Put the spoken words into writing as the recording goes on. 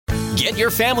Get your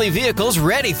family vehicles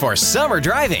ready for summer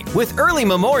driving with early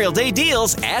Memorial Day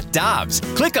deals at Dobbs.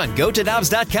 Click on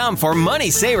GoToDobbs.com for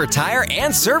money saver tire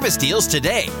and service deals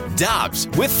today. Dobbs,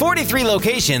 with 43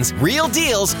 locations, real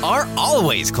deals are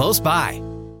always close by.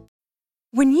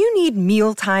 When you need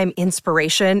mealtime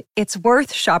inspiration, it's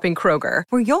worth shopping Kroger,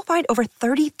 where you'll find over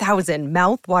 30,000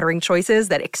 mouth-watering choices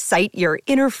that excite your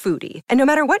inner foodie. And no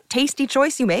matter what tasty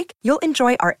choice you make, you'll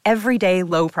enjoy our everyday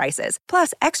low prices,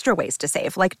 plus extra ways to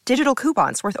save, like digital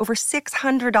coupons worth over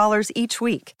 $600 each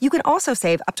week. You can also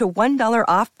save up to $1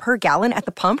 off per gallon at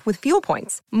the pump with fuel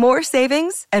points. More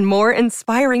savings and more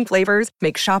inspiring flavors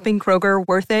make shopping Kroger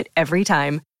worth it every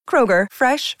time. Kroger,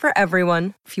 fresh for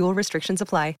everyone. Fuel restrictions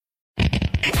apply.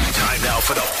 Time now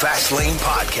for the Fast Lane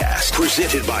Podcast,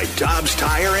 presented by Dobbs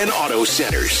Tire and Auto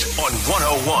Centers on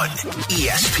 101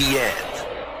 ESPN.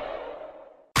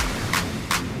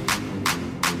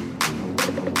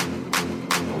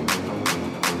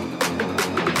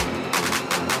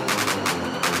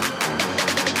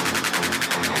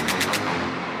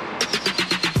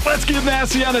 Let's get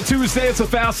nasty on a Tuesday. It's a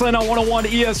Fast Lane on 101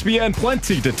 ESPN.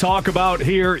 Plenty to talk about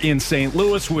here in St.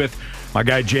 Louis with my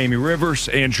guy Jamie Rivers,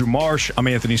 Andrew Marsh. I'm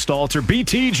Anthony Stalter.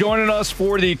 BT joining us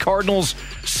for the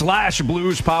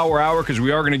Cardinals/Blues Power Hour because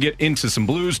we are going to get into some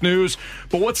Blues news.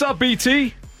 But what's up,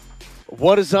 BT?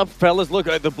 What is up, fellas? Look,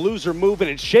 the Blues are moving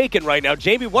and shaking right now.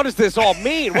 Jamie, what does this all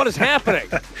mean? What is happening?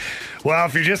 Well,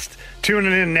 if you're just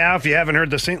tuning in now, if you haven't heard,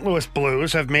 the St. Louis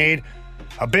Blues have made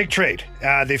a big trade.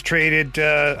 They've traded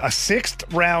a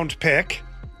 6th-round pick.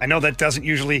 I know that doesn't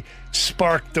usually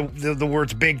spark the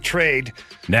words big trade.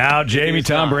 Now, Jamie,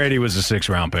 Tom Brady was a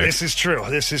 6th-round pick. This is true.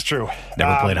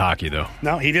 Never played hockey, though.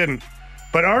 No, he didn't.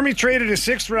 But Army traded a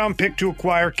 6th-round pick to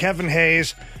acquire Kevin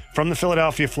Hayes from the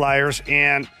Philadelphia Flyers,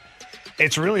 and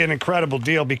it's really an incredible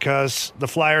deal because the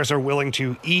Flyers are willing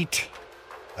to eat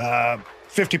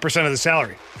 50% of the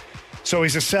salary. So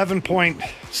he's a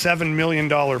 $7.7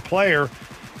 million player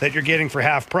that you're getting for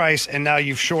half price, and now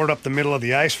you've shored up the middle of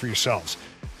the ice for yourselves.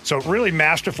 So really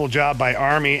masterful job by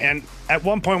Army. And at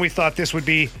one point we thought this could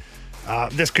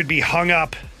be hung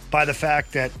up by the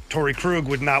fact that Torrey Krug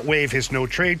would not waive his no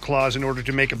trade clause in order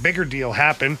to make a bigger deal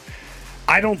happen.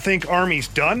 I don't think Army's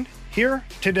done here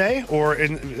today, or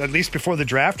at least before the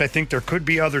draft. I think there could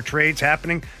be other trades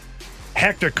happening.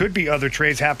 Heck, there could be other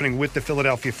trades happening with the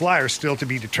Philadelphia Flyers still to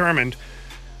be determined.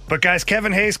 But guys,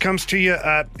 Kevin Hayes comes to you.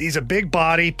 He's a big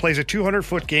body, plays a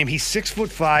 200-foot game. He's 6'5",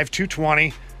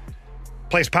 220.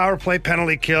 Plays power play,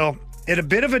 penalty kill. Had a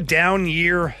bit of a down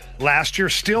year last year.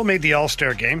 Still made the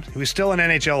All-Star game. He was still an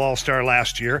NHL All-Star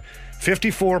last year.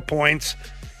 54 points.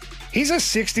 He's a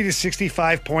 60 to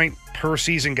 65 point per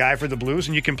season guy for the Blues,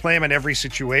 and you can play him in every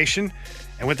situation.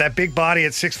 And with that big body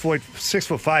at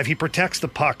 6'5", he protects the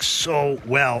puck so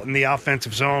well in the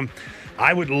offensive zone.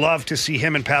 I would love to see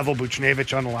him and Pavel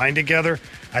Buchnevich on the line together.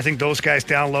 I think those guys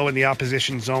down low in the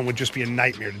opposition zone would just be a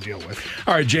nightmare to deal with.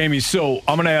 All right, Jamie, so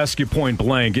I'm going to ask you point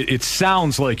blank. It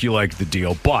sounds like you like the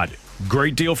deal, but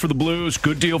great deal for the Blues,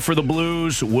 good deal for the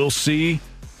Blues. We'll see.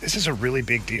 This is a really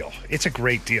big deal. It's a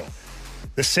great deal.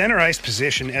 The center ice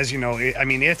position, as you know,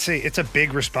 it's a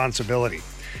big responsibility.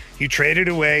 You traded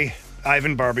away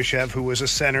Ivan Barbashev, who was a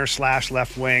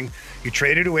center/left wing. You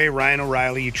traded away Ryan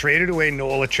O'Reilly. You traded away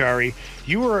Noel Acciari.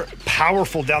 You were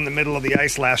powerful down the middle of the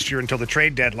ice last year until the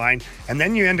trade deadline, and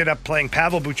then you ended up playing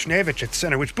Pavel Buchnevich at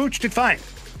center, which Buch did fine.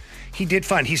 He did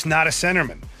fine. He's not a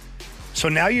centerman. So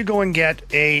now you go and get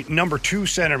a number 2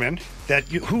 centerman that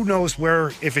who knows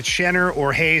where, if it's Schenner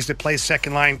or Hayes that plays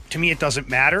second line. To me, it doesn't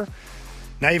matter.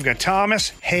 Now you've got Thomas,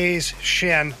 Hayes,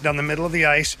 Schenn down the middle of the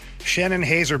ice. Schenn and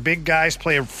Hayes are big guys,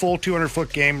 play a full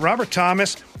 200-foot game. Robert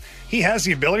Thomas, he has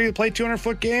the ability to play a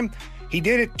 200-foot game. He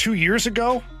did it 2 years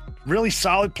ago. Really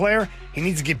solid player. He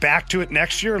needs to get back to it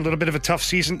next year. A little bit of a tough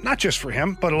season, not just for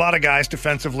him, but a lot of guys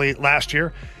defensively last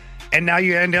year. And now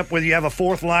you end up with you have a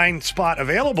 4th-line spot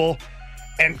available.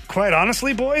 And quite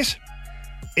honestly, boys,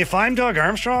 if I'm Doug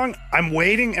Armstrong, I'm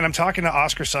waiting and I'm talking to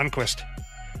Oscar Sundqvist.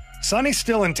 Sonny's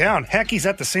still in town. Heck, he's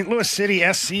at the St. Louis City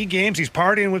SC games. He's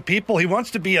partying with people. He wants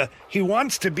to be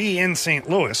in St.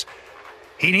 Louis.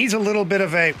 He needs a little bit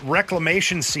of a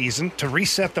reclamation season to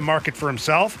reset the market for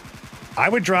himself. I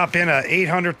would drop in a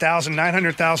 $800,000,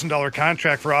 $900,000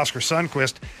 contract for Oscar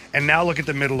Sundqvist, and now look at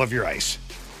the middle of your ice.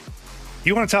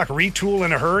 You want to talk retool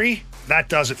in a hurry? That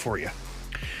does it for you.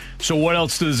 So what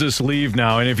else does this leave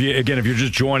now? And if you're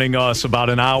just joining us,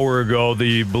 about an hour ago,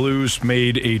 the Blues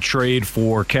made a trade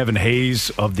for Kevin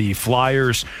Hayes of the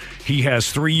Flyers. He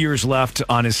has 3 years left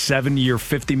on his 7-year,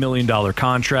 $50 million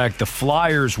contract. The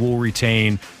Flyers will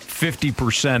retain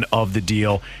 50% of the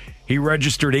deal. He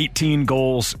registered 18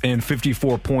 goals and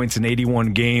 54 points in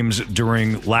 81 games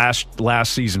during last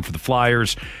season for the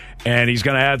Flyers. And he's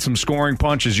going to add some scoring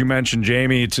punch. As you mentioned,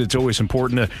 Jamie, it's always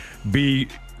important to be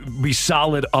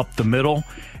solid up the middle.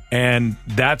 And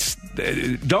that's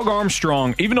Doug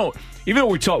Armstrong, even though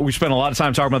we spent a lot of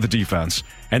time talking about the defense,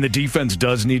 and the defense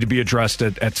does need to be addressed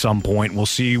at some point. We'll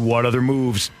see what other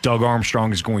moves Doug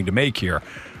Armstrong is going to make here.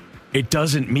 It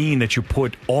doesn't mean that you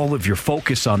put all of your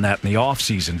focus on that in the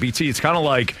offseason. BT, it's kind of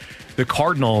like the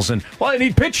Cardinals and, they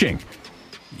need pitching.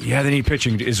 Yeah, they need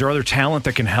pitching. Is there other talent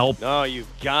that can help? No, you've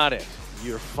got it.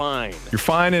 You're fine. You're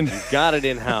fine, and you got it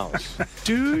in-house.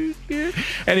 Dude.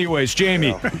 Anyways,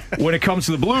 Jamie, when it comes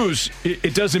to the Blues,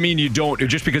 it doesn't mean you don't.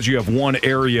 Just because you have one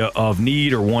area of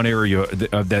need or one area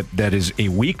that is a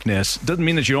weakness, doesn't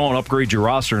mean that you don't upgrade your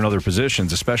roster in other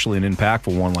positions, especially an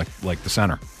impactful one like the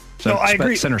center. No, I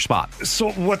agree. Center spot.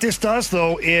 So what this does,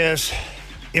 though, is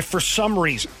if for some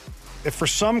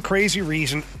crazy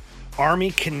reason,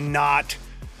 Army cannot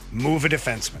move a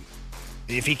defenseman,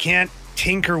 if he can't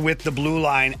tinker with the blue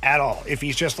line at all, if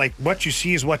he's just like, what you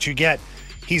see is what you get,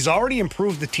 he's already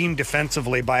improved the team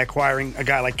defensively by acquiring a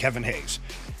guy like Kevin Hayes.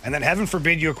 And then heaven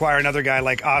forbid you acquire another guy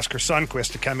like Oscar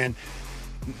Sundqvist to come in.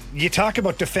 You talk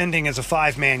about defending as a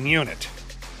 5-man unit.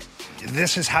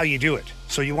 This is how you do it.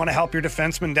 So you want to help your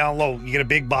defenseman down low. You get a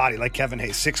big body like Kevin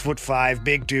Hayes, 6'5",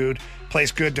 big dude,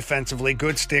 plays good defensively,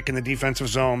 good stick in the defensive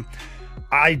zone.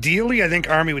 Ideally, I think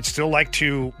Army would still like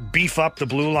to beef up the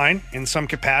blue line in some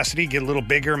capacity, get a little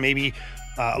bigger, maybe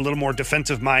a little more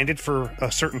defensive-minded for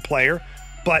a certain player.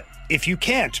 But if you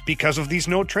can't, because of these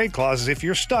no-trade clauses, if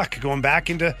you're stuck going back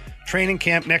into training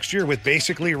camp next year with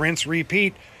basically rinse,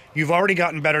 repeat, you've already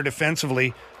gotten better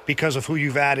defensively because of who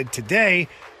you've added today,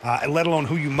 let alone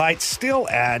who you might still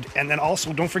add. And then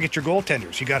also, don't forget your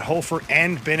goaltenders. You got Hofer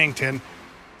and Binnington,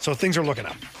 so things are looking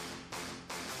up.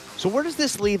 So where does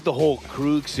this leave the whole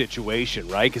Krug situation,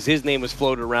 right? Because his name was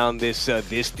floated around this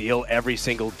deal, every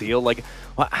single deal. Like,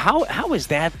 how is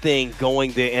that thing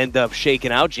going to end up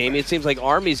shaking out, Jamie? It seems like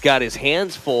Army's got his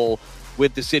hands full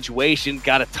with the situation,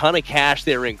 got a ton of cash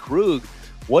there in Krug.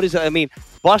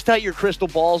 Bust out your crystal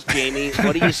balls, Jamie.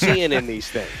 What are you seeing in these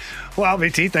things? Well,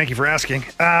 BT, thank you for asking.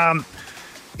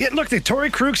 Look, the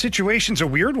Torey Krug situation's a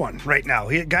weird one right now.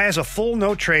 The guy has a full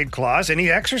no-trade clause, and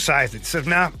he exercised it. He said,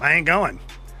 nah, I ain't going.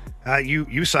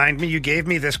 You signed me. You gave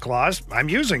me this clause. I'm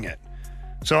using it.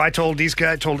 So I told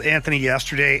Anthony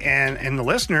yesterday and the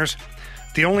listeners,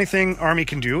 the only thing Army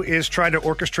can do is try to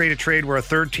orchestrate a trade where a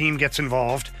third team gets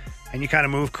involved, and you kind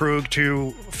of move Krug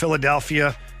to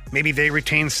Philadelphia. Maybe they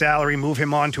retain salary, move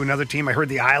him on to another team. I heard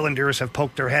the Islanders have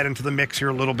poked their head into the mix here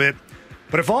a little bit.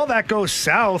 But if all that goes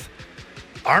south,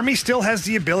 Army still has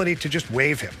the ability to just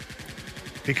waive him,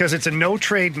 because it's a no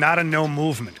trade, not a no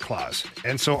movement clause.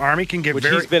 And so Army can get Which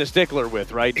he's been a stickler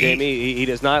with, right, Jamie? He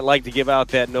does not like to give out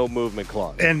that no movement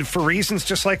clause. And for reasons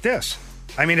just like this.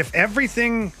 I mean, if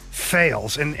everything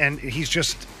fails and he's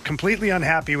just completely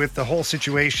unhappy with the whole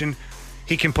situation,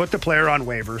 he can put the player on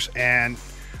waivers, and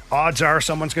odds are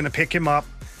someone's going to pick him up,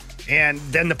 and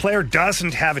then the player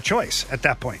doesn't have a choice at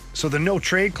that point. So the no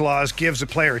trade clause gives the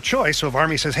player a choice. So if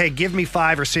Army says, hey, give me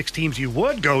 5 or 6 teams you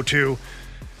would go to,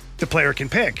 the player can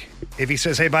pick. If he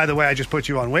says, hey, by the way, I just put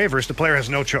you on waivers, the player has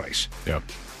no choice. Yep.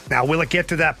 Now, will it get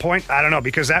to that point? I don't know,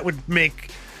 because that would make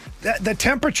the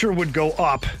temperature would go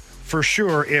up for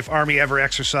sure if Army ever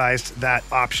exercised that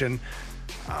option.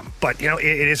 But, it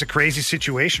is a crazy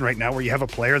situation right now where you have a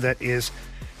player that is,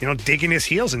 digging his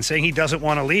heels and saying he doesn't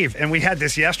want to leave. And we had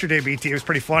this yesterday, BT. It was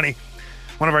pretty funny.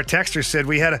 One of our texters said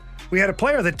we had a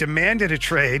player that demanded a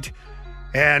trade,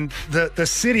 and the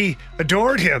city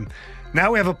adored him.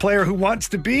 Now we have a player who wants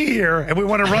to be here, and we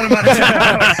want to run him out of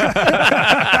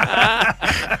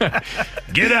town.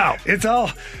 Get out.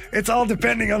 It's all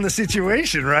depending on the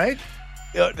situation, right?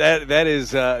 That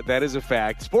is a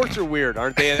fact. Sports are weird,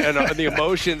 aren't they? And the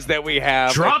emotions that we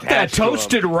have. Drop that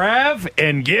toasted Rav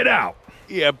and get out.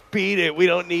 Yeah, beat it. We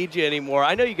don't need you anymore.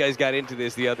 I know you guys got into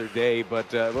this the other day, but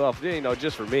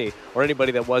just for me or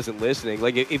anybody that wasn't listening,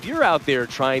 like if you're out there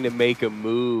trying to make a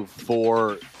move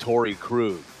for Torey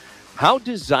Krug, how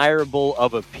desirable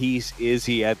of a piece is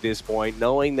he at this point,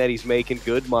 knowing that he's making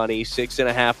good money,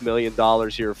 $6.5 million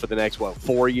here for the next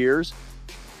 4 years?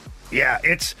 Yeah,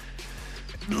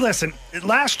 listen.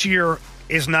 Last year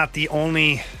is not the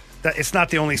only. It's not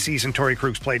the only season Torey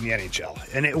Krug's played in the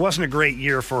NHL, and it wasn't a great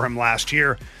year for him last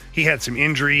year. He had some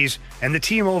injuries, and the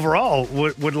team overall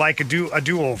would like a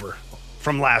do-over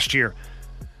from last year.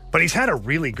 But he's had a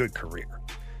really good career.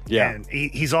 Yeah, and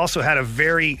he's also had a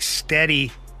very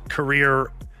steady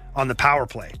career on the power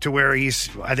play to where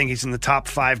I think he's in the top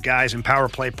 5 guys in power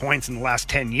play points in the last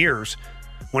 10 years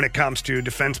when it comes to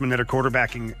defensemen that are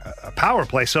quarterbacking a power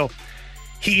play. So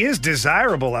he is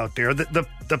desirable out there.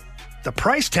 The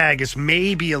price tag is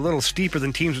maybe a little steeper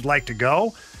than teams would like to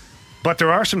go, but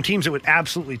there are some teams that would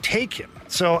absolutely take him.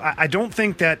 So I don't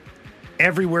think that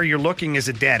everywhere you're looking is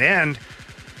a dead end.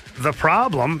 The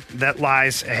problem that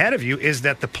lies ahead of you is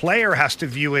that the player has to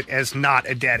view it as not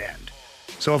a dead end.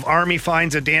 So if Army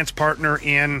finds a dance partner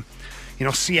in,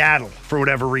 Seattle for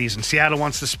whatever reason, Seattle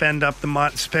wants to spend up the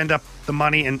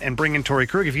money and bring in Torrey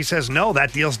Krug. If he says no,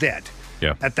 that deal's dead.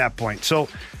 Yeah. At that point. So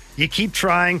you keep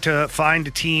trying to find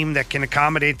a team that can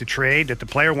accommodate the trade that the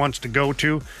player wants to go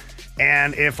to.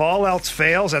 And if all else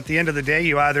fails, at the end of the day,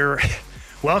 you either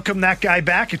welcome that guy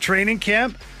back at training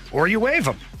camp or you waive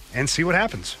him and see what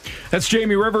happens. That's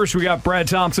Jamie Rivers. We got Brad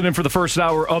Thompson in for the first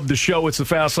hour of the show. It's the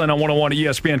Fast Lane on 101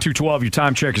 ESPN 212. Your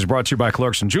time check is brought to you by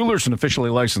Clarkson Jewelers, an officially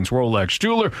licensed Rolex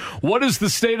jeweler. What is the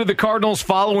state of the Cardinals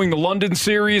following the London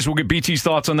series? We'll get BT's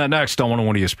thoughts on that next on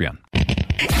 101 ESPN.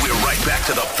 We're right back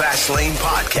to the Fast Lane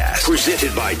Podcast,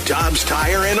 presented by Dobbs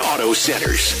Tire and Auto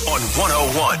Centers on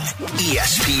 101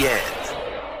 ESPN.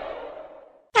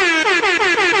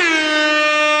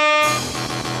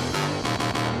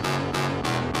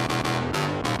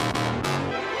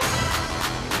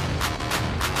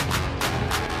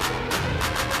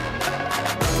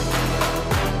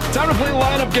 Time to play the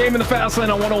lineup game in the Fast Lane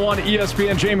on 101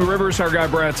 ESPN. Jamie Rivers, our guy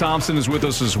Brad Thompson, is with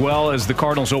us as well as the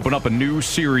Cardinals open up a new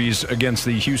series against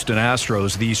the Houston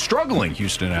Astros, the struggling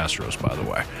Houston Astros, by the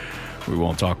way. We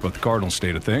won't talk about the Cardinals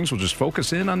state of things. We'll just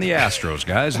focus in on the Astros,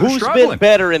 guys. They're Who's struggling. been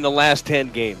better in the last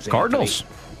 10 games? Cardinals.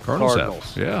 Cardinals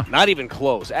have, yeah. Not even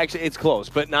close. Actually, it's close,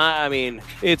 but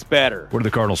it's better. What are the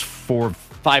Cardinals, 4-5?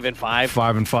 5-5.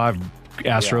 5-5.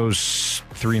 Astros,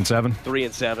 3-7.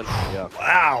 3-7. Yeah.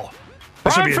 Wow.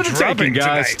 Prime for the taking,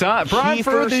 guys. Prime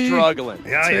for the struggling.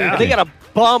 Yeah. They got a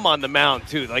bum on the mound,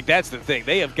 too. Like, that's the thing.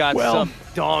 They have got some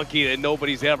donkey that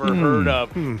nobody's ever heard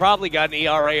of. Probably got an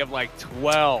ERA of like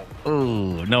 12.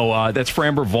 Oh, no, that's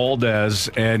Framber Valdez,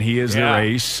 and he is their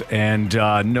ace. And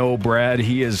no, Brad,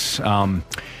 he is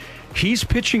he's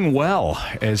pitching well,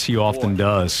 as he often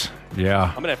does. Yeah.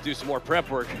 I'm going to have to do some more prep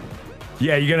work.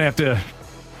 Yeah, you're going to have to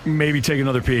maybe take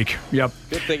another peek. Yep.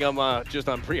 Good thing I'm just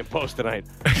on pre and post tonight.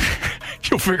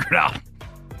 You'll figure it out.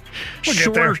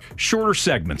 Shorter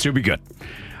segments. You'll be good.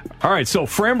 All right, so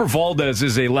Framber Valdez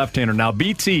is a left-hander. Now,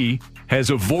 BT has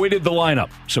avoided the lineup,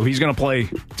 so he's going to play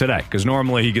today because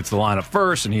normally he gets the lineup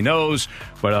first and he knows,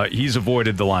 but he's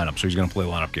avoided the lineup, so he's going to play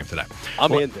the lineup game today.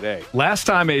 I'm in today. Last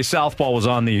time a southpaw was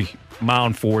on the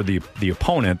mound for the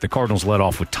opponent, the Cardinals led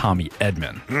off with Tommy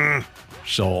Edman.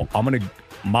 So I'm going to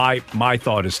my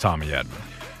thought is Tommy Edman.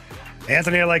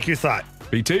 Anthony, I like your thought.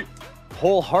 BT?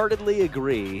 Wholeheartedly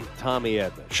agree, Tommy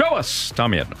Edman. Show us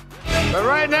Tommy Edman. But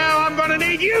right now, I'm going to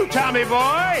need you, Tommy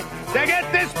boy, to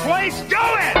get this place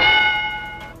going.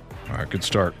 All right, good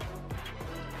start.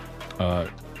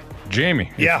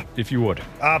 Jamie, if you would.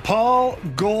 Paul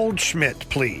Goldschmidt,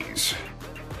 please.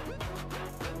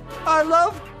 I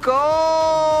love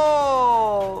gold.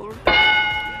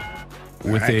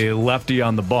 With a lefty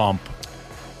on the bump,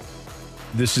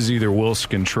 this is either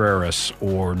Wilson Contreras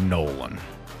or Nolan.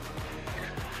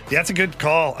 Yeah, that's a good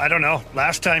call. I don't know.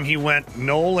 Last time he went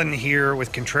Nolan here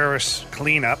with Contreras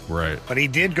cleanup. Right. But he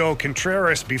did go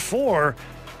Contreras before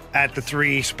at the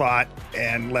 3 spot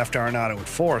and left Arenado at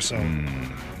 4. So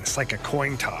it's like a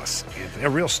coin toss. A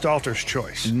real Stalter's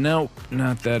choice. No,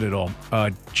 not that at all.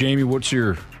 Jamie, what's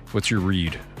your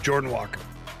read? Jordan Walker.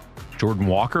 Jordan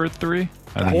Walker at 3?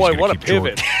 Boy, what a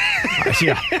pivot.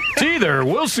 Yeah. It's either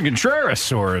Wilson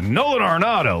Contreras or Nolan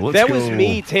Arenado. That was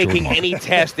me taking any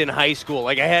test in high school.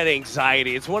 Like, I had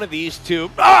anxiety. It's one of these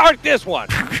two. This one.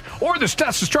 Or this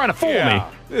test is trying to fool me.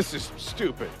 This is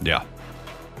stupid. Yeah.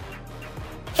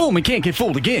 Fool me, can't get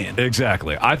fooled again.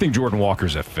 Exactly. I think Jordan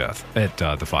Walker's at 5th,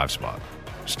 at the 5 spot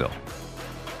still.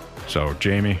 So,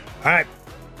 Jamie. All right.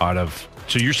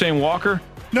 So you're saying Walker?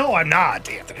 No, I'm not,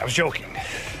 Anthony. I was joking.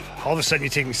 All of a sudden, you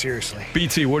take me seriously.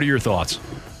 BT, what are your thoughts?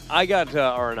 I got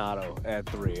Arenado at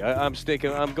 3. I'm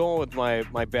going with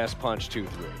my best punch 2-3.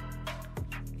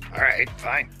 All right,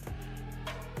 fine.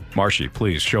 Marshy,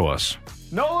 please show us.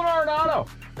 Nolan Arenado.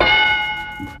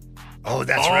 Oh,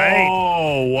 that's right.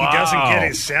 Oh, wow. He doesn't get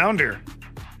his sounder.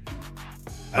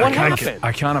 What happened?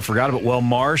 I kind of forgot about. Well,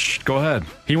 Marsh, go ahead.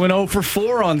 He went 0 for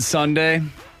 4 on Sunday.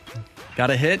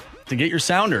 Got a hit to get your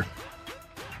sounder.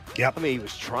 Yep. I mean, he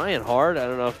was trying hard. I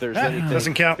don't know if there's anything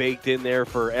doesn't count. baked in there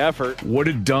for effort. What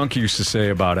did Dunk used to say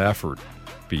about effort,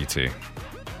 BT?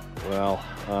 Well,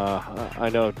 I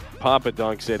know Papa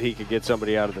Dunk said he could get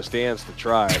somebody out of the stands to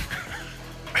try.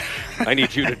 I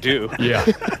need you to do. Yeah,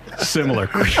 similar.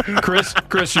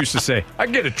 Chris used to say, I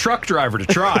can get a truck driver to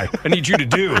try. I need you to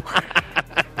do.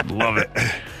 Love it.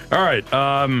 All right,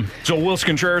 so Wilson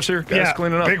Contreras here. Guys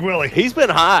cleaning up. Big Willie. He's been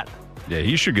hot. Yeah,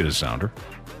 he should get his sounder.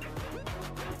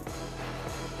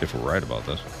 If we're right about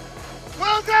this.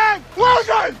 Wilson!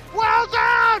 Wilson!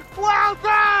 Wilson!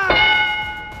 Wilson!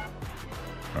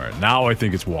 All right, now I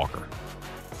think it's Walker.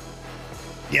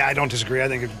 Yeah, I don't disagree. I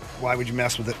think why would you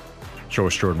mess with it? Show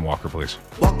us Jordan Walker, please.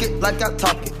 Walk it like I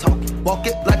talk it, talk it. Walk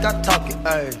it like I talk it.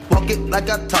 Ay. Walk it like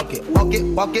I talk it. Walk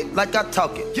it like I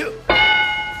talk it. Yeah.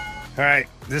 All right,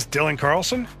 this Dylan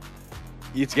Carlson?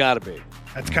 It's got to be.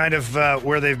 That's kind of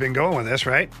where they've been going with this,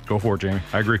 right? Go for it, Jamie.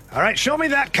 I agree. All right, show me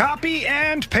that copy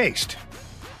and paste.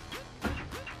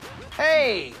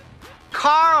 Hey,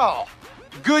 Carl.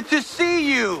 Good to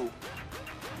see you.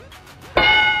 All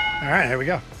right, here we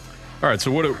go. All right,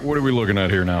 so what are we looking at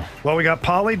here now? Well, we got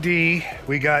Pauly D,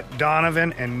 we got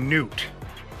Donovan, and Newt.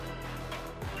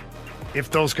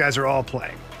 If those guys are all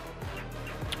playing.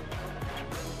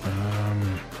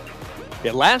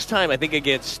 Yeah, last time I think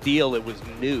against Steele it was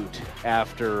Newt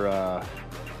after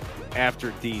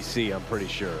DC. I'm pretty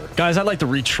sure. Guys, I'd like to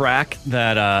retract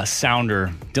that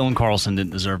sounder. Dylan Carlson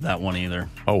didn't deserve that one either.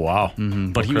 Oh, wow.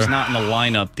 Mm-hmm. But he was not in the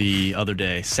lineup the other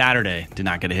day. Saturday, did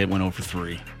not get a hit, went 0 for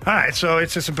 3. All right, so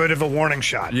it's just a bit of a warning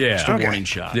shot. Yeah. Just a warning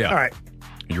shot. Yeah. All right.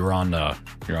 You're on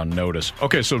notice.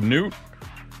 Okay, so Newt.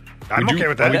 I'm okay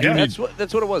with that. Yeah,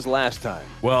 that's what it was last time.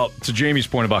 Well, to Jamie's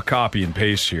point about copy and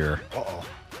paste here. Uh-oh.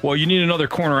 Well, you need another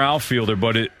corner outfielder,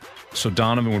 so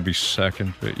Donovan would be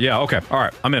second. Yeah, okay. All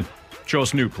right, I'm in. Show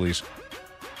us Newt, please.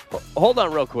 Hold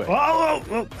on real quick.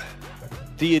 Oh.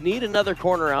 Do you need another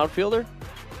corner outfielder?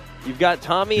 You've got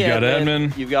Tommy You got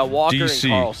Edman, you've got Walker DC.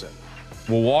 and Carlson.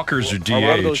 Well, Walker's your DH. Are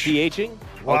one of those DHing?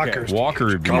 Walker's Okay. Walker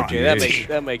would be Come your on. DH.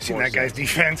 That makes Seen more that guy's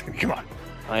sense. defense? Come on.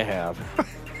 I have.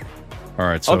 All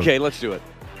right, so Okay, let's do it.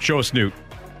 show us Newt.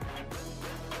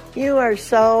 You are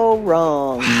so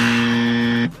wrong.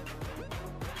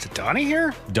 Is it Donnie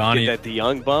here? Donnie. Get that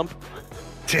DeYoung bump.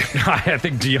 I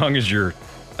think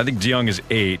DeYoung is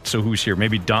 8. So who's here?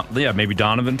 Maybe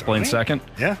Donovan playing second.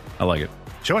 Yeah. I like it.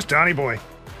 Show us Donnie boy.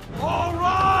 All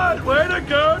right, way to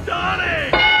go,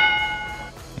 Donnie.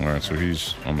 All right, so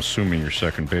I'm assuming your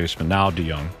second baseman. Now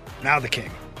DeYoung. Now the king.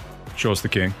 Show us the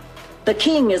king. The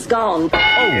king is gone.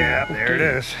 Yeah, there it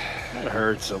is. That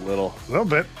hurts a little. A little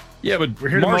bit. Yeah, but We're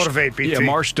here to motivate, BT. Yeah,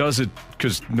 Marsh does it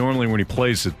because normally when he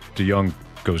plays it, DeYoung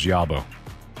goes Yabo.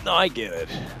 No, I get it.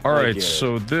 All I right, get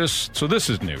so this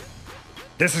is Newt.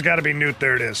 This has got to be Newt.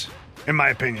 There it is, in my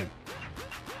opinion.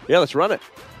 Yeah, let's run it.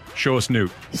 Show us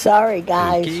Newt. Sorry,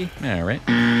 guys. Yeah, right.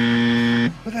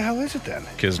 What the hell is it then?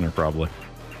 Kisner probably.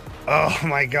 Oh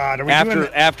my God! Are we doing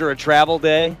After a travel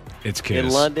day It's Kiz. in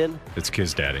London? It's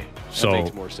Kiz Daddy.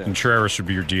 makes more sense. Contreras would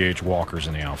be your DH. Walker's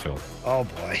in the outfield. Oh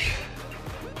boy!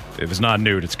 If it's not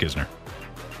Newt, it's Kisner.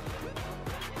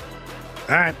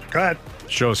 All right, go ahead.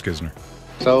 Show us Kisner.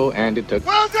 So Andy took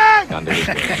Wilson! under his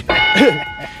wing.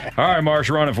 All right, Marsh,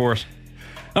 run it for us.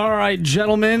 All right,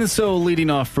 gentlemen. So leading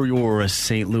off for your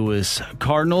St. Louis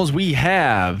Cardinals, we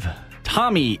have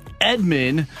Tommy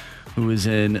Edman, who is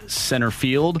in center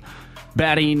field,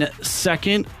 batting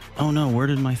second. Oh, no, where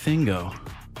did my thing go?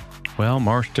 Well,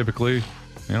 Marsh typically,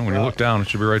 when you look down, it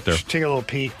should be right there. Should take a little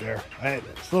peek there.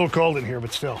 It's a little cold in here,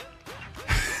 but still.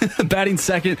 Batting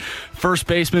second, first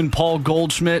baseman Paul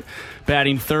Goldschmidt.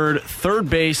 Batting third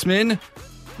baseman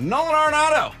Nolan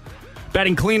Arenado.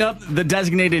 Batting cleanup, the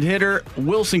designated hitter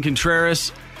Wilson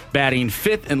Contreras. Batting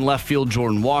fifth in left field,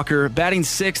 Jordan Walker. Batting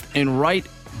sixth in right,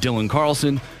 Dylan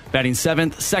Carlson. Batting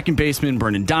seventh, second baseman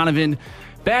Brendan Donovan.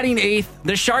 Batting eighth,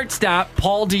 the shortstop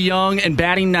Paul DeYoung. And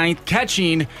batting ninth,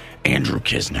 catching Andrew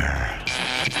Kisner.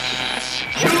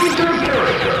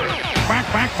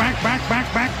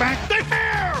 Back.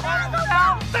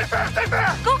 Stay fair! Stay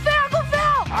fair! Go fair, go fair!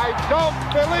 I don't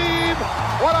believe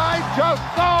what I just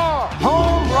saw!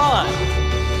 Home run!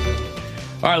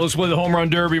 All right, let's play the home run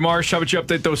derby. Marsh, how about you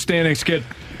update those standings, kid?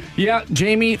 Yeah,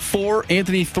 Jamie 4,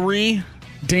 Anthony 3,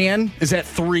 Dan is at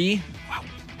 3. Wow.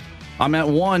 I'm at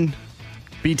 1.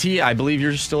 BT, I believe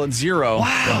you're still at 0.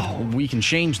 Wow. We can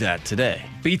change that today.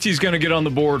 BT's going to get on the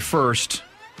board first,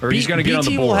 or he's going to get on the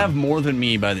BT board. will have more than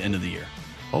me by the end of the year.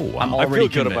 Oh, wow. I'm I already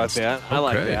feel good convinced. about that. I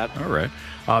like Okay, that. All right.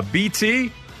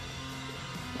 BT,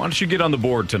 why don't you get on the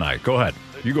board tonight? Go ahead.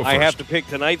 You go first. I have to pick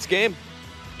tonight's game?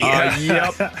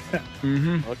 Yep.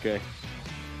 Okay.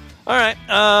 All right.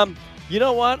 You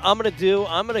know what I'm going to do?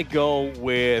 I'm going to go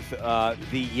with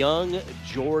the young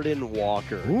Jordan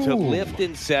Walker to lift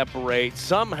and separate.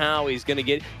 Somehow he's going to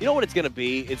get – you know what it's going to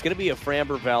be? It's going to be a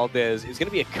Framber Valdez. It's going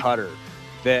to be a cutter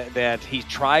that he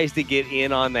tries to get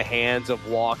in on the hands of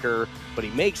Walker, but he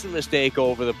makes the mistake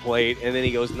over the plate, and then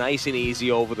he goes nice and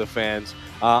easy over the fence.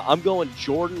 I'm going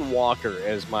Jordan Walker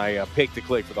as my pick to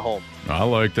click for the home. I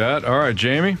like that. All right,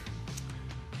 Jamie?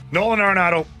 Nolan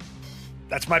Arenado.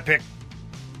 That's my pick.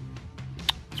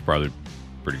 It's probably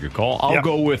a pretty good call. I'll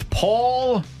go with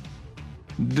Paul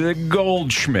the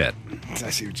Goldschmidt. I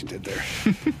see what you did there.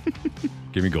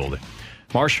 Give me Goldie.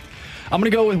 Marsh? I'm going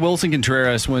to go with Wilson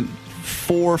Contreras. Went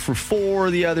 4 for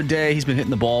 4 the other day. He's been hitting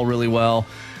the ball really well.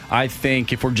 I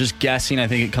think if we're just guessing, I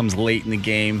think it comes late in the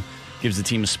game. Gives the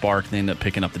team a spark, and they end up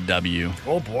picking up the W.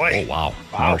 Oh, boy. Oh, wow.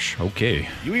 Marsh, okay.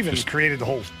 You even created the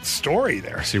whole story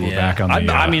there. See, we're back on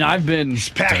the I've been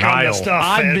packing on the stuff.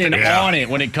 I've been on it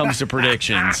when it comes to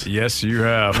predictions. Yes, you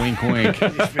have. Wink, wink.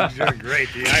 He's been doing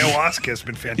great. The ayahuasca has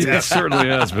been fantastic. It certainly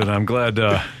has been. I'm glad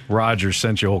Roger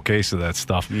sent you a whole case of that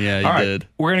stuff. Yeah, All he right. did.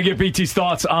 We're going to get BT's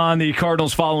thoughts on the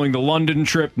Cardinals following the London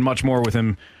trip and much more with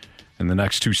him in the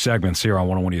next 2 segments here on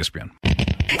 101 ESPN.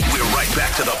 We're right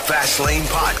back to the Fast Lane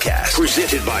Podcast,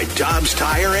 presented by Dobbs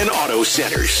Tire and Auto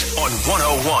Centers on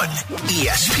 101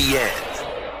 ESPN.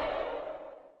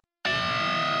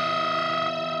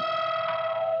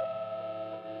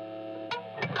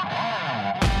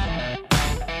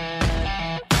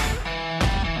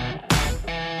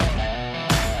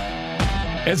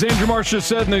 As Andrew Marsh just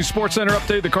said in the SportsCenter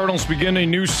update, the Cardinals begin a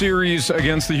new series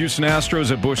against the Houston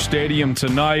Astros at Busch Stadium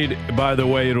tonight. By the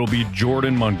way, it'll be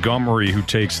Jordan Montgomery who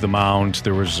takes the mound.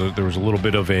 There was a little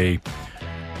bit of a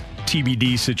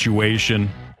TBD situation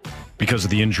because of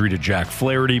the injury to Jack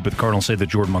Flaherty, but the Cardinals say that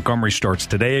Jordan Montgomery starts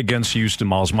today against Houston.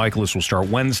 Miles Michaelis will start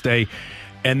Wednesday,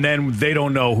 and then they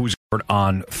don't know who's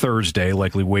on Thursday,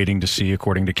 likely waiting to see,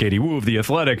 according to Katie Wu of The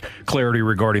Athletic, clarity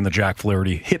regarding the Jack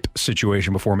Flaherty hip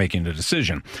situation before making a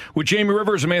decision. With Jamie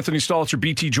Rivers and Anthony Stalter,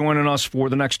 BT joining us for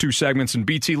the next 2 segments. And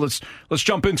BT, let's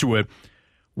jump into it.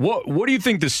 What do you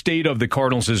think the state of the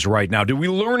Cardinals is right now? Did we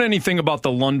learn anything about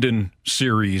the London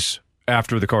series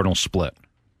after the Cardinals split?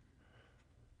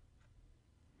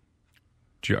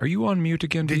 Are you on mute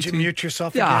again, BT? Did you mute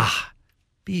yourself again? Ah,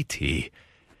 BT.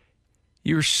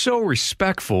 You're so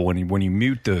respectful when you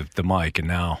mute the mic, and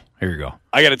now here you go.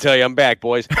 I got to tell you, I'm back,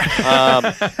 boys.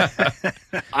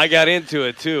 I got into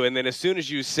it, too, and then as soon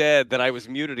as you said that I was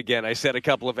muted again, I said a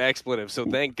couple of expletives, so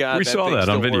thank God we saw that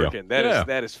on video. Working.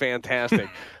 That is fantastic.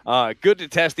 Good to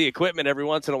test the equipment every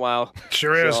once in a while.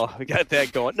 Sure is. So we got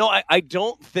that going. No, I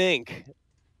don't think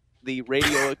the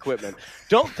radio equipment.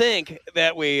 Don't think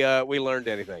that we learned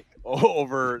anything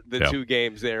over the 2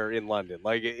 games there in London.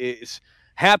 Like, it's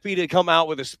happy to come out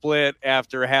with a split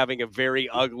after having a very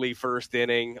ugly first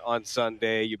inning on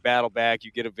Sunday. You battle back,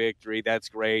 you get a victory. That's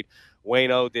great.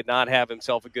 Waino did not have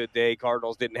himself a good day.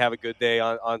 Cardinals didn't have a good day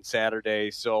on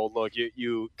Saturday. So, look,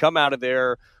 you come out of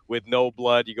there with no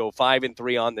blood. You go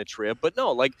 5-3 on the trip. But,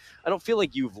 no, like, I don't feel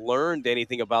like you've learned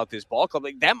anything about this ball club.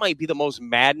 Like, that might be the most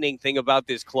maddening thing about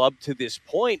this club to this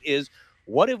point is,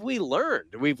 what have we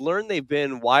learned? We've learned they've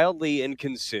been wildly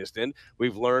inconsistent.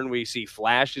 We've learned we see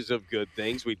flashes of good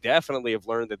things. We definitely have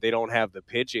learned that they don't have the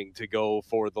pitching to go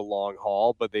for the long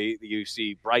haul, but you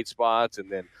see bright spots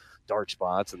and then dark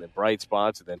spots and then bright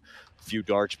spots and then a few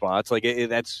dark spots. Like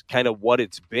that's kind of what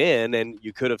it's been, and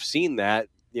you could have seen that,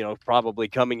 probably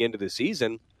coming into the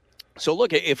season. So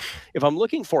look, if I'm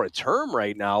looking for a term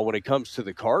right now when it comes to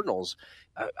the Cardinals,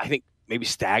 I think maybe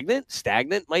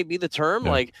stagnant might be the term.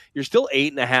 Yeah. Like you're still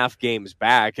 8.5 games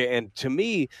back. And to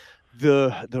me,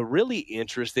 the really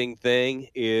interesting thing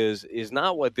is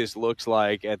not what this looks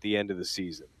like at the end of the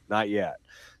season. Not yet.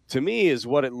 To me is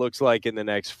what it looks like in the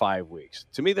next 5 weeks.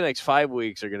 To me, the next 5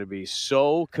 weeks are going to be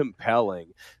so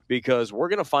compelling because we're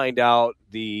going to find out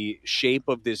the shape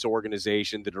of this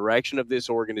organization, the direction of this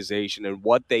organization, and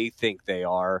what they think they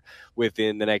are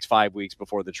within the next 5 weeks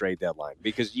before the trade deadline.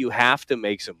 Because you have to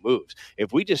make some moves.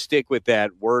 If we just stick with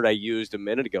that word I used a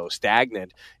minute ago,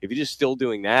 stagnant, if you're just still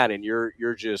doing that and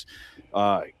you're just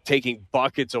taking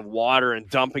buckets of water and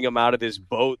dumping them out of this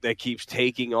boat that keeps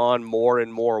taking on more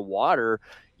and more water,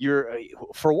 you're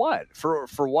for what?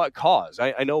 For what cause?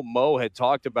 I know Mo had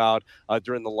talked about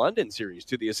during the London series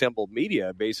to the assembled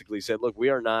media, basically said, look, we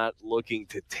are not looking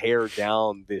to tear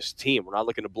down this team. We're not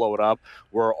looking to blow it up.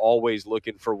 We're always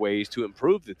looking for ways to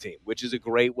improve the team, which is a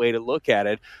great way to look at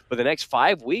it. But the next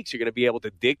 5 weeks, you're going to be able to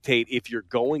dictate if you're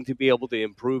going to be able to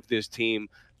improve this team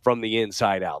from the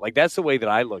inside out. Like that's the way that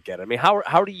I look at it. I mean,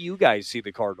 how do you guys see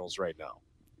the Cardinals right now?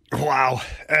 Wow.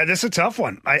 This is a tough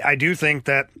one. I do think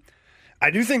that I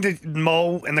do think that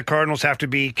Mo and the Cardinals have to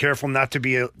be careful not to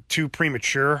be too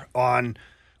premature on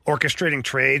orchestrating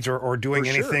trades or doing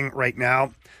anything right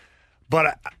now.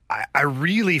 But I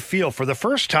really feel for the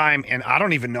first time, and I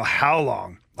don't even know how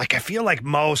long, like I feel like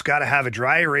Mo's got to have a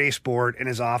dry erase board in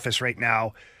his office right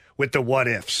now with the what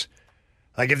ifs.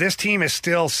 Like if this team is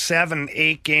still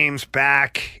 7-8 games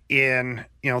back in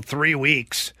 3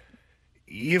 weeks,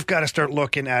 you've got to start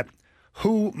looking at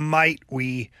who might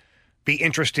we be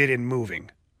interested in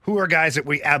moving. Who are guys that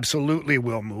we absolutely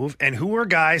will move, and who are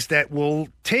guys that will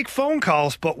take phone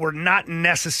calls, but we're not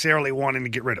necessarily wanting to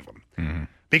get rid of them. Mm-hmm.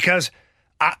 Because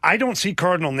I don't see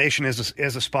Cardinal Nation as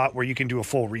a spot where you can do a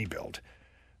full rebuild.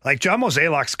 Like John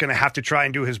Mozeliak's going to have to try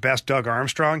and do his best Doug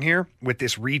Armstrong here with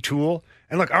this retool.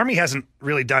 And look, Army hasn't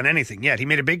really done anything yet. He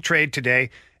made a big trade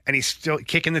today, and he's still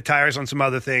kicking the tires on some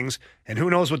other things. And who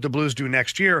knows what the Blues do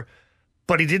next year.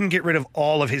 But he didn't get rid of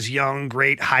all of his young,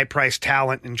 great, high-priced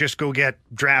talent and just go get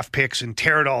draft picks and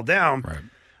tear it all down. Right.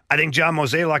 I think John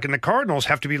Mozeliak and the Cardinals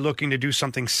have to be looking to do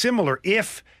something similar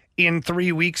if in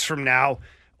 3 weeks from now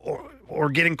or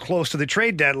getting close to the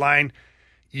trade deadline,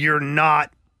 you're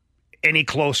not any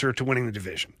closer to winning the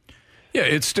division. Yeah,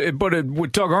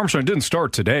 with Doug Armstrong, it didn't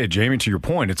start today, Jamie, to your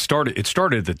point. It started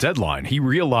at the deadline. He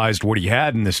realized what he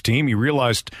had in this team. He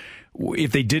realized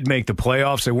if they did make the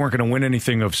playoffs, they weren't going to win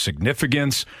anything of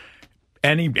significance.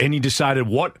 And he decided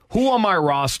who on my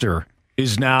roster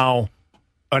is now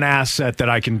an asset that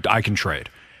I can trade.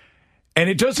 And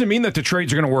it doesn't mean that the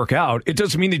trades are going to work out. It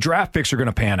doesn't mean the draft picks are going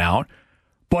to pan out.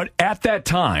 But at that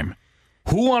time,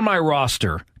 who on my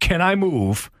roster can I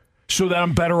move so that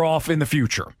I'm better off in the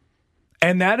future?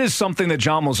 And that is something that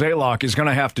John Mozeliak is going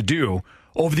to have to do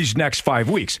over these next 5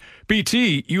 weeks.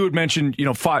 BT, you had mentioned,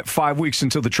 5 weeks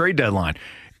until the trade deadline.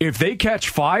 If they catch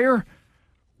fire,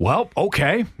 well,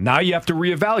 okay, now you have to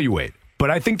reevaluate.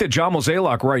 But I think that John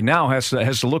Mozeliak right now has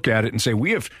to look at it and say,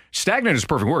 stagnant is a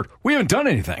perfect word. We haven't done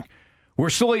anything. We're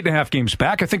still 8.5 games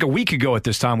back. I think a week ago at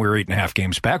this time we were 8.5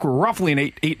 games back. We're roughly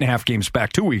 8.5 games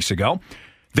back 2 weeks ago.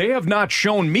 They have not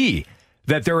shown me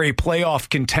that they're a playoff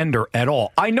contender at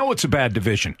all. I know it's a bad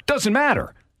division. Doesn't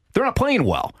matter. They're not playing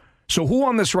well. So who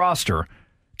on this roster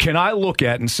can I look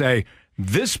at and say,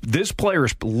 this player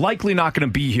is likely not going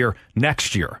to be here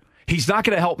next year? He's not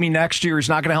going to help me next year. He's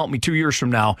not going to help me 2 years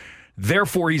from now.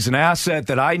 Therefore, he's an asset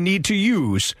that I need to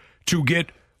use to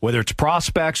get, whether it's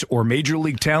prospects or major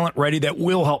league talent ready, that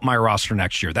will help my roster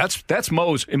next year. That's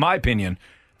Mo's, in my opinion.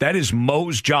 That is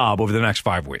Mo's job over the next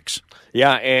 5 weeks.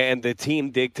 Yeah, and the team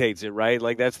dictates it, right?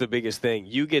 Like, that's the biggest thing.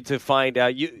 You get to find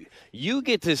out. You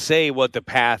get to say what the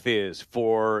path is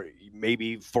for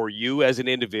maybe for you as an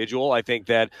individual. I think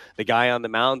that the guy on the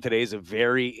mound today is a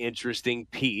very interesting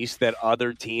piece that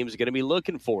other teams are going to be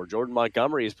looking for. Jordan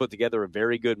Montgomery has put together a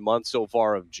very good month so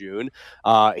far of June.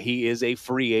 He is a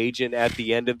free agent at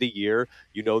the end of the year.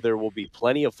 There will be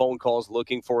plenty of phone calls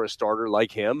looking for a starter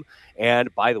like him.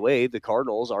 And by the way, the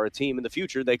Cardinals are a team in the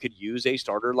future that could use a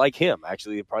starter like him.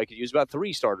 Actually, they probably could use about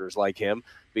 3 starters like him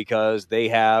because they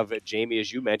have, Jamie,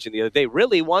 as you mentioned the other day,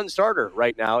 really one starter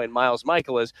right now in Miles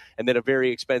Michaelis, and then a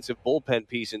very expensive bullpen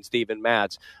piece in Steven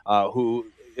Matz, who,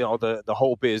 the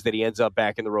hope is that he ends up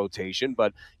back in the rotation,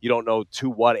 but you don't know to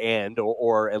what end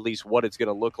or at least what it's going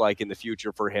to look like in the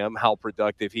future for him, how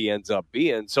productive he ends up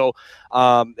being. So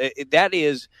that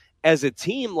is, as a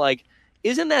team, like,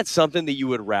 isn't that something that you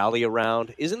would rally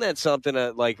around? Isn't that something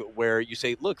like where you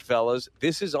say, look, fellas,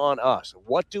 this is on us.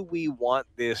 What do we want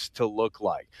this to look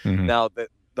like? Mm-hmm. Now,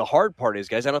 the hard part is,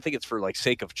 guys, I don't think it's for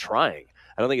sake of trying.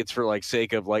 I don't think it's for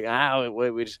sake of we're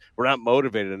not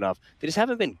motivated enough. They just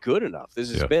haven't been good enough. This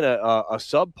has been a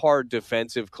subpar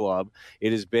defensive club.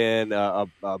 It has been a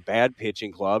bad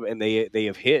pitching club, and they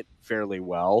have hit fairly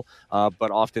well, but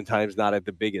oftentimes not at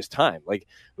the biggest time. Like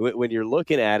when you're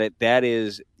looking at it, that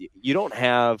is, you don't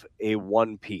have a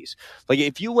one piece. Like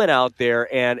if you went out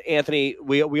there and Anthony,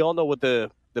 we all know what the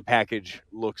package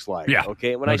looks like. Yeah.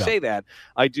 Okay. When I say that,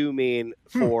 I do mean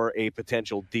for a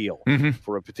potential deal,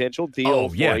 for a potential deal,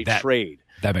 trade.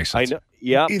 That makes sense. I know.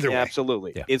 Yeah, either way.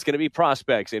 Absolutely. Yeah. It's going to be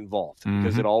prospects involved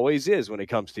because it always is when it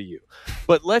comes to you.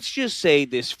 But let's just say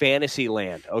this fantasy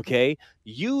land, okay?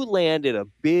 You landed a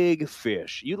big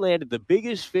fish. You landed the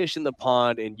biggest fish in the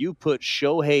pond, and you put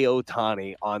Shohei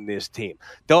Ohtani on this team.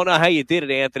 Don't know how you did it,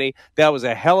 Anthony. That was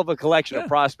a hell of a collection of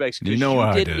prospects because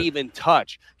you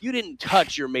didn't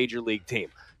touch your major league team.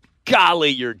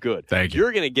 Golly, you're good. Thank you.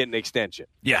 You're going to get an extension.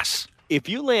 Yes. If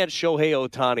you land Shohei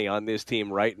Ohtani on this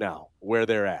team right now, where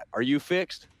they're at, are you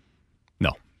fixed?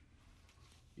 No.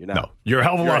 You're not. No. You're a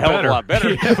hell of a lot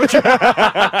better.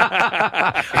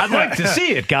 I'd like to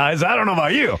see it, guys. I don't know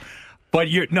about you. But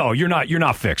you're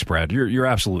not fixed, Brad. You're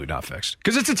absolutely not fixed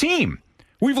because it's a team.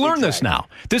 We've learned this now.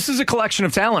 This is a collection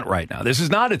of talent right now. This is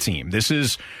not a team.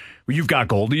 You've got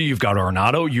Goldie, you've got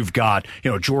Arenado, you've got,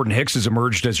 Jordan Hicks has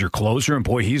emerged as your closer, and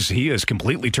boy, he has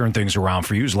completely turned things around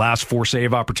for you. His last 4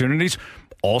 save opportunities,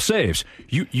 all saves.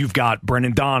 You've got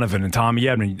Brendan Donovan and Tommy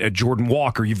Edman, Jordan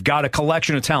Walker. You've got a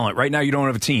collection of talent. Right now, you don't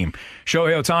have a team.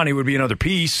 Shohei Ohtani would be another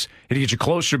piece. It'd get you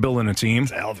closer to building a team.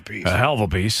 It's a hell of a piece. A hell of a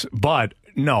piece. But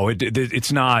no,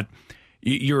 it's not.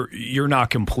 You're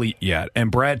not complete yet.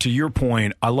 And Brad, to your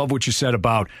point, I love what you said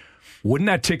about. Wouldn't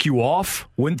that tick you off?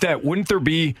 Wouldn't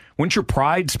your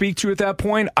pride speak to you at that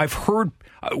point? I've heard,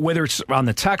 whether it's on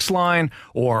the text line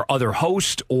or other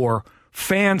hosts or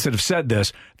fans that have said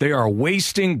this, they are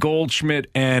wasting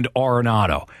Goldschmidt and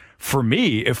Arenado. For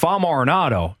me, if I'm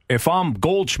Arenado, if I'm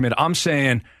Goldschmidt, I'm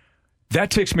saying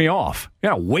that ticks me off.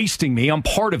 You're not wasting me. I'm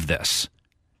part of this.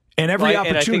 And every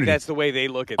opportunity. And I think that's the way they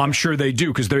look at it. I'm sure they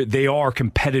do because they are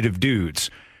competitive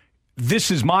dudes.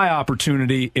 This is my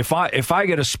opportunity. If I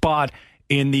get a spot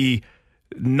in the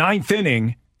 9th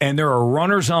inning and there are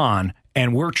runners on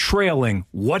and we're trailing,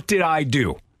 what did I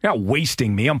do? You're not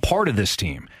wasting me. I'm part of this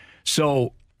team.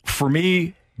 So for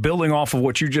me, building off of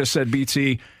what you just said,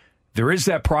 BT, there is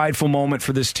that prideful moment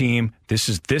for this team. This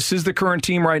is the current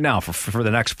team right now for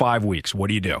the next 5 weeks. What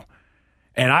do you do?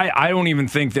 And I don't even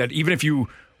think that even if you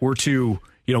were to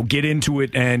get into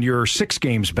it and you're 6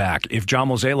 games back, if John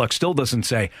Mozeliak still doesn't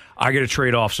say, I got to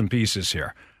trade off some pieces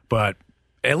here. But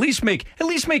at least make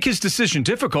his decision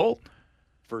difficult.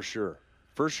 For sure.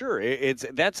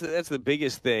 That's the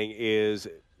biggest thing is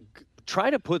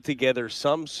try to put together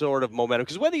some sort of momentum,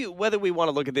 because whether we want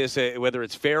to look at this, whether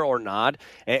it's fair or not,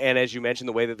 and as you mentioned,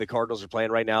 the way that the Cardinals are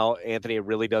playing right now, Anthony, it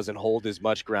really doesn't hold as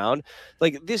much ground.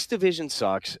 Like, this division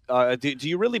sucks. Do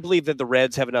you really believe that the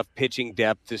Reds have enough pitching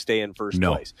depth to stay in first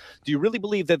place? Do you really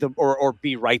believe that or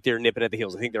be right there nipping at the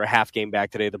heels? I think they're a half game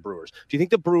back today, the Brewers. Do you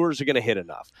think the Brewers are going to hit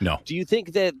enough? No. Do you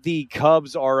think that the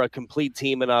Cubs are a complete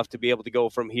team enough to be able to go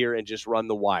from here and just run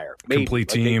the wire? Maybe. Complete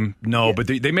team? But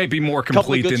they may be more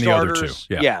complete than the other two.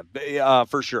 Yeah,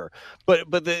 for sure.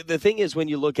 But the thing is, when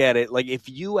you look at it, like, if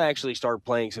you actually start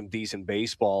playing some decent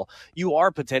baseball, you are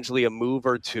potentially a move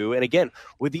or two. And again,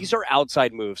 these are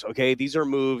outside moves, okay? These are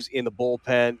moves in the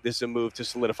bullpen. This is a move to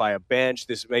solidify a bench.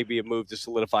 This may be a move to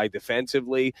solidify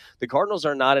defensively. The Cardinals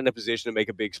are not in a position to make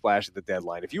a big splash at the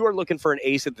deadline. If you are looking for an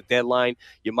ace at the deadline,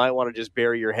 you might want to just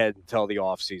bury your head until the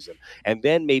offseason. And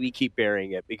then maybe keep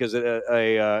burying it, because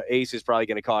a ace is probably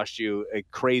going to cost you a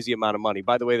crazy amount of money.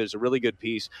 By the way, there's a really good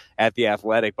piece at The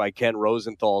Athletic by Ken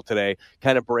Rosenthal today,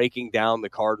 kind of breaking down the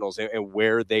Cardinals and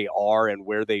where they are and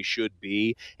where they should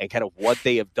be, and kind of what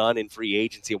they have done in free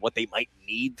agency and what they might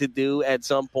need to do at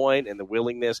some point, and the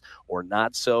willingness or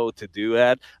not so to do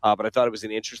that. But I thought it was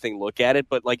an interesting look at it.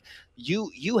 But like,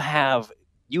 you have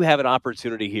an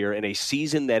opportunity here in a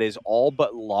season that is all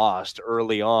but lost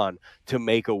early on to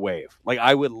make a wave. Like,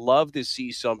 I would love to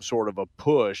see some sort of a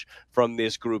push from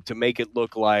this group to make it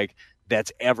look like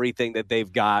that's everything that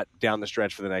they've got down the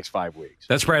stretch for the next 5 weeks.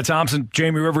 That's Brad Thompson,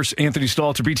 Jamie Rivers, Anthony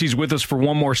Stalter. BT's with us for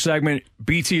one more segment.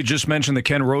 BT had just mentioned the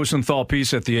Ken Rosenthal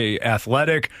piece at The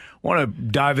Athletic. I want to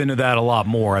dive into that a lot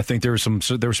more. I think there was some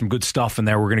good stuff in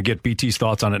there. We're going to get BT's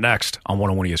thoughts on it next on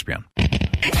 101 ESPN.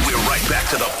 We're right back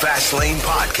to the Fast Lane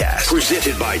Podcast,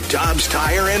 presented by Dobbs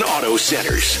Tire and Auto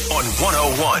Centers on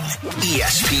 101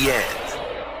 ESPN.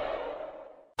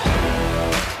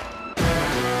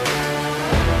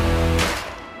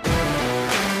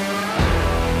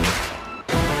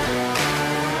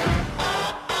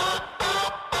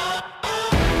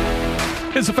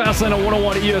 It's a Fast Lane on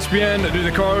 101 ESPN. Do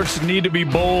the Cards need to be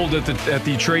bold at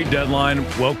the trade deadline?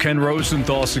 Well, Ken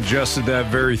Rosenthal suggested that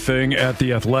very thing at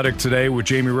The Athletic today with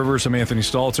Jamie Rivers. I'm Anthony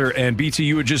Stalter. And BT,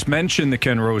 you had just mentioned the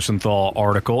Ken Rosenthal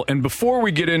article. And before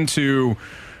we get into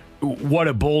what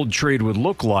a bold trade would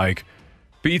look like,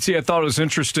 BT, I thought it was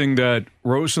interesting that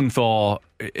Rosenthal,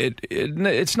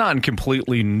 it's not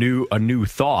completely a new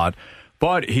thought,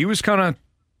 but he was kind of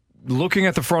looking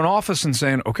at the front office and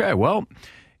saying, okay, well,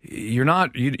 you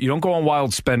don't go on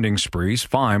wild spending sprees,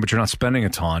 fine, but you're not spending a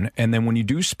ton. And then when you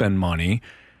do spend money,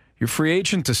 your free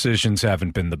agent decisions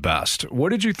haven't been the best. What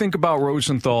did you think about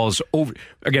Rosenthal's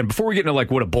again, before we get into like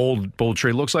what a bold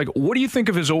trade looks like, what do you think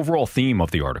of his overall theme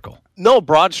of the article? No,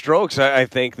 broad strokes. I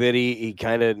think that he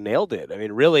kind of nailed it. I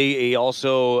mean, really, he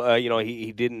also,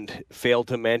 he didn't fail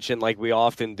to mention, like we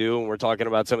often do when we're talking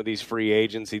about some of these free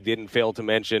agents, he didn't fail to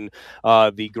mention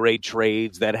the great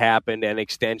trades that happened and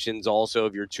extensions also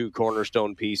of your two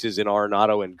cornerstone pieces in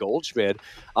Arenado and Goldschmidt.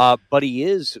 But he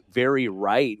is very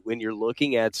right when you're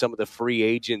looking at some some of the free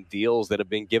agent deals that have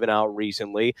been given out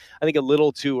recently. I think a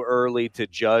little too early to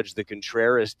judge the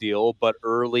Contreras deal, but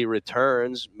early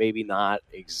returns, maybe not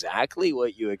exactly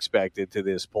what you expected to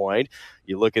this point.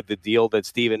 You look at the deal that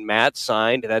Steven Matz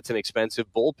signed, that's an expensive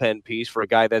bullpen piece for a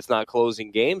guy that's not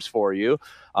closing games for you.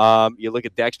 You look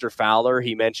at Dexter Fowler,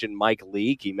 he mentioned Mike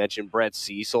Leake, he mentioned Brett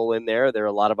Cecil in there. There are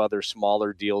a lot of other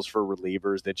smaller deals for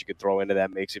relievers that you could throw into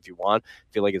that mix if you want.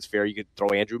 I feel like it's fair. You could throw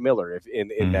Andrew Miller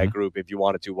in that group if you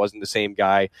wanted to. Wasn't the same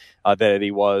guy that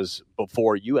he was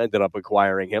before you ended up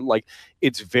acquiring him. Like,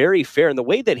 it's very fair. And the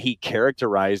way that he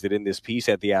characterized it in this piece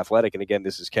at The Athletic, and again,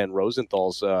 this is Ken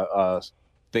Rosenthal's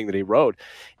thing that he wrote,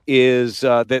 is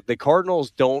that the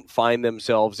Cardinals don't find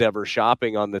themselves ever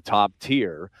shopping on the top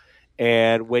tier.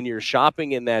 And when you're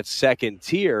shopping in that second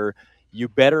tier, you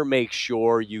better make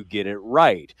sure you get it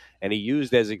right. And he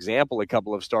used as example a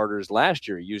couple of starters last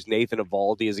year. He used Nathan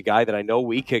Eovaldi as a guy that I know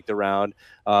we kicked around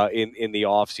in the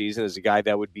offseason as a guy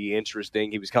that would be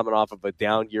interesting. He was coming off of a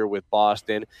down year with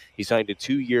Boston. He signed a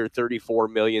 2-year,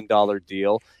 $34 million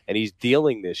deal, and he's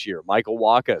dealing this year. Michael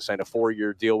Wacha signed a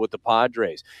 4-year deal with the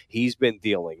Padres. He's been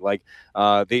dealing. Like,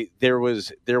 there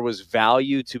was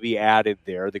value to be added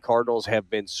there. The Cardinals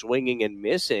have been swinging and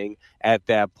missing at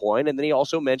that point. And then he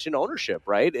also mentioned ownership,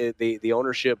 right? The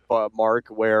ownership mark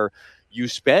where you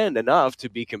spend enough to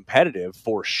be competitive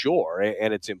for sure,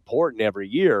 and it's important every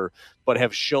year, but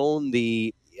have shown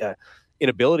the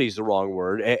inability is the wrong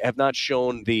word, have not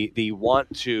shown the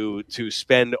want to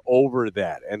spend over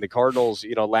that. And the Cardinals,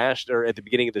 last or at the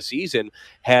beginning of the season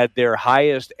had their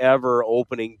highest ever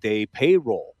opening day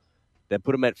payroll. That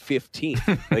put them at 15.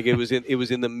 Like, it was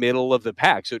in the middle of the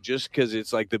pack. So just because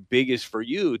it's like the biggest for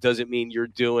you doesn't mean you're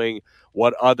doing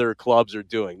what other clubs are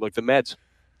doing. Look, the Mets,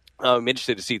 I'm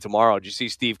interested to see tomorrow. Did you see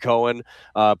Steve Cohen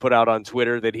put out on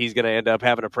Twitter that he's going to end up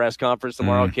having a press conference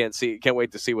tomorrow? Can't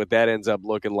wait to see what that ends up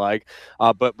looking like.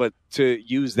 But to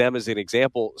use them as an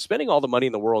example, spending all the money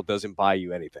in the world doesn't buy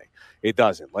you anything. It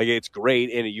doesn't. Like, it's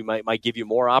great, and you might give you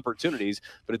more opportunities,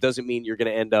 but it doesn't mean you're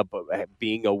going to end up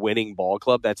being a winning ball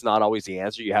club. That's not always the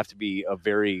answer. You have to be a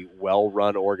very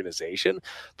well-run organization.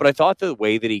 But I thought the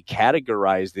way that he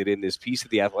categorized it in this piece of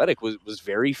The Athletic was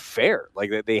very fair. Like,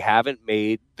 that they haven't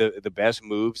made the best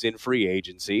moves in free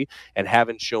agency and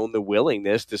haven't shown the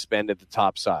willingness to spend at the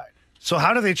top side. So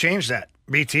how do they change that,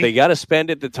 BT? They got to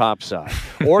spend at the top side,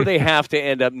 or they have to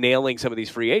end up nailing some of these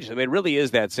free agents. I mean, it really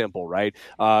is that simple, right?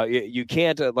 You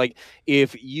can't,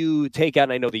 if you take out,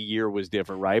 and I know the year was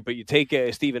different, right? But you take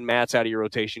Steven Matz out of your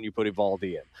rotation, you put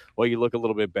Eovaldi in. Well, you look a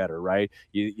little bit better, right?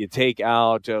 You take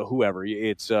out whoever.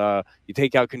 You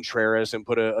take out Contreras and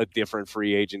put a different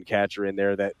free agent catcher in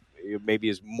there that maybe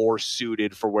is more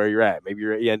suited for where you're at. Maybe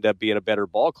you end up being a better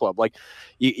ball club. Like,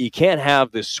 you can't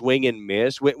have the swing and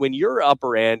miss. When your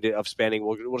upper end of spending,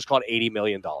 we'll just call it $80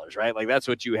 million, right? Like, that's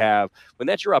what you have. When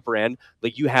that's your upper end,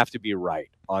 like, you have to be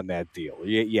right on that deal.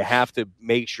 You have to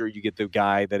make sure you get the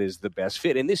guy that is the best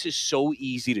fit. And this is so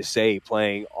easy to say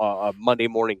playing a Monday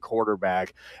morning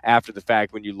quarterback after the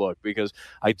fact when you look, because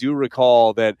I do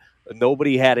recall that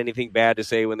nobody had anything bad to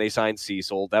say when they signed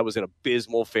Cecil. That was an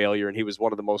abysmal failure, and he was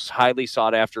one of the most highly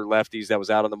sought-after lefties that was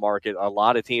out on the market. A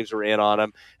lot of teams were in on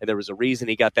him, and there was a reason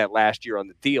he got that last year on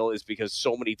the deal, is because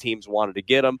so many teams wanted to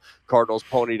get him. Cardinals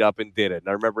ponied up and did it. And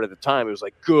I remember at the time, it was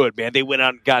like, good, man. They went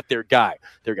out and got their guy.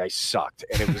 Their guy sucked,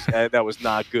 and it was that was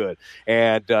not good.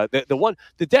 And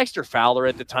the Dexter Fowler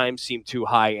at the time seemed too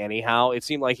high anyhow. It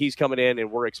seemed like he's coming in,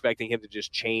 and we're expecting him to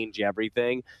just change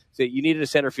everything. So you needed a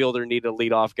center fielder, needed a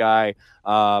leadoff guy,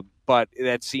 but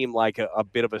that seemed like a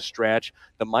bit of a stretch.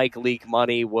 The Mike Leake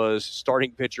money was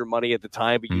starting pitcher money at the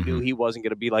time, but you knew he wasn't going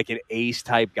to be like an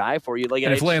ace-type guy for you. Like,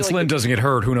 and if Lance Lynn doesn't get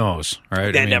hurt, who knows,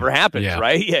 right? That never happens,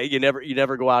 right? Yeah, you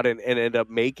never go out and end up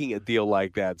making a deal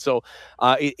like that. So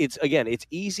it's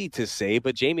easy to say,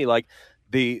 but Jamie, like,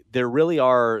 there really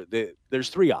are there's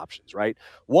three options, right?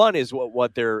 One is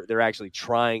what they're actually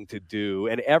trying to do,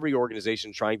 and every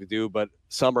organization trying to do, but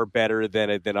some are better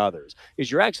than others, is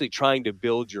you're actually trying to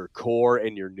build your core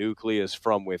and your nucleus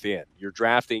from within. You're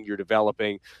drafting, you're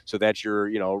developing, so that's your,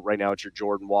 right now it's your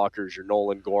Jordan Walkers, your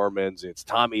Nolan Gormans, it's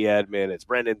Tommy Edman, it's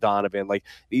Brendan Donovan. Like,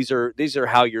 these are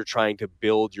how you're trying to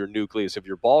build your nucleus of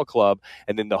your ball club,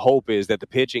 and then the hope is that the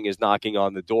pitching is knocking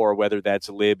on the door, whether that's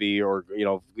Libby or,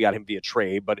 we got him via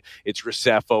trade, but it's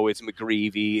Recefo, it's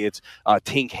McGreevy, it's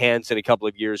Tink Hence in a couple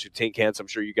of years. Tink Hence, I'm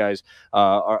sure you guys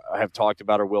have talked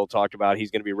about or will talk about. He's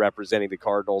going to be representing the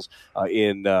Cardinals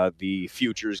in the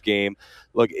futures game.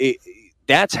 Look,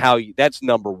 that's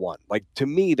number one. Like, to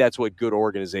me, that's what good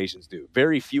organizations do.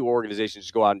 Very few organizations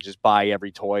just go out and just buy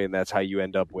every toy, and that's how you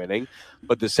end up winning.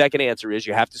 But the second answer is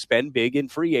you have to spend big in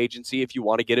free agency if you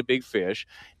want to get a big fish.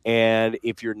 And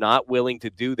if you're not willing to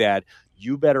do that,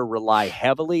 you better rely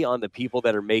heavily on the people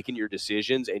that are making your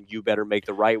decisions, and you better make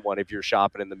the right one if you're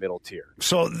shopping in the middle tier.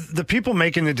 So the people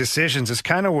making the decisions is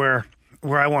kind of where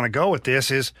I want to go with this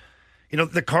is,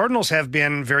 the Cardinals have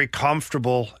been very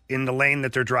comfortable in the lane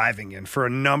that they're driving in for a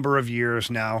number of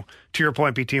years now. To your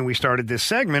point, BT, and we started this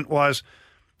segment was,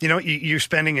 you're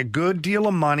spending a good deal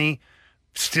of money,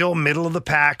 still middle of the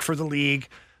pack for the league,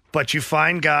 but you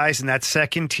find guys in that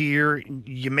second tier,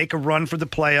 you make a run for the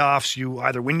playoffs, you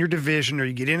either win your division or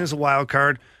you get in as a wild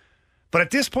card. But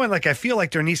at this point, I feel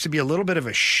like there needs to be a little bit of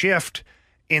a shift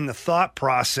in the thought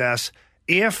process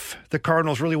if the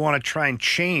Cardinals really want to try and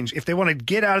change, if they want to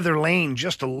get out of their lane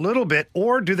just a little bit,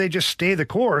 or do they just stay the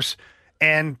course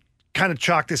and kind of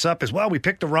chalk this up as, well, we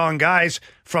picked the wrong guys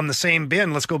from the same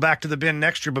bin. Let's go back to the bin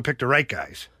next year, but pick the right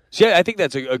guys. So, yeah, I think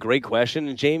that's a great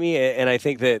question, Jamie, and I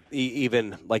think that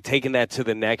even taking that to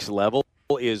the next level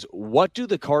is, what do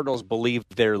the Cardinals believe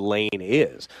their lane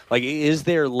is? Is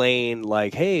their lane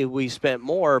hey, we spent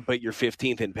more, but you're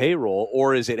 15th in payroll?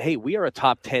 Or is it, hey, we are a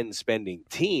top 10 spending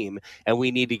team and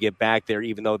we need to get back there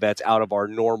even though that's out of our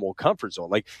normal comfort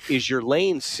zone? Is your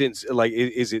lane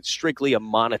is it strictly a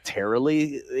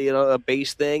monetarily, a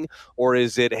base thing? Or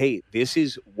is it, hey, this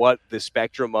is what the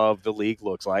spectrum of the league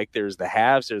looks like. There's the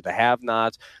haves, there's the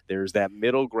have-nots, there's that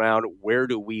middle ground. Where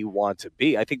do we want to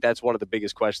be? I think that's one of the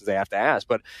biggest questions they have to ask.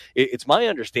 But it's my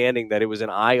understanding that it was an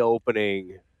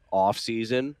eye-opening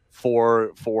offseason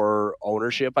for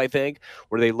ownership, I think,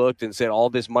 where they looked and said all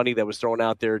this money that was thrown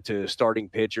out there to starting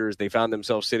pitchers, they found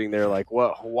themselves sitting there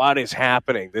what is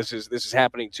happening? This is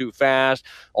happening too fast.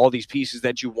 All these pieces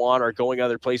that you want are going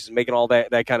other places, making all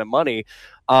that kind of money.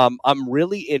 I'm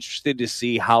really interested to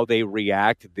see how they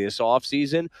react this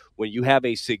offseason when you have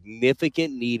a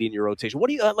significant need in your rotation. What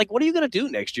are you going to do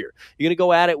next year? You're going to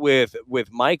go at it with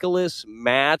Michaelis,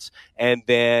 Matz, and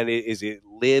then is it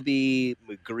Libby,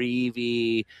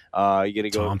 McGreevy? You're going to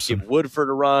go Thompson. give Woodford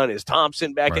a run. Is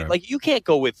Thompson back in? Right. You can't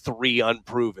go with 3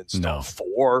 unproven stuff,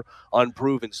 4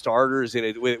 unproven starters in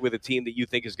it with a team that you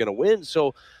think is going to win.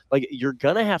 So, you're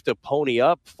going to have to pony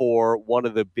up for one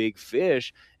of the big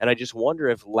fish. And I just wonder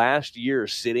if last year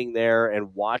sitting there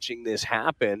and watching this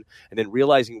happen and then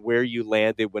realizing where you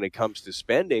landed when it comes to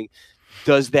spending,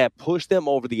 does that push them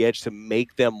over the edge to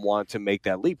make them want to make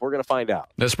that leap? We're going to find out.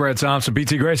 That's Brad Thompson.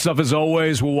 BT, great stuff as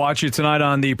always. We'll watch you tonight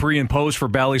on the pre and post for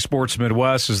Bally Sports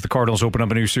Midwest as the Cardinals open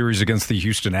up a new series against the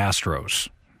Houston Astros.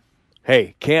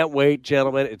 Hey, can't wait,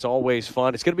 gentlemen. It's always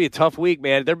fun. It's going to be a tough week,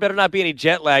 man. There better not be any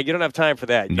jet lag. You don't have time for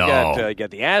that. You got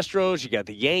the Astros. You got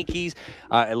the Yankees.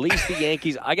 At least the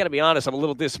Yankees. I got to be honest, I'm a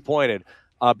little disappointed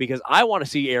because I want to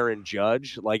see Aaron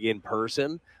Judge in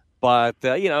person. But,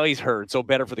 he's hurt, so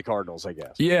better for the Cardinals, I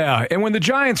guess. Yeah, and when the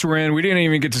Giants were in, we didn't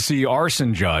even get to see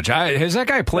Arson Judge. Has that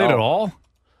guy played at all?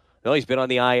 No, he's been on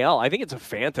the IL. I think it's a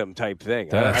phantom type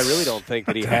thing. I really don't think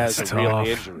that he has a real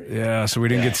injury. Yeah, so we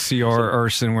didn't get to see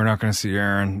Arson. We're not going to see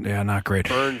Aaron. Yeah, not great.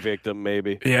 Burn victim,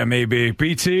 maybe. Yeah, maybe.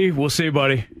 BT, we'll see you,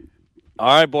 buddy. All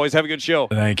right, boys. Have a good show.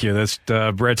 Thank you. That's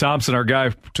Brett Thompson, our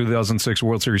guy, 2006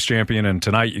 World Series champion. And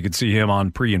tonight you can see him on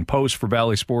pre and post for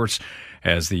Bally Sports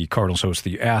as the Cardinals host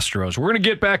the Astros. We're going to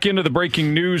get back into the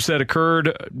breaking news that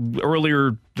occurred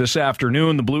earlier this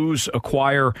afternoon. The Blues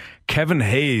acquire Kevin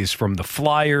Hayes from the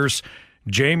Flyers.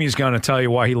 Jamie's going to tell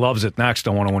you why he loves it next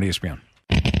on 101 ESPN.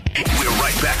 We're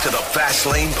right back to the Fast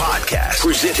Lane Podcast,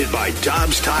 presented by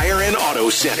Dobbs Tire and Auto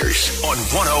Centers on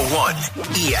 101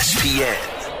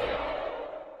 ESPN.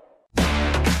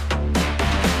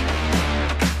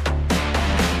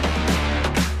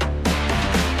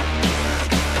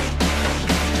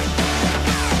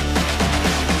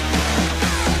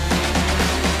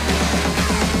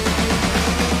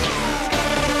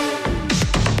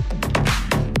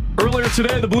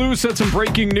 Today, the Blues had some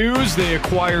breaking news. They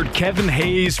acquired Kevin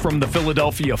Hayes from the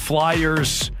Philadelphia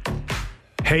Flyers.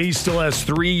 Hayes still has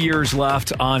 3 years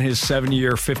left on his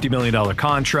 7-year, $50 million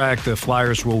contract. The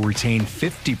Flyers will retain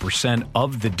 50%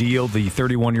 of the deal. The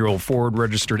 31-year-old forward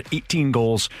registered 18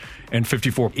 goals and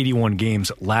 81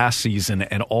 games last season,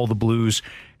 and all the Blues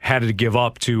had to give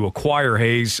up to acquire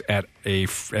Hayes at a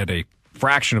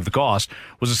fraction of the cost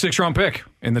was a 6th-round pick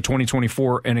in the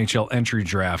 2024 NHL entry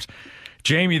draft.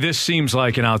 Jamie, this seems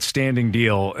like an outstanding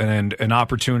deal and an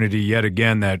opportunity yet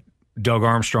again that Doug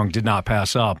Armstrong did not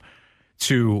pass up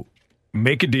to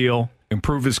make a deal,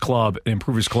 improve his club at an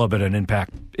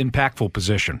impactful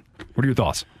position. What are your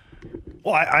thoughts?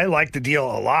 Well, I like the deal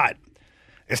a lot,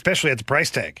 especially at the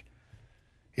price tag.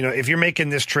 if you're making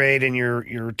this trade and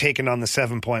you're taking on the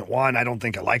 7.1, I don't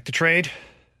think I like the trade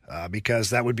because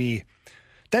that'd be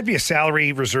a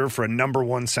salary reserved for a number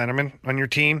one centerman on your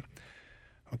team.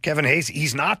 Well, Kevin Hayes,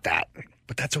 he's not that,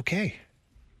 but that's okay.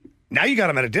 Now you got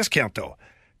him at a discount though,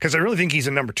 because I really think he's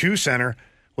a number two center,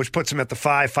 which puts him at the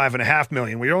 $5.5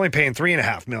 million. We're only paying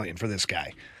 $3.5 million for this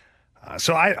guy.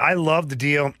 So I love the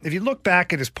deal. If you look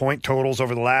back at his point totals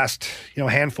over the last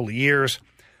handful of years,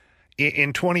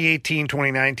 in 2018,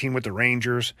 2019 with the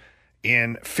Rangers,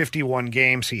 in 51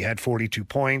 games, he had 42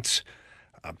 points,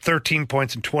 13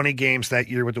 points in 20 games that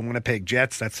year with the Winnipeg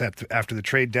Jets. That's after the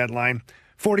trade deadline.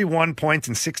 41 points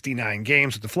in 69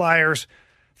 games with the Flyers,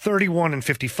 31 and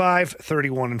 55,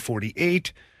 31 and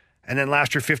 48, and then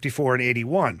last year 54 and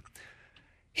 81.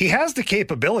 He has the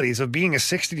capabilities of being a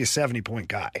 60 to 70 point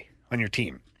guy on your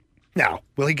team. Now,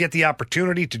 will he get the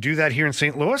opportunity to do that here in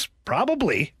St. Louis?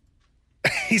 Probably.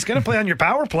 He's going to play on your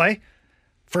power play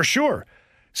for sure.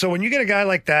 So when you get a guy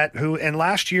like that and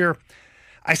last year,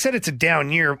 I said it's a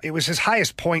down year. It was his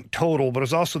highest point total, but it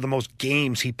was also the most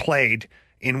games he played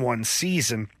in one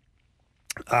season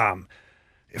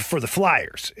for the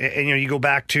Flyers. And you go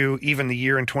back to even the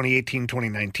year in 2018,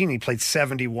 2019, he played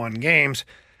 71 games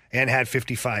and had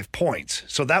 55 points.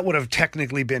 So that would have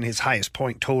technically been his highest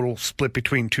point total split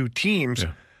between two teams.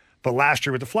 Yeah. But last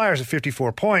year with the Flyers at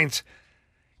 54 points,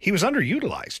 he was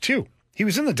underutilized too. He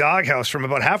was in the doghouse from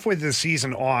about halfway through the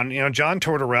season on. John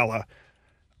Tortorella,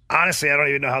 honestly, I don't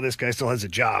even know how this guy still has a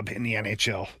job in the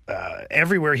NHL.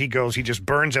 Everywhere he goes, he just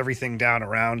burns everything down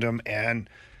around him. And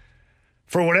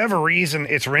for whatever reason,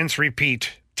 it's rinse,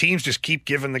 repeat. Teams just keep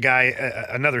giving the guy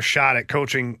another shot at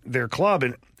coaching their club.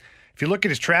 And if you look at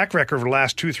his track record over the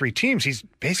last 2-3 teams, he's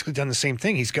basically done the same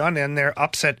thing. He's gone in there,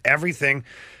 upset everything,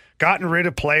 gotten rid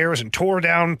of players and tore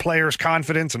down players'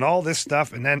 confidence and all this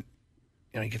stuff. And then,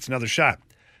 he gets another shot.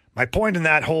 My point in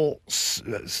that whole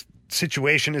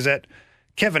situation is that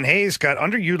Kevin Hayes got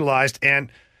underutilized. And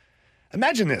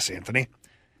imagine this, Anthony.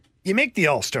 You make the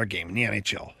All-Star game in the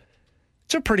NHL.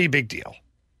 It's a pretty big deal.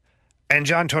 And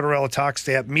John Tortorella talks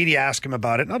to media, ask him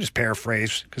about it. And I'll just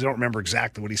paraphrase because I don't remember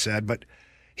exactly what he said. But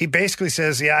he basically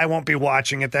says, I won't be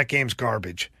watching it. That game's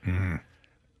garbage. Mm-hmm.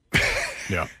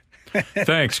 Yeah.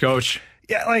 Thanks, Coach.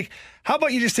 Yeah, how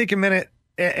about you just take a minute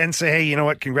and say, hey, you know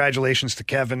what? Congratulations to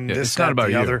Kevin. Yeah, this, it's not that, about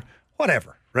the you. Other.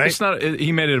 Whatever, right? It's not.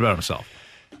 He made it about himself.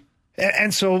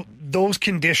 And so those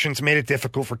conditions made it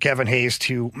difficult for Kevin Hayes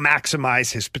to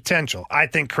maximize his potential. I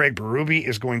think Craig Berube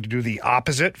is going to do the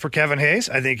opposite for Kevin Hayes.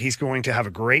 I think he's going to have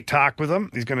a great talk with him.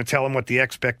 He's going to tell him what the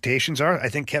expectations are. I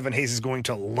think Kevin Hayes is going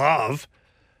to love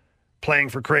playing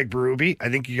for Craig Berube. I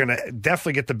think you're going to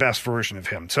definitely get the best version of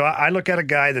him. So I look at a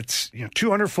guy that's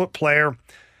 200-foot player.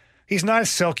 He's not a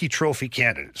Selke Trophy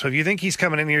candidate. So if you think he's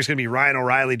coming in here, he's going to be Ryan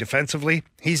O'Reilly defensively,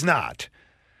 he's not.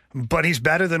 But he's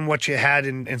better than what you had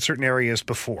in certain areas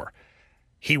before.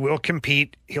 He will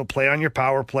compete. He'll play on your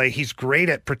power play. He's great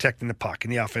at protecting the puck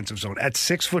in the offensive zone. At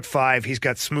 6'5", he's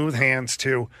got smooth hands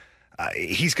too.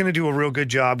 He's going to do a real good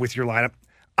job with your lineup.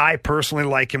 I personally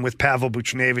like him with Pavel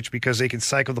Buchnevich because they can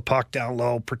cycle the puck down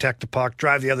low, protect the puck,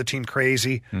 drive the other team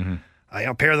crazy.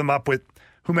 Mm-hmm. Pair them up with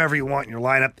whomever you want in your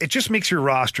lineup. It just makes your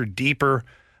roster deeper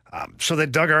so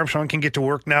that Doug Armstrong can get to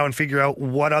work now and figure out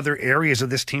what other areas of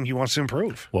this team he wants to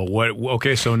improve. Well,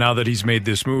 okay, so now that he's made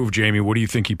this move, Jamie, what do you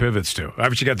think he pivots to?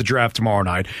 Obviously, got the draft tomorrow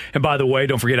night. And by the way,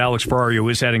 don't forget Alex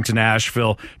Ferrario is heading to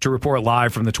Nashville to report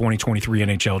live from the 2023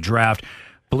 NHL Draft.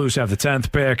 Blues have the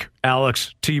 10th pick.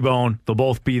 Alex, T-Bone, they'll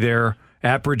both be there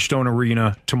at Bridgestone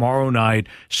Arena tomorrow night.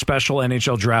 Special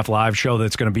NHL Draft live show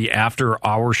that's going to be after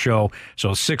our show.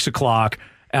 So 6 o'clock.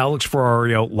 Alex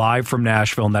Ferrario live from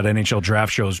Nashville, and that NHL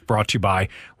Draft show is brought to you by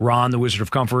Ron, the Wizard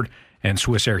of Comfort, and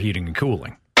Swiss Air Heating and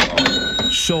Cooling.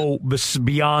 So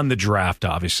beyond the draft,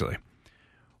 obviously,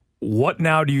 what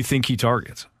now do you think he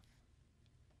targets?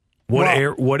 What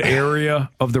area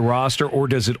of the roster, or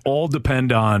does it all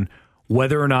depend on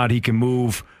whether or not he can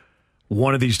move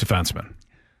one of these defensemen?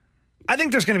 I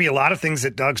think there's going to be a lot of things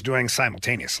that Doug's doing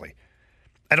simultaneously.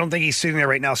 I don't think he's sitting there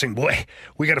right now saying, boy,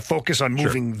 we got to focus on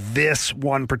moving this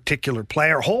one particular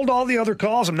player. Hold all the other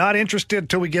calls. I'm not interested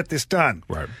until we get this done.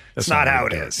 Right. That's not how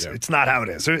it is. Yeah. It's not how it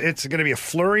is. It's going to be a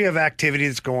flurry of activity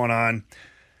that's going on.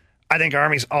 I think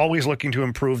Army's always looking to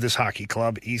improve this hockey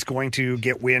club. He's going to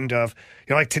get wind of,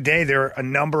 like today, there are a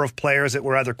number of players that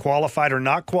were either qualified or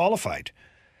not qualified.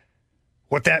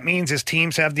 What that means is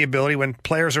teams have the ability, when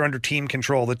players are under team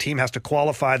control, the team has to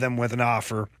qualify them with an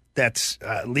offer that's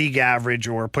league average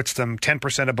or puts them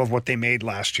 10% above what they made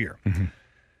last year. Mm-hmm.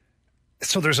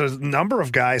 So there's a number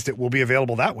of guys that will be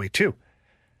available that way too.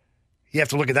 you have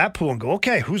to look at that pool and go,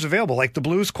 okay, who's available? Like the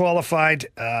Blues qualified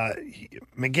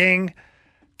McGing,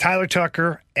 Tyler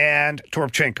Tucker, and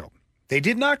Toropchenko. They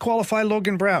did not qualify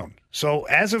Logan Brown. So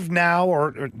as of now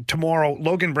or tomorrow,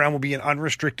 Logan Brown will be an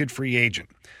unrestricted free agent.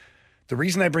 The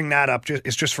reason I bring that up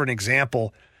is just for an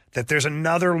example that there's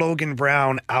another Logan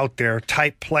Brown out there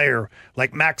type player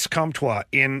like Max Comtois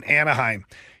in Anaheim.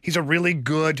 He's a really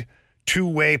good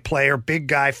two-way player, big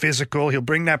guy, physical. He'll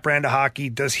bring that brand of hockey.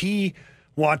 Does he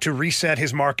want to reset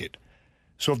his market?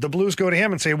 So if the Blues go to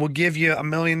him and say, we'll give you $1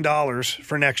 million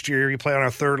for next year, you play on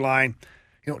our third line,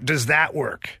 does that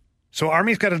work? So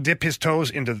Army's got to dip his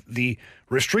toes into the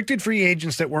restricted free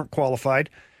agents that weren't qualified.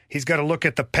 He's got to look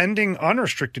at the pending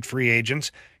unrestricted free agents.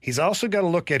 He's also got to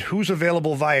look at who's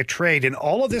available via trade. And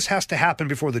all of this has to happen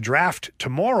before the draft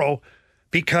tomorrow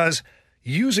because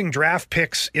using draft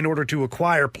picks in order to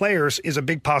acquire players is a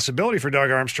big possibility for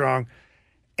Doug Armstrong.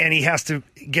 And he has to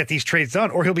get these trades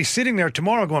done or he'll be sitting there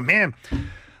tomorrow going, man,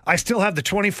 I still have the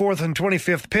 24th and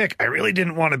 25th pick. I really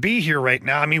didn't want to be here right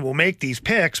now. I mean, we'll make these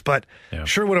picks, but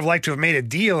sure would have liked to have made a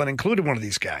deal and included one of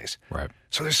these guys. Right.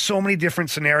 So there's so many different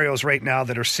scenarios right now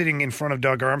that are sitting in front of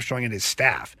Doug Armstrong and his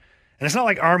staff. And it's not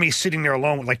like Army's sitting there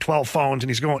alone with like 12 phones and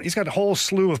he's got a whole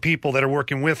slew of people that are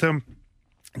working with him.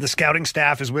 The scouting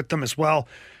staff is with them as well.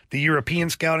 The European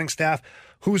scouting staff.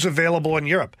 Who's available in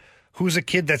Europe? Who's a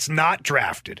kid that's not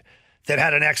drafted that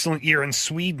had an excellent year in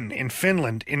Sweden, in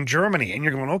Finland, in Germany? And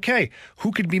you're going, okay,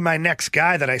 who could be my next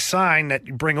guy that I sign that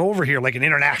you bring over here, like an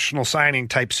international signing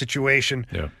type situation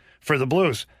for the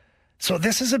Blues? So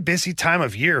this is a busy time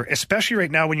of year, especially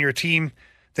right now when you're a team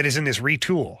that is in this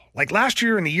retool. Like last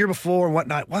year and the year before and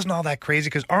whatnot, it wasn't all that crazy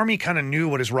because Army kind of knew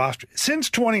what his roster... Since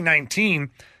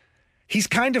 2019, he's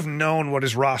kind of known what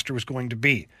his roster was going to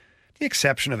be. The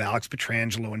exception of Alex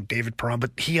Pietrangelo and David Perron,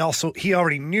 but he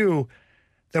already knew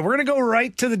that we're going to go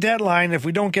right to the deadline. If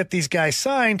we don't get these guys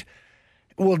signed,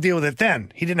 we'll deal with it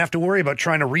then. He didn't have to worry about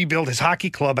trying to rebuild his hockey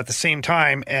club at the same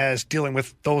time as dealing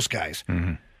with those guys.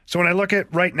 Mm-hmm. So when I look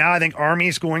at right now, I think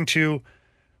Army's going to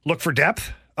look for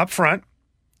depth up front.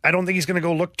 I don't think he's going to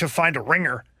go look to find a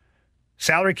ringer.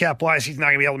 Salary cap-wise, he's not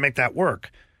going to be able to make that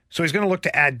work. So he's going to look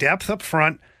to add depth up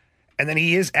front, and then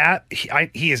he is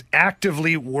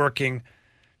actively working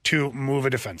to move a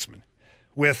defenseman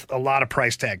with a lot of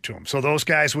price tag to him. So those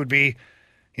guys would be,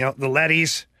 the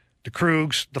Lettys, the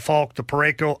Krugs, the Falk, the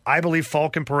Parayko. I believe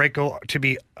Falk and Parayko to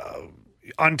be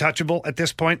untouchable at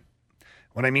this point.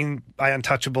 What I mean by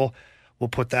untouchable, we'll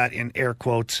put that in air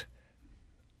quotes.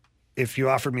 If you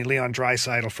offered me Leon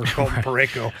Draisaitl for Colton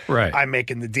Parayko, I'm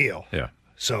making the deal. Yeah.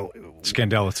 So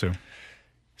Scandella too.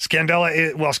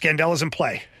 Scandella's in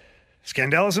play.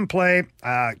 Scandella's in play.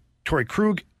 Torrey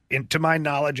Krug, to my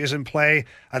knowledge, is in play.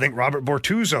 I think Robert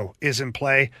Bortuzzo is in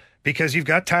play because you've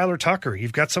got Tyler Tucker.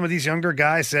 You've got some of these younger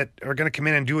guys that are going to come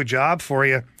in and do a job for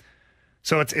you.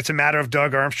 So it's a matter of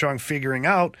Doug Armstrong figuring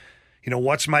out,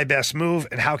 what's my best move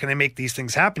and how can I make these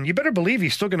things happen. You better believe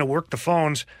he's still going to work the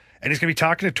phones and he's going to be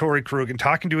talking to Torrey Krug and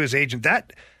talking to his agent.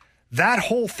 That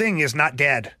whole thing is not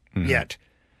dead yet.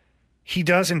 He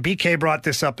does, and BK brought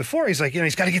this up before. He's like,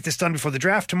 he's got to get this done before the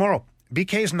draft tomorrow.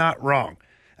 BK's not wrong.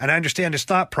 And I understand his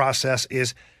thought process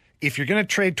is if you're going to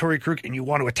trade Torrey Krug and you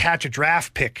want to attach a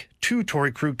draft pick to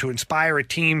Torrey Krug to inspire a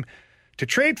team to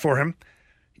trade for him,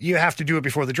 you have to do it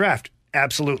before the draft.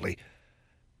 Absolutely.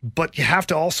 But you have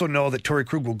to also know that Torrey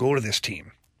Krug will go to this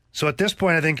team. So at this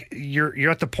point, I think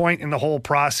you're at the point in the whole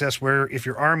process where if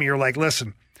you're Army, you're like,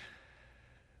 listen,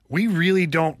 we really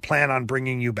don't plan on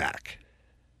bringing you back.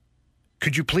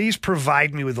 Could you please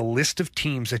provide me with a list of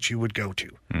teams that you would go to?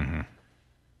 Mm-hmm.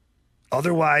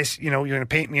 Otherwise, you're going to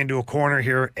paint me into a corner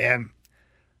here, and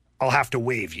I'll have to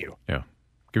waive you. Yeah.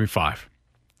 Give me 5.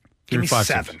 Give me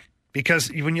 7. Teams. Because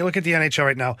when you look at the NHL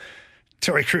right now,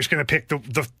 Torrey Krug's going to pick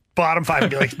the bottom 5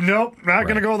 and be like, nope, not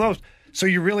going to go with those. So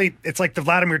it's like the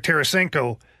Vladimir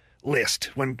Tarasenko list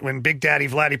when Big Daddy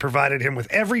Vladdy provided him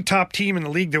with every top team in the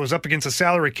league that was up against a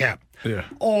salary cap. Yeah.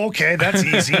 Oh, okay, that's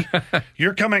easy.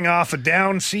 You're coming off a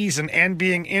down season and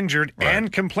being injured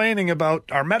and complaining about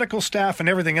our medical staff and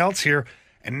everything else here,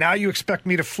 and now you expect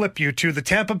me to flip you to the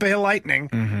Tampa Bay Lightning,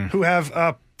 who have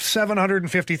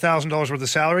 $750,000 worth of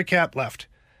salary cap left.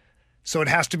 So it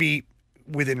has to be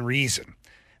within reason.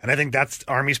 And I think that's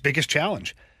Army's biggest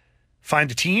challenge. Find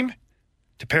a team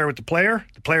to pair with the player.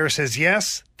 The player says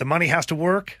yes. The money has to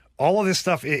work. All of this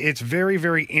stuff, it's very,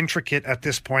 very intricate at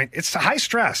this point. It's high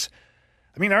stress.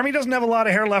 I mean, Army doesn't have a lot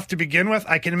of hair left to begin with.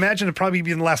 I can imagine it'll probably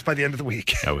be less by the end of the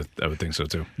week. I would think so,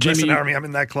 too. Listen, Army, I'm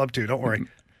in that club, too. Don't worry.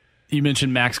 You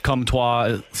mentioned Max Comtois.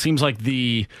 It seems like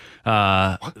the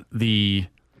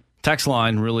text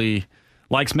line really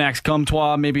Likes Max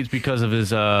Comtois. Maybe it's because of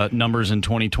his numbers in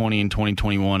 2020 and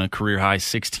 2021, a career-high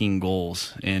 16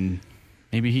 goals. And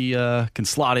maybe he can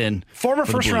slot in. Former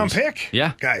first-round pick.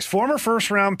 Yeah. Guys, former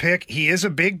first-round pick. He is a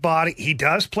big body. He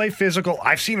does play physical.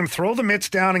 I've seen him throw the mitts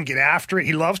down and get after it.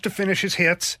 He loves to finish his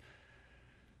hits.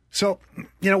 So,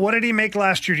 what did he make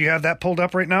last year? Do you have that pulled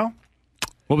up right now?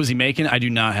 What was he making? I do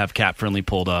not have Cap Friendly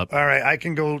pulled up. All right, I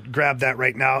can go grab that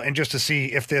right now, and just to see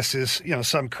if this is,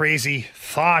 some crazy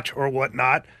thought or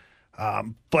whatnot.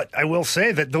 But I will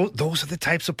say that those are the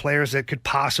types of players that could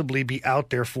possibly be out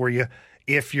there for you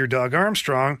if you're Doug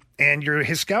Armstrong and you're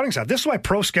his scouting staff. This is why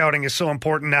pro scouting is so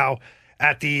important now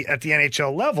at the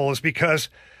NHL level, is because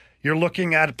you're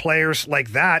looking at players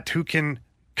like that who can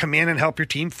come in and help your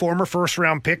team. Former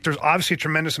first-round pick. There's obviously a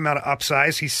tremendous amount of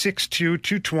upsize. He's 6'2",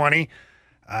 220.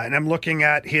 And I'm looking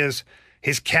at his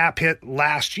cap hit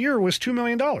last year was $2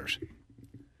 million.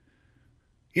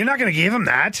 You're not going to give him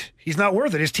that. He's not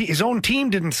worth it. His own team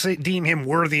didn't deem him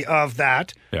worthy of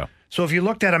that. Yeah. So if you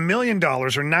looked at $1 million or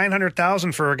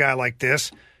 $900,000 for a guy like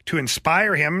this to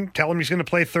inspire him, tell him he's going to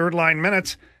play third-line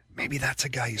minutes, maybe that's a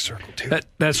guy you circle too.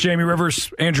 That's Jamie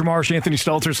Rivers, Andrew Marsh, Anthony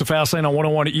Stelter. It's the Fast Lane on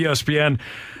 101 at ESPN.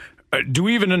 Do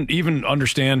we even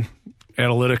understand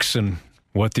analytics and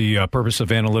what the purpose of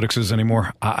analytics is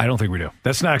anymore? I don't think we do.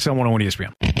 That's next on 101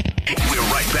 ESPN. We're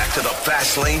right back to the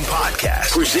Fast Lane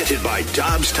Podcast, presented by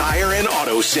Dobbs Tire and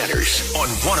Auto Centers on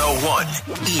 101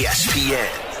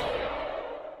 ESPN.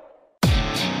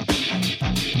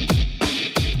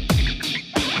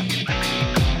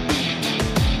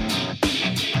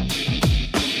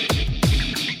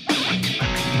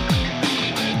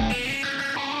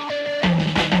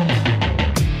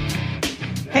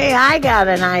 Hey, I got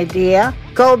an idea.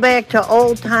 Go back to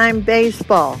old-time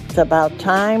baseball. It's about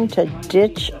time to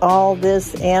ditch all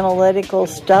this analytical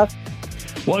stuff.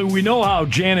 Well, we know how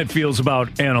Janet feels about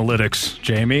analytics,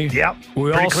 Jamie. Yep,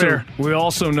 clear. We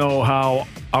also know how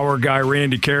our guy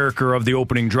Randy Carricker of the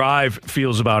Opening Drive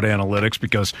feels about analytics,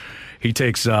 because he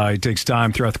takes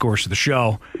time throughout the course of the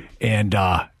show and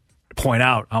point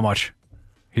out how much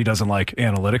he doesn't like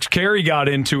analytics. Kerry got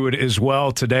into it as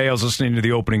well today. I was listening to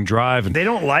the Opening Drive, and they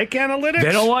don't like analytics?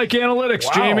 They don't like analytics,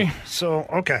 wow. Jamie. So,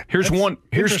 okay.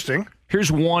 Interesting. Here's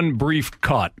one brief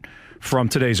cut from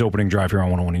today's Opening Drive here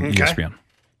on 101 ESPN.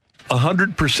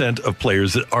 100% of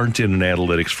players that aren't in an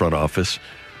analytics front office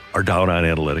are down on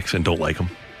analytics and don't like them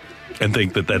and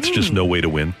think that that's just no way to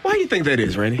win. Why do you think that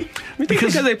is, Randy?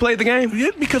 Because they played the game? Yeah,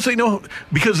 because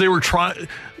they were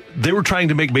trying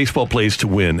to make baseball plays to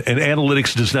win, and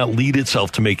analytics does not lead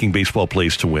itself to making baseball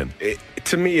plays to win.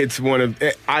 To me, it's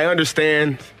I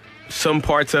understand some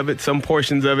parts of it, some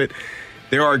portions of it.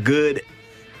 There are good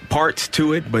parts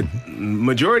to it, but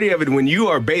majority of it, when you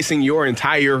are basing your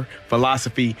entire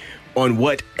philosophy on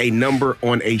what a number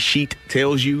on a sheet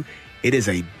tells you, it is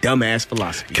a dumbass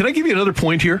philosophy. Can I give you another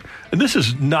point here? And this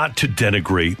is not to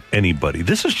denigrate anybody.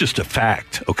 This is just a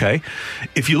fact, okay?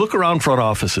 If you look around front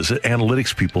offices at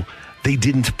analytics people, they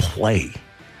didn't play.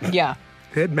 Yeah.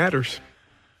 It matters.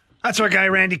 That's our guy,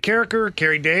 Randy Carricker,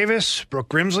 Kerry Davis, Brooke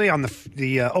Grimsley on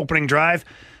the Opening Drive.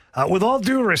 With all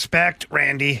due respect,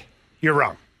 Randy, you're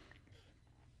wrong.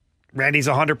 Randy's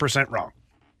 100% wrong.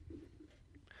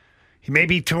 He may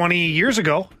be 20 years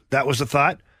ago, that was the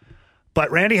thought. But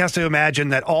Randy has to imagine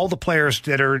that all the players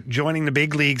that are joining the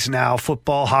big leagues now,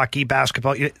 football, hockey,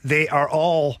 basketball, they are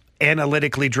all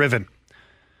analytically driven.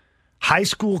 High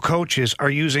school coaches are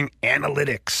using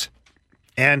analytics.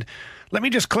 And let me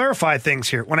just clarify things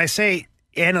here. When I say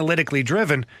analytically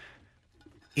driven,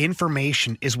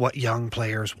 information is what young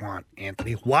players want,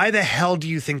 Anthony. Why the hell do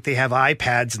you think they have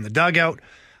iPads in the dugout,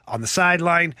 on the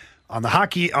sideline, on the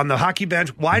hockey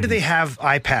bench? Why do they have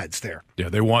iPads there? Yeah,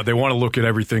 they want to look at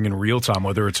everything in real time,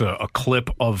 whether it's a clip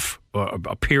of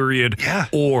a period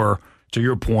or, to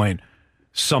your point,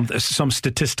 some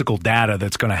statistical data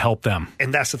that's going to help them.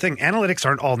 And that's the thing. Analytics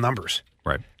aren't all numbers.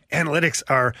 Right. Analytics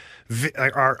are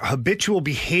habitual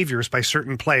behaviors by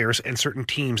certain players and certain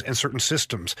teams and certain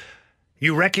systems.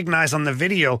 You recognize on the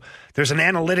video, there's an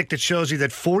analytic that shows you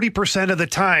that 40% of the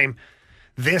time,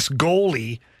 this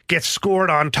goalie gets scored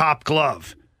on top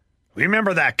glove.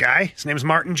 Remember that guy? His name's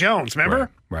Martin Jones, remember?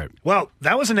 Right. Well,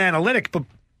 that was an analytic, but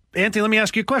Anthony, let me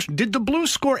ask you a question. Did the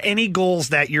Blues score any goals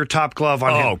that year top glove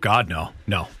on him? Oh, God, no.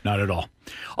 No, not at all.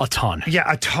 A ton. Yeah,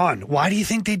 a ton. Why do you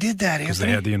think they did that, Anthony? Because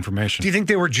they had the information. Do you think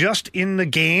they were just in the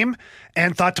game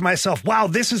and thought to myself, wow,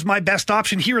 this is my best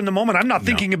option here in the moment? I'm not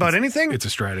thinking about anything? It's a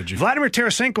strategy. Vladimir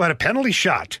Tarasenko had a penalty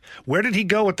shot. Where did he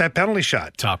go with that penalty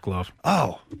shot? Top glove.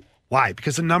 Oh, why?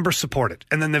 Because the numbers support it.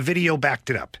 And then the video backed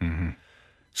it up. Mm-hmm.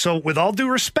 So with all due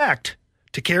respect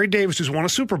to Kerry Davis, who's won a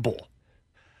Super Bowl,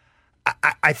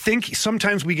 I think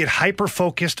sometimes we get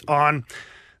hyper-focused on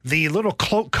the little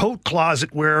coat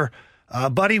closet where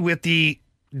buddy with the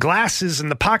glasses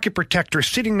and the pocket protector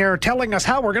sitting there telling us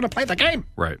how we're going to play the game.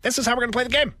 Right. This is how we're going to play the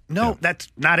game. No, that's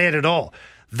not it at all.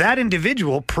 That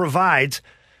individual provides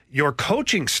your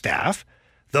coaching staff,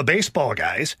 the baseball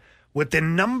guys, with the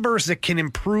numbers that can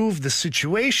improve the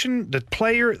situation, the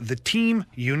player, the team,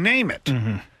 you name it.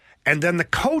 Mm-hmm. And then the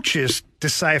coaches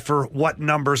decipher what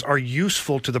numbers are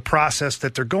useful to the process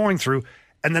that they're going through.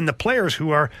 And then the players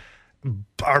who are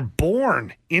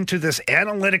born into this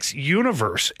analytics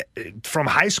universe from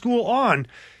high school on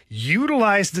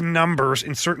utilize the numbers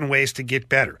in certain ways to get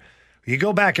better. You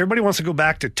go back, everybody wants to go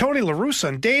back to Tony La Russa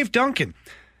and Dave Duncan.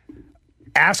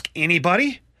 Ask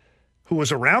anybody who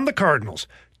was around the Cardinals.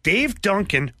 Dave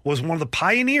Duncan was one of the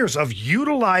pioneers of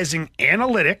utilizing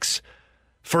analytics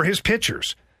for his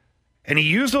pitchers. And he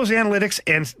used those analytics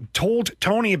and told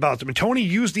Tony about them. And Tony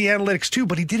used the analytics too,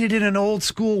 but he did it in an old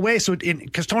school way. So,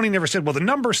 because Tony never said, well, the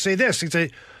numbers say this. He'd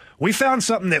say, we found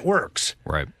something that works.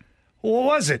 Right. Well, what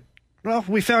was it? Well,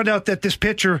 we found out that this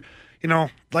pitcher,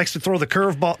 likes to throw the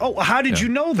curveball. Oh, how did you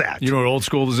know that? You know what old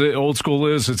school is? Old school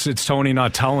is it's Tony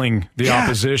not telling the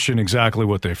opposition exactly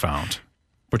what they found.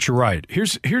 But you're right.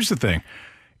 Here's the thing.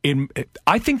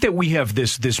 I think that we have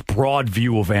this broad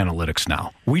view of analytics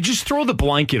now. We just throw the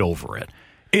blanket over it.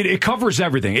 It covers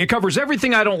everything. It covers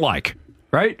everything I don't like,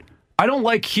 right? I don't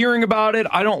like hearing about it.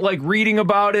 I don't like reading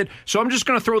about it. So I'm just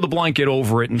going to throw the blanket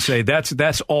over it and say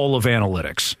that's all of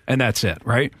analytics, and that's it,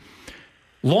 right?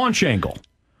 Launch angle.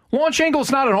 Launch angle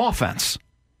is not an offense.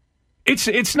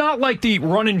 It's not like the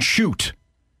run and shoot.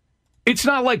 It's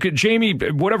not like Jamie,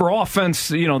 whatever offense,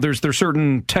 there's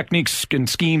certain techniques and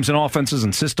schemes and offenses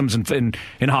and systems in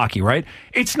hockey, right?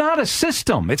 It's not a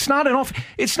system. It's not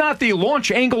it's not the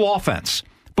launch angle offense.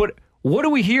 But what do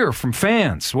we hear from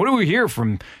fans? What do we hear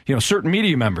from, certain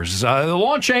media members? The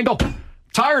launch angle,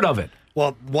 tired of it.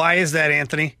 Well, why is that,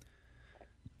 Anthony?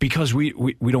 Because we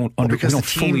don't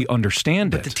fully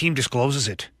understand it. But the team discloses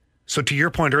it. So to your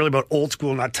point earlier about old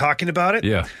school not talking about it.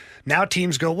 Yeah. Now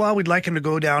teams go, well, we'd like him to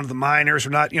go down to the minors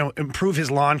or not, improve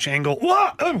his launch angle.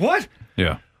 What?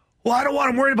 Yeah. Well, I don't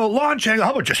want him worried about launch angle.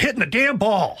 How about just hitting the damn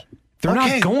ball? They're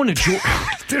not going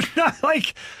to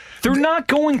They're not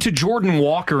going to Jordan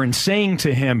Walker and saying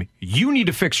to him, you need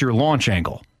to fix your launch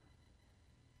angle.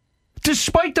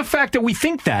 Despite the fact that we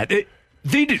think that.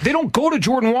 They don't go to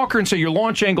Jordan Walker and say your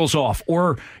launch angle's off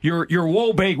or your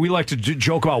whoa bacon. We like to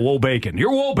joke about whoa bacon. Your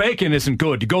whoa bacon isn't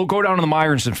good. Go down to the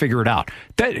minors and figure it out.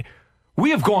 That we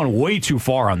have gone way too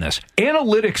far on this.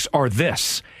 Analytics are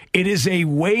this. It is a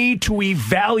way to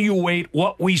evaluate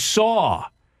what we saw.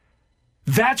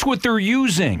 That's what they're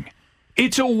using.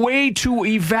 It's a way to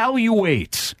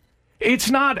evaluate.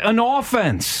 It's not an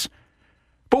offense.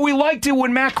 But we liked it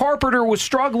when Matt Carpenter was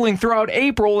struggling throughout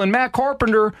April, and Matt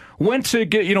Carpenter went to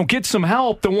get some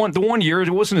help. The one year, it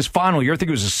wasn't his final year. I think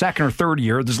it was his second or third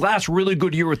year. His last really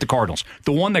good year with the Cardinals,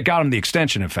 the one that got him the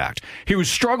extension. In fact, he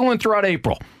was struggling throughout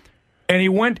April, and he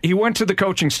went to the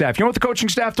coaching staff. You know what the coaching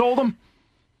staff told him?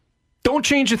 Don't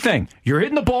change a thing. You're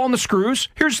hitting the ball in the screws.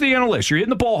 Here's the analytics. You're hitting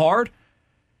the ball hard.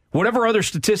 Whatever other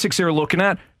statistics they're looking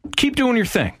at, keep doing your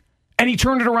thing. And he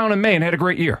turned it around in May and had a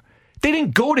great year. They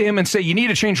didn't go to him and say, you need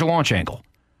to change your launch angle.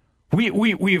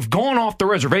 We have gone off the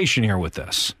reservation here with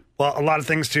this. Well, a lot of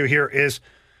things, too, here is,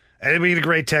 and we get a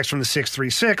great text from the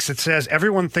 636. It says,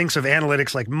 everyone thinks of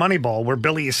analytics like Moneyball, where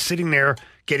Billy is sitting there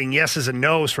getting yeses and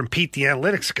nos from Pete, the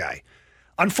analytics guy.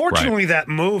 Unfortunately, that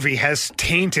movie has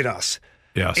tainted us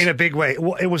in a big way.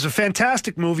 It was a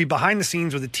fantastic movie behind the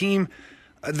scenes with a team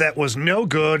that was no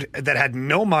good, that had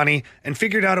no money, and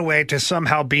figured out a way to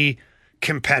somehow be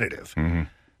competitive. Mm-hmm.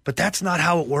 But that's not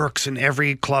how it works in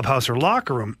every clubhouse or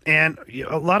locker room. And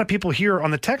a lot of people here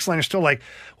on the text line are still like,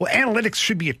 well, analytics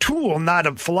should be a tool, not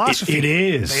a philosophy. It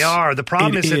is. They are. The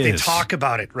problem is that they talk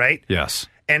about it, right? Yes.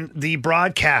 And the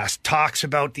broadcast talks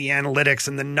about the analytics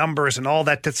and the numbers and all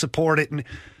that support it. And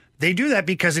they do that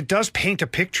because it does paint a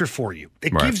picture for you.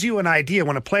 It gives you an idea.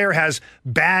 When a player has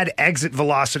bad exit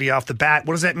velocity off the bat,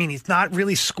 what does that mean? He's not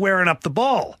really squaring up the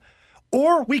ball.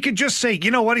 Or we could just say,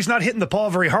 you know what, he's not hitting the ball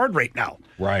very hard right now.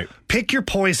 Right. Pick your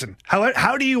poison.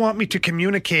 How do you want me to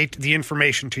communicate the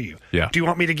information to you? Yeah. Do you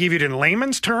want me to give it in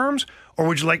layman's terms, or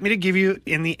would you like me to give you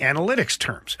in the analytics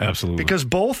terms? Absolutely. Because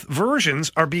both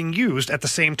versions are being used at the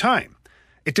same time.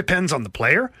 It depends on the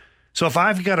player. So if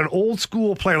I've got an old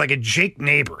school player like a Jake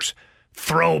Neighbors,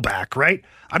 throwback, right?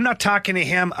 I'm not talking to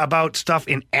him about stuff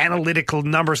in analytical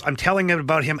numbers. I'm telling him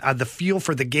about him, the feel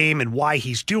for the game and why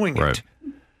he's doing it.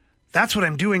 That's what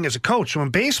I'm doing as a coach. So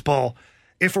in baseball,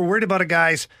 if we're worried about a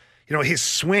guy's, his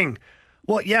swing,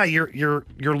 Well, yeah, your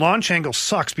launch angle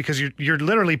sucks because you're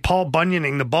literally Paul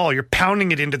Bunyaning the ball. You're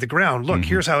pounding it into the ground. Look,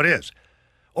 here's how it is.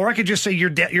 Or I could just say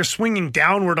you're swinging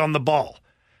downward on the ball.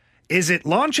 Is it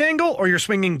launch angle or you're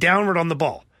swinging downward on the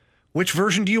ball? Which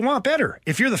version do you want better?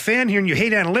 If you're the fan here and you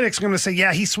hate analytics, I'm going to say,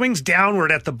 yeah, he swings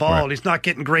downward at the ball. And he's not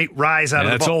getting great rise out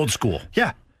of the ball. That's old school.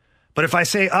 Yeah. But if I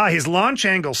say, his launch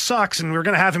angle sucks and we're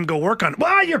going to have him go work on it,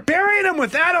 well, you're burying him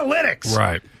with analytics.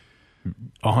 Right.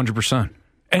 100%.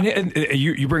 And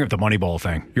you bring up the Moneyball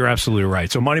thing. You're absolutely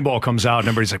right. So Moneyball comes out and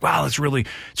everybody's like, "Wow, it's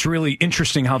really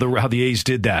interesting how the A's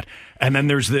did that." And then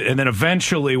then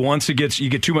eventually once you get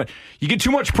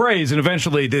too much praise, and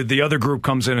eventually the other group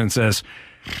comes in and says,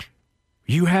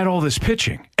 "You had all this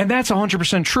pitching," and that's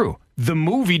 100% true. The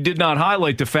movie did not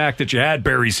highlight the fact that you had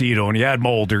Barry Zito and you had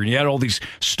Mulder and you had all these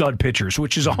stud pitchers,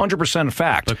 which is 100% a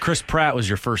fact. But Chris Pratt was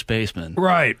your first baseman,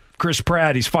 right? Chris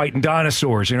Pratt, he's fighting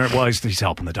dinosaurs. Well, he's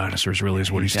helping the dinosaurs. Really,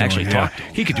 is what he's doing.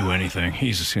 He could do anything.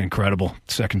 He's incredible.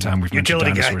 Second time we've mentioned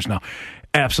dinosaurs now.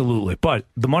 Absolutely. But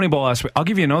the Moneyball aspect, I'll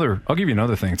give you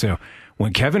another thing too.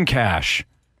 When Kevin Cash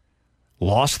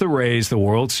lost the Rays the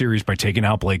World Series by taking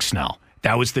out Blake Snell,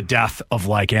 that was the death of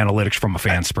analytics from a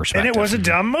fan's perspective. And it was a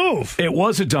dumb move. It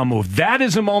was a dumb move. That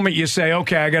is a moment you say,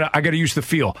 okay, I gotta use the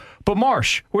feel. But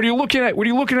Marsh, what are you looking at? What are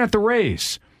you looking at the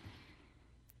Rays?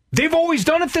 They've always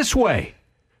done it this way.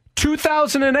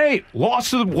 2008,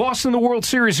 lost in the World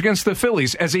Series against the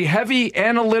Phillies as a heavy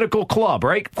analytical club,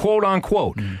 right? Quote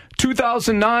unquote.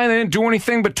 2009, they didn't do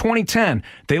anything, but 2010,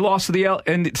 they lost to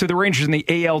the Rangers in the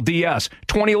ALDS.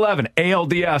 2011,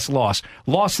 ALDS loss.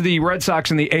 Lost to the Red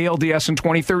Sox in the ALDS in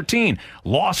 2013.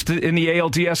 Lost in the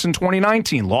ALDS in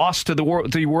 2019. Lost to the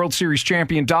World Series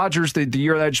champion Dodgers the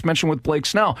year that I just mentioned with Blake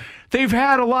Snell. They've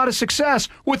had a lot of success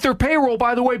with their payroll,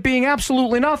 by the way, being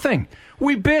absolutely nothing.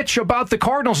 We bitch about the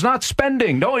Cardinals not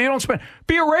spending. No, you don't spend.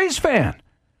 Be a Rays fan.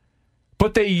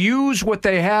 But they use what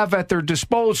they have at their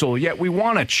disposal, yet we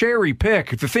want to cherry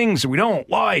pick the things that we don't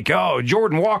like. Oh,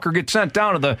 Jordan Walker gets sent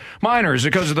down to the minors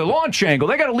because of the launch angle.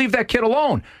 They got to leave that kid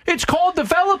alone. It's called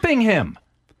developing him.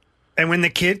 And when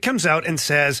the kid comes out and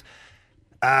says,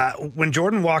 when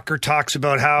Jordan Walker talks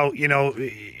about how,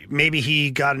 maybe he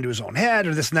got into his own head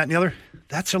or this and that and the other,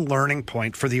 that's a learning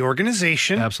point for the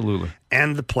organization. Absolutely.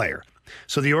 And the player.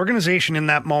 So the organization in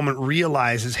that moment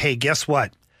realizes, hey, guess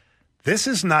what? This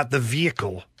is not the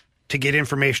vehicle to get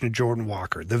information to Jordan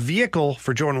Walker. The vehicle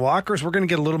for Jordan Walker is we're going to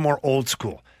get a little more old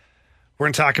school. We're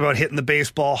going to talk about hitting the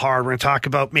baseball hard. We're going to talk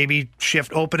about maybe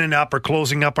shift opening up or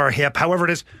closing up our hip. However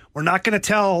it is, we're not going to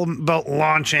tell him about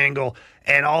launch angle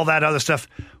and all that other stuff.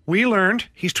 We learned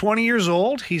he's 20 years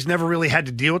old. He's never really had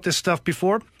to deal with this stuff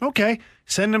before. Okay,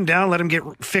 send him down, let him get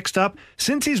fixed up.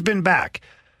 Since he's been back,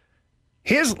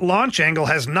 his launch angle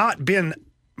has not been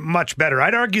much better.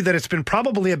 I'd argue that it's been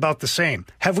probably about the same.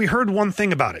 Have we heard one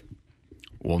thing about it?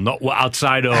 Well, no. Well,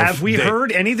 outside of have we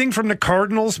heard anything from the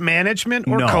Cardinals management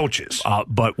or coaches?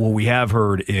 But what we have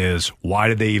heard is why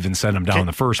did they even send him down in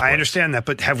the first place? I understand that,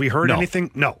 but have we heard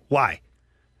anything? No. Why?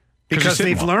 Because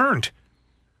they've learned.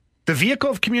 The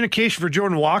vehicle of communication for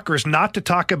Jordan Walker is not to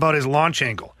talk about his launch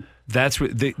angle. That's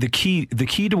what the key. The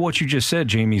key to what you just said,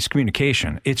 Jamie, is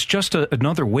communication. It's just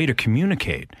another way to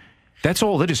communicate. That's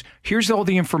all it is. Here's all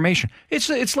the information.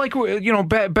 It's like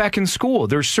back in school.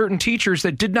 There's certain teachers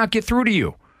that did not get through to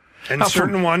you, and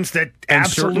certain ones that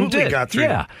absolutely got through.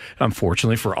 Yeah,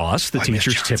 unfortunately for us, the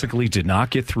teachers typically did not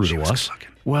get through to us.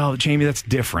 Well, Jamie, that's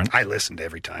different. I listened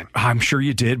every time. I'm sure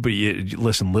you did, but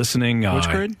listening. Which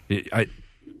grade?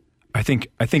 I think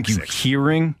you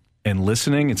hearing and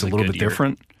listening. It's a little bit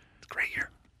different. Great year.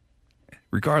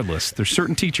 Regardless, there's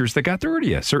certain teachers that got through to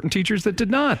you, certain teachers that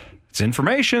did not. It's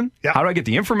information. Yep. How do I get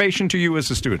the information to you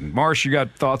as a student? Marsh, you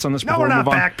got thoughts on this? No, we're not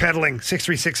backpedaling.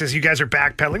 636 says you guys are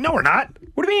backpedaling. No, we're not.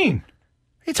 What do you mean?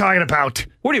 What are you talking about?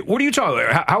 What are you talking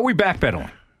about? How are we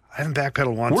backpedaling? I haven't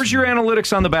backpedaled once. Where's your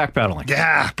analytics on the backpedaling?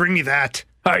 Yeah, bring me that.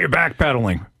 You're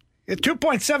backpedaling.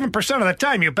 2.7% of the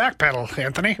time you backpedal,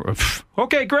 Anthony.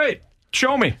 Okay, great.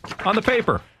 Show me on the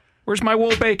paper. Where's my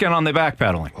wool bacon on the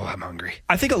backpedaling? Oh, I'm hungry.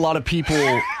 I think a lot of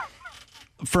people,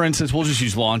 for instance, we'll just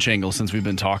use launch angle since we've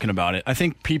been talking about it. I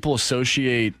think people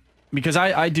associate, because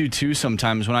I do too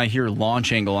sometimes, when I hear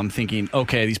launch angle, I'm thinking,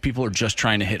 okay, these people are just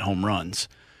trying to hit home runs.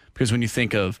 Because when you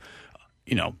think of,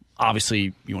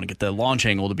 obviously you want to get the launch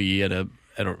angle to be at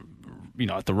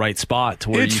the right spot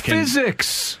to where it's you can. It's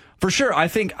physics. For sure. I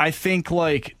think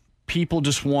like people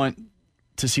just want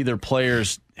to see their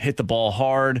players hit the ball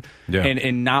hard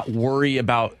and not worry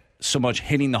about so much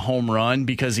hitting the home run,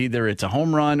 because either it's a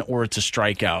home run or it's a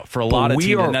strikeout for a lot of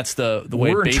teams, and that's the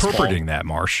way we're baseball. Interpreting that,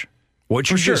 Marsh.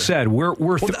 What you just said,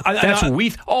 that's what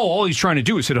we. All he's trying to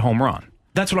do is hit a home run.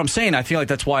 That's what I'm saying. I feel like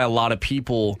that's why a lot of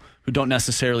people who don't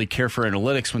necessarily care for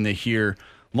analytics, when they hear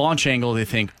launch angle, they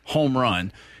think home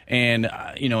run. And,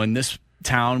 in this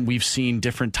town, we've seen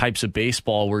different types of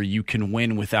baseball where you can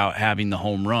win without having the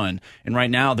home run. And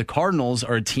right now, the Cardinals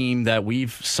are a team that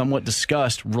we've somewhat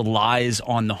discussed relies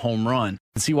on the home run.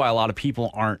 I see why a lot of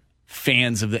people aren't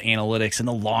fans of the analytics and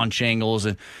the launch angles,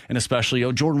 and especially,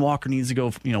 Jordan Walker needs to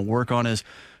go, work on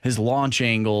his launch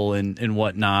angle and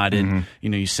whatnot. And,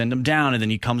 you send him down and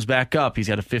then he comes back up. He's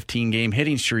got a 15-game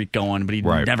hitting streak going, but he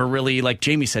never really, like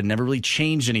Jamie said, never really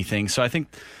changed anything. So I think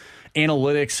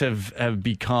analytics have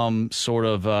become sort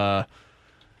of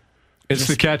it's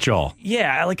the catch-all.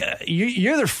 Yeah, like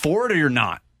you're either for it or you're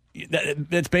not.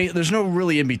 There's no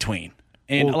really in between.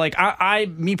 And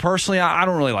me personally, I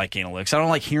don't really like analytics. I don't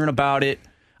like hearing about it.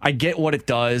 I get what it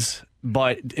does,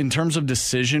 but in terms of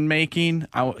decision making,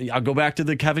 I'll go back to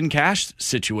the Kevin Cash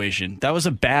situation. That was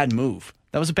a bad move.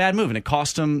 And it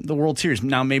cost them the World Series.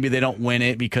 Now, maybe they don't win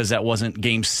it because that wasn't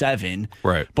Game 7.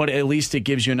 Right. But at least it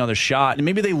gives you another shot. And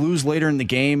maybe they lose later in the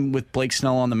game with Blake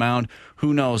Snell on the mound.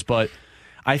 Who knows? But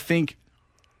I think,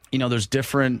 there's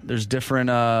different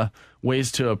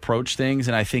ways to approach things.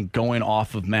 And I think going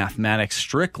off of mathematics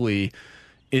strictly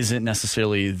isn't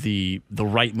necessarily the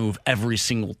right move every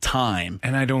single time.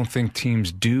 And I don't think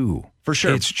teams do. For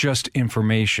sure. It's just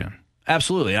information.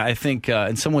 Absolutely. I think,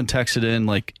 and someone texted in,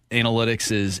 like,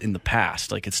 analytics is in the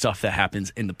past. Like, it's stuff that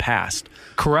happens in the past.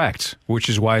 Correct. Which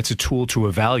is why it's a tool to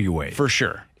evaluate. For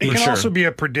sure. It can also be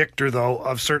a predictor, though,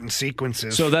 of certain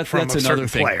sequences. So that's another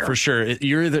thing. Player. For sure.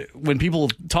 When people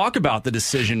talk about the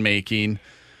decision-making,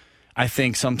 I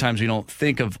think sometimes we don't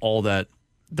think of all that.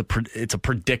 It's a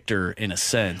predictor in a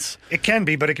sense. It can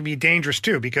be, but it can be dangerous,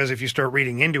 too, because if you start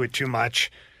reading into it too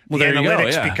much, the there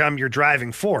analytics become your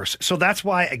driving force. So that's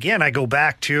why, again, I go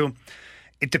back to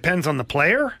it depends on the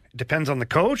player, it depends on the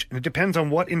coach, and it depends on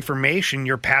what information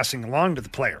you're passing along to the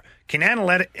player. Can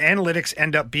analytics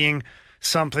end up being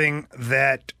something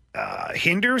that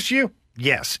hinders you?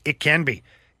 Yes, it can be,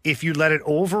 if you let it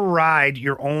override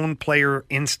your own player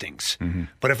instincts. Mm-hmm.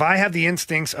 But if I have the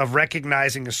instincts of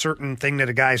recognizing a certain thing that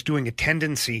a guy is doing, a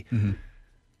tendency,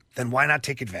 then why not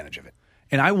take advantage of it?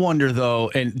 And I wonder,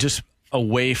 though, and just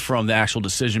away from the actual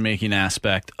decision-making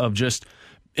aspect of just,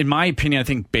 in my opinion, I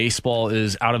think baseball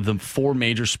is, out of the 4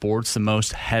 major sports, the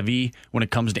most heavy when it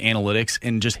comes to analytics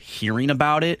and just hearing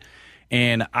about it.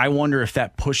 And I wonder if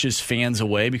that pushes fans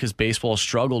away, because baseball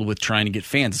struggled with trying to get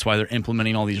fans. That's why they're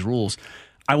implementing all these rules.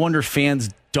 I wonder if fans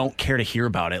don't care to hear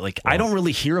about it. Like, I don't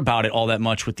really hear about it all that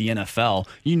much with the NFL.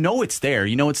 It's there.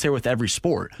 It's there with every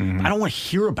sport. I don't want to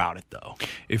hear about it, though.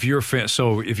 If you're a fan,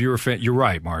 you're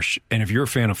right, Marsh. And if you're a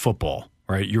fan of football,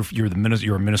 right, you're a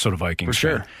Minnesota Vikings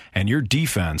fan, and your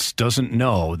defense doesn't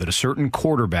know that a certain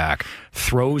quarterback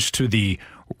throws to the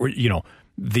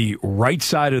right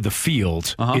side of the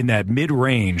field in that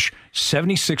mid-range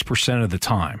 76% of the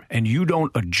time, and you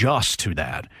don't adjust to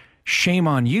that, shame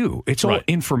on you. It's all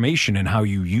information and how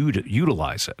you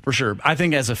utilize it. For sure. I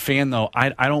think as a fan, though,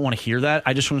 I don't want to hear that.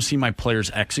 I just want to see my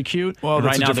players execute. Well, and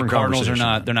right now the Cardinals they're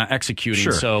not executing.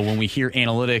 Sure. So when we hear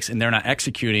analytics and they're not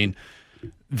executing,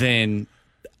 then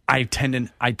I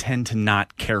tend to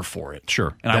not care for it.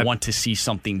 Sure. And I want to see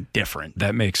something different.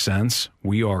 That makes sense.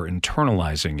 We are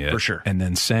internalizing it. For sure. And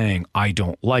then saying, I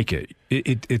don't like it.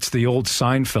 It's the old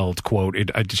Seinfeld quote.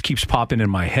 It just keeps popping in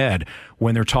my head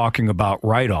when they're talking about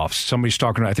write-offs. Somebody's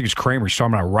talking, I think it's Kramer, he's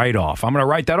talking about a write-off. I'm going to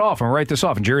write that off. I'm going to write this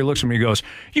off. And Jerry looks at me and goes,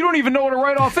 you don't even know what a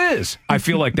write-off is. I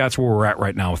feel like that's where we're at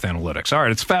right now with analytics. All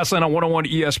right, it's Fastlane on 101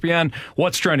 ESPN.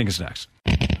 What's trending is next.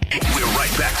 We're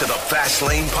right back to the Fast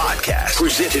Lane Podcast,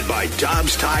 presented by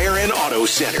Dobbs Tire and Auto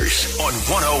Centers on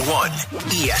 101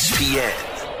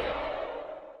 ESPN.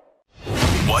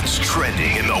 What's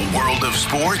trending in the world of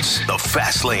sports? The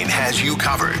Fast Lane has you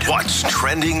covered. What's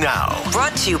trending now?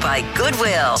 Brought to you by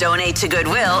Goodwill. Donate to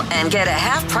Goodwill and get a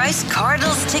half-price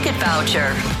Cardinals ticket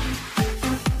voucher.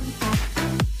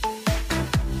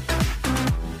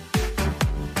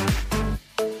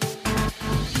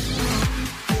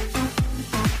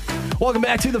 Welcome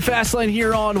back to the Fast Lane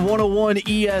here on 101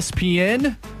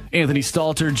 ESPN. Anthony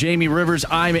Stalter, Jamie Rivers,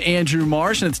 I'm Andrew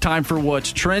Marsh, and it's time for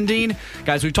What's Trending.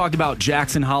 Guys, we've talked about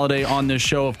Jackson Holliday on this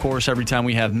show, of course, every time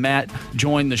we have Matt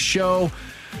join the show.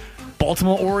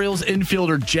 Baltimore Orioles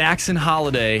infielder Jackson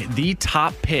Holliday, the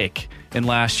top pick in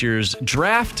last year's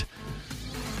draft.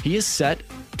 He is set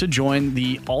to join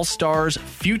the All-Stars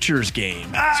Futures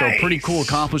game. Nice. So pretty cool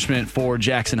accomplishment for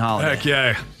Jackson Holliday. Heck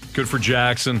yeah. Good for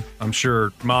Jackson. I'm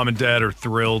sure mom and dad are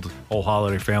thrilled. Whole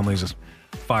Holliday family's just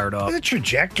fired up. Look at the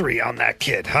trajectory on that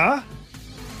kid, huh?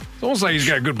 It's almost like he's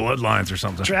got good bloodlines or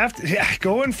something.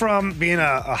 Going from being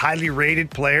a highly rated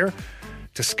player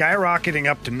to skyrocketing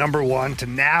up to number one to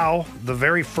now the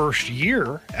very first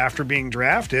year after being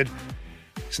drafted.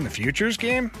 He's in the futures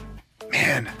game.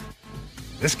 Man,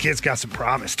 this kid's got some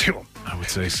promise to him. I would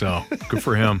say so. Good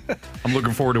for him. I'm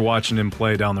looking forward to watching him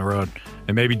play down the road.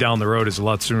 And maybe down the road is a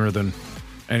lot sooner than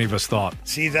any of us thought.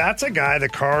 See, that's a guy the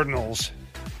Cardinals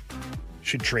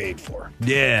should trade for.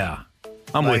 Yeah.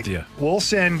 I'm with you. We'll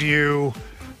send you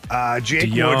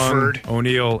Jake DeYoung, Woodford.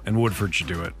 O'Neal, and Woodford should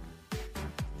do it.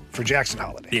 For Jackson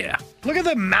Holiday. Yeah. Look at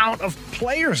the amount of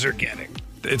players they're getting.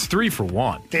 It's 3 for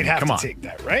 1. They'd have to take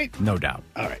that, right? No doubt.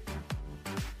 All right.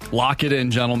 Lock it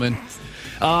in, gentlemen.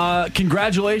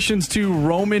 Congratulations to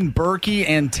Roman Berkey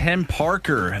and Tim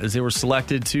Parker as they were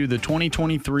selected to the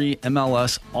 2023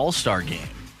 MLS All-Star Game.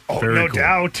 Oh, Very no cool.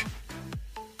 doubt.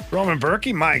 Roman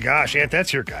Berkey, my gosh, Ant,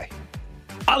 that's your guy.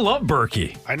 I love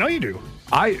Berkey. I know you do.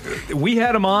 We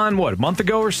had him on a month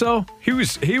ago or so. He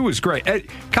was great.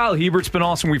 Kyle Hebert's been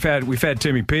awesome. We've had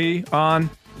Timmy P on.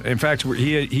 In fact,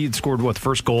 he had scored the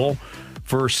first goal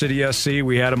for City SC.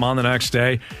 We had him on the next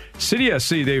day. City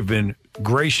SC, they've been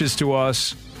gracious to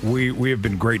us. We have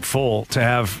been grateful to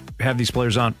have these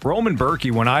players on. Roman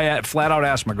Berkey, when I flat out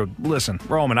asked him, I go, listen,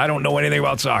 Roman, I don't know anything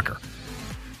about soccer.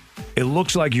 It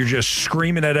looks like you're just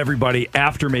screaming at everybody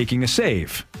after making a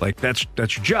save. Like that's your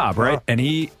job, right? And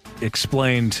he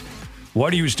explained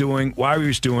what he was doing, why he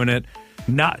was doing it.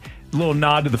 Not a little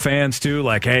nod to the fans too,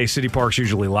 like, hey, City Park's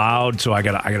usually loud, so I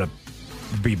gotta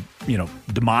be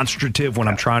demonstrative when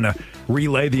I'm trying to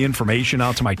relay the information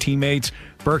out to my teammates.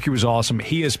 Berkey was awesome.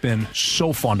 He has been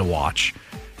so fun to watch.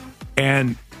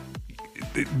 And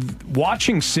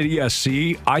watching City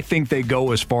SC, I think they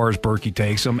go as far as Berkey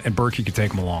takes them, and Berkey could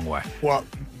take them a long way. Well,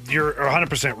 you're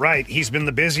 100% right. He's been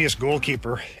the busiest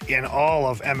goalkeeper in all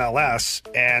of MLS,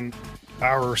 and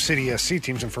our City SC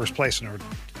team's in first place in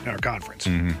our conference.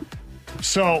 Mm-hmm.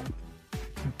 So,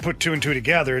 put two and two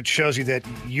together, it shows you that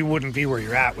you wouldn't be where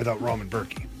you're at without Roman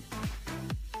Berkey.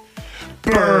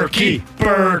 Berkey.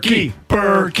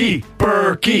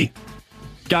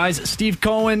 Guys, Steve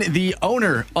Cohen, the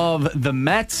owner of the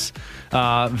Mets,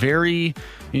 very,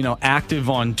 active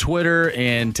on Twitter.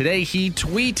 And today he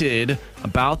tweeted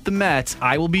about the Mets.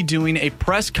 I will be doing a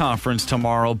press conference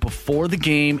tomorrow before the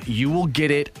game. You will get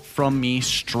it from me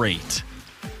straight.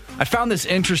 I found this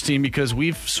interesting because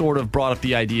we've sort of brought up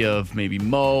the idea of maybe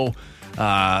Mo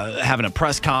having a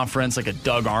press conference, like a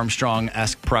Doug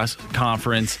Armstrong-esque press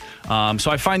conference.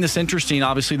 So I find this interesting.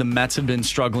 Obviously, the Mets have been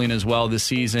struggling as well this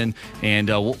season, and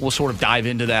we'll sort of dive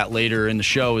into that later in the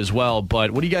show as well.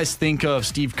 But what do you guys think of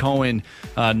Steve Cohen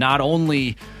not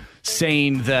only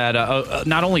saying that,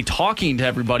 not only talking to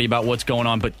everybody about what's going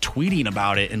on, but tweeting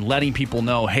about it and letting people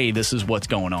know, hey, this is what's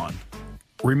going on?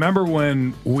 Remember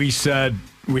when we said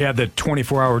we had the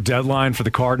 24-hour deadline for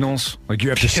the Cardinals? Like, you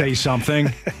have to say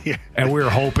something. Yeah. And we were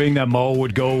hoping that Mo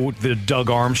would go the Doug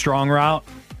Armstrong route.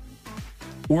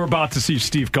 We're about to see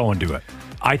Steve Cohen do it.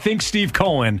 I think Steve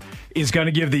Cohen is going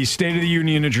to give the State of the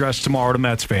Union address tomorrow to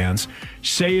Mets fans,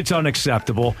 say it's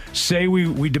unacceptable, say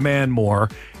we demand more,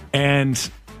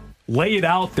 and lay it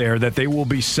out there that they will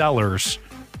be sellers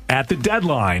at the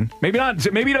deadline. Maybe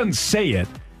he doesn't say it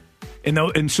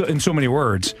in so many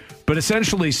words, but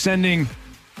essentially sending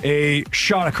a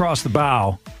shot across the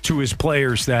bow to his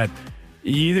players that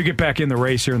you either get back in the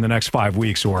race here in the next 5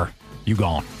 weeks or you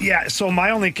gone. Yeah, so my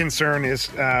only concern is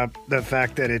the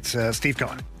fact that it's Steve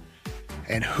Cohen.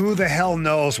 And who the hell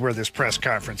knows where this press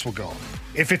conference will go?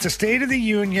 If it's a State of the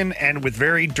Union and with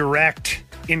very direct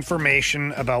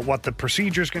information about what the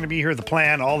procedure is going to be here, the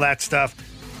plan, all that stuff,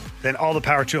 then all the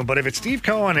power to him. But if it's Steve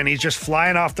Cohen and he's just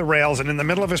flying off the rails and in the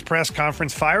middle of his press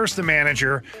conference fires the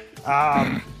manager,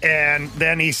 and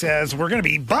then he says, we're going to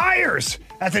be buyers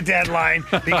at the deadline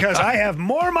because I have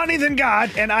more money than God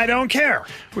and I don't care.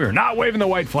 We're not waving the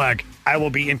white flag. I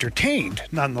will be entertained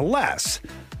nonetheless.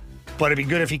 But it'd be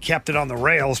good if he kept it on the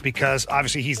rails because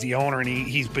obviously he's the owner and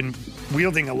he's been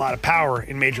wielding a lot of power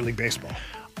in Major League Baseball.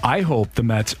 I hope the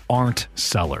Mets aren't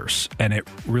sellers, and it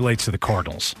relates to the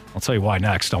Cardinals. I'll tell you why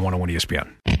next on 101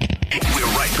 ESPN. We're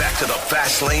right back to the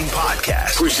Fast Lane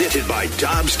Podcast, presented by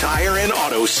Dobbs Tire and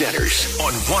Auto Centers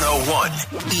on 101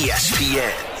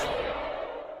 ESPN.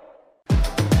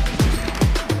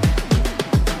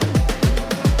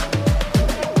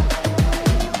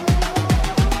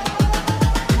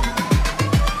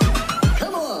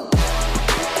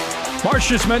 Marsh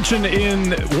just mentioned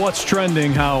in What's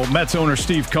Trending how Mets owner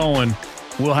Steve Cohen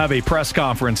will have a press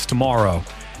conference tomorrow.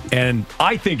 And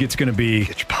I think it's going to be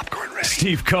Get your popcorn ready.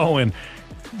 Steve Cohen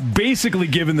basically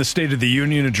given the State of the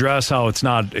Union address how it's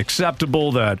not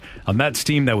acceptable that a Mets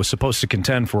team that was supposed to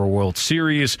contend for a World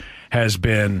Series has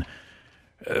been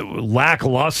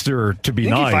lackluster, to be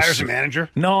Think nice. he fires a manager?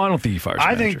 No, I don't think he fires a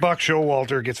manager. I think Buck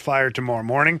Showalter gets fired tomorrow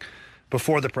morning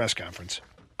before the press conference.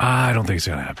 I don't think it's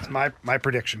going to happen. It's my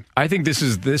prediction. I think this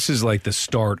is like the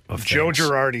start of Joe things.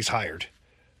 Girardi's hired.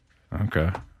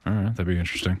 Okay. All right. That'd be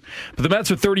interesting. But the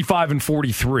Mets are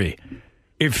 35-43.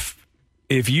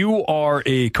 If you are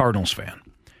a Cardinals fan,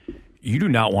 you do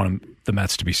not want the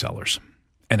Mets to be sellers.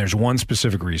 And there's one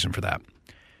specific reason for that.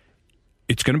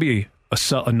 It's going to be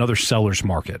another seller's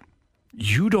market.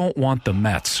 You don't want the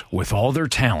Mets, with all their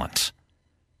talent,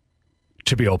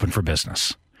 to be open for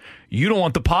business. You don't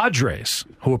want the Padres,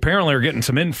 who apparently are getting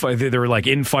some infight. They're like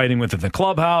infighting within the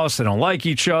clubhouse. They don't like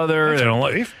each other. They don't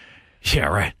like. Yeah,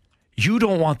 right. You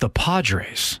don't want the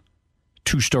Padres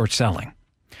to start selling.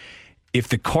 If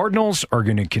the Cardinals are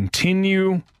going to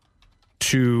continue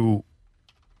to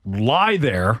lie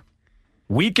there,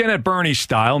 weekend at Bernie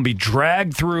style, and be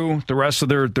dragged through the rest of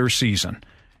their season,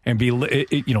 and be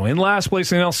in last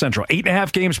place in the NL Central,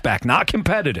 8.5 games back, not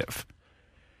competitive.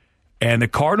 And the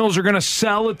Cardinals are going to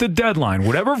sell at the deadline,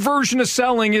 whatever version of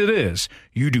selling it is.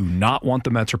 You do not want the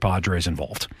Mets or Padres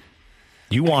involved.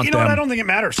 You want them. What? I don't think it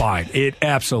matters. Fine. It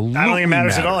absolutely I don't think it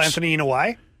matters at all, Anthony. You know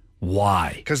why?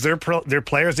 Why? Because they're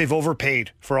players. They've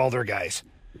overpaid for all their guys.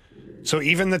 So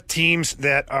even the teams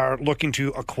that are looking to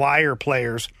acquire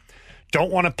players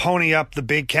don't want to pony up the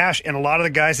big cash. And a lot of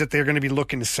the guys that they're going to be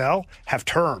looking to sell have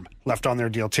term left on their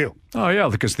deal too. Oh, yeah,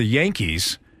 because the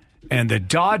Yankees and the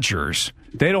Dodgers,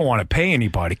 they don't want to pay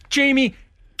anybody. Jamie,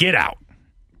 get out.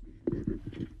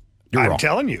 I'm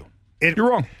telling you.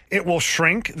 You're wrong. It will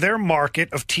shrink their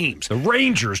market of teams. The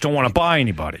Rangers don't want to buy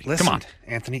anybody. Listen, come on.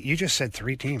 Anthony, you just said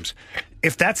 3 teams.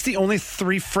 If that's the only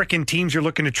 3 frickin' teams you're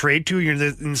looking to trade to, you're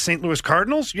in the St. Louis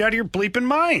Cardinals, you're out of your bleeping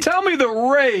mind. Tell me the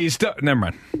Rays. Never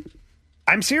mind.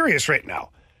 I'm serious right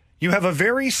now. You have a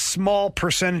very small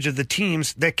percentage of the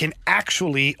teams that can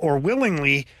actually or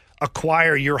willingly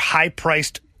acquire your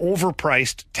high-priced,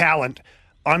 overpriced talent,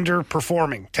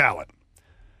 underperforming talent.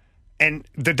 And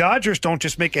the Dodgers don't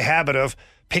just make a habit of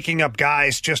picking up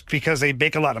guys just because they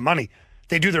make a lot of money.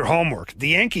 They do their homework. The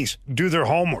Yankees do their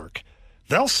homework.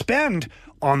 They'll spend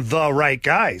on the right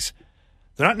guys.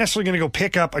 They're not necessarily going to go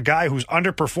pick up a guy who's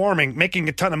underperforming, making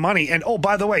a ton of money, and, oh,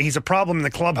 by the way, he's a problem in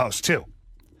the clubhouse, too.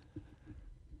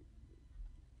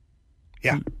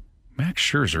 Yeah. Max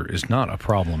Scherzer is not a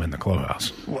problem in the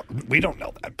clubhouse. Well, we don't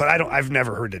know that, but I've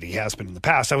never heard that he has been in the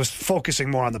past. I was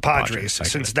focusing more on the Padres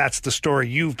since that's the story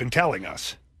you've been telling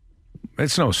us.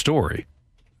 It's no story.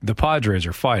 The Padres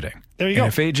are fighting. There you go.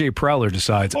 If A.J. Preller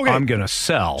decides, I'm going to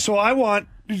sell. So I want,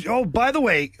 by the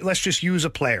way, let's just use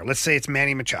a player. Let's say it's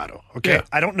Manny Machado. Okay. Yeah.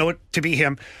 I don't know it to be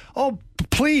him. Oh,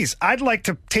 please, I'd like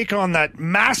to take on that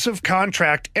massive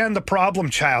contract and the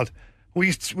problem child. Will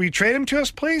you trade him to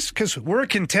us, please? Because we're a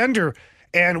contender,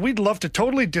 and we'd love to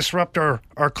totally disrupt our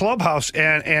clubhouse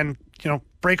and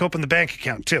break open the bank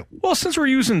account, too. Well, since we're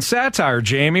using satire,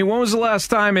 Jamie, when was the last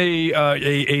time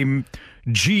a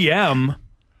GM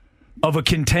of a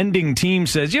contending team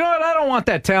says, you know what, I don't want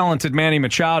that talented Manny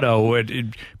Machado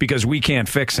because we can't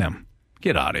fix him?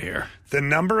 Get out of here. The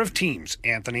number of teams,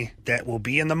 Anthony, that will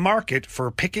be in the market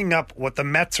for picking up what the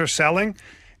Mets are selling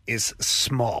is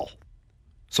small.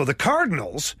 So the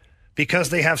Cardinals, because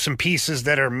they have some pieces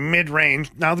that are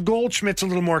mid-range, now the Goldschmidt's a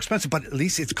little more expensive, but at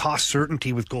least it's cost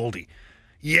certainty with Goldie.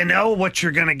 You know what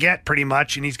you're going to get pretty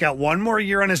much, and he's got 1 more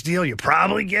year on his deal. You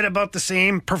probably get about the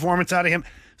same performance out of him.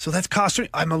 So that's cost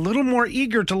certainty. I'm a little more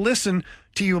eager to listen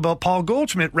to you about Paul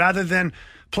Goldschmidt rather than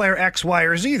player X, Y,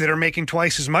 or Z that are making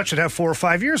twice as much that have 4 or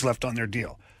 5 years left on their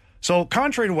deal. So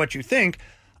contrary to what you think,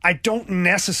 I don't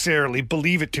necessarily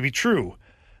believe it to be true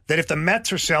that if the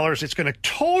Mets are sellers, it's going to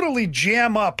totally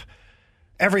jam up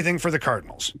everything for the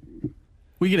Cardinals.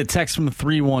 We get a text from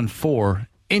 314.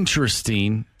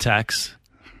 Interesting text.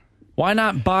 Why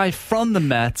not buy from the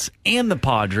Mets and the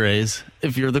Padres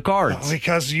if you're the Cards?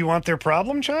 Because you want their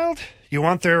problem child? You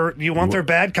want their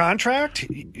bad contract?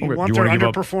 You want their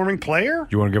underperforming player?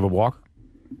 You want to give up Walker?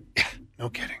 No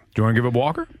kidding. Do you want to give up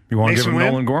Walker? You want to give up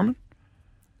Wynn? Nolan Gorman?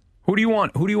 Who do you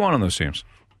want? Who do you want on those teams?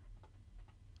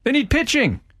 They need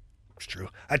pitching. It's true.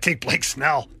 I'd take Blake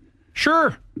Snell.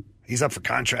 Sure. He's up for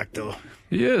contract, though.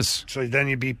 He is. So then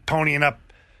you'd be ponying up,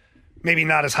 maybe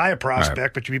not as high a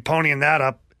prospect, but you'd be ponying that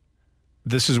up.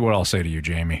 This is what I'll say to you,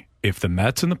 Jamie. If the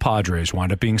Mets and the Padres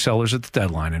wind up being sellers at the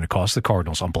deadline and it costs the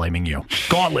Cardinals, I'm blaming you.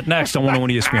 Gauntlet next on 101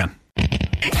 ESPN.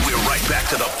 We're right back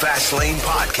to the Fast Lane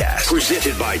Podcast,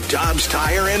 presented by Dobbs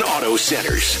Tire and Auto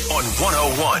Centers on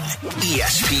 101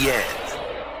 ESPN.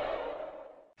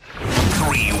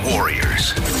 3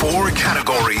 warriors, 4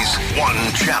 categories,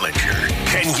 1 challenger.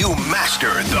 Can you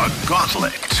master the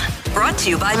gauntlet? Brought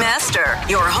to you by Master,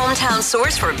 your hometown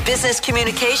source for business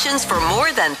communications for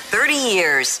more than 30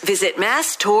 years. Visit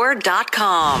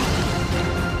masstour.com.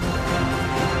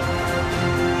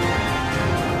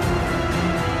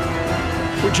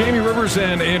 With Jamie Rivers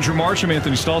and Andrew Marsh, I'm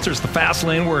Anthony Stalter. It's the Fast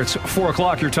Lane where it's 4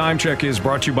 o'clock. Your time check is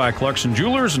brought to you by Clarkson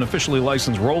Jewelers, an officially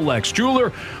licensed Rolex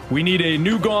jeweler. We need a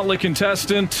new gauntlet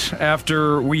contestant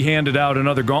after we handed out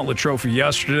another gauntlet trophy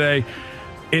yesterday.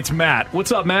 It's Matt.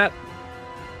 What's up, Matt?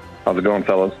 How's it going,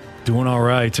 fellas? Doing all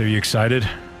right. Are you excited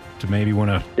to maybe win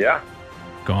a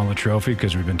gauntlet trophy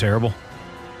because we've been terrible?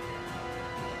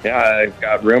 Yeah, I've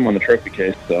got room on the trophy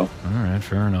case, so. All right,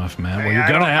 fair enough, man. Hey, well, you're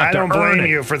going to have to I don't earn blame it.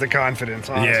 you for the confidence,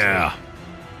 honestly. Yeah.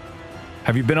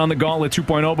 Have you been on the Gauntlet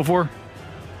 2.0 before?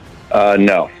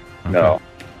 No. No.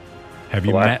 Have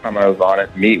you the last time I was on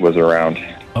it, Meat was around.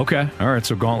 Okay. All right,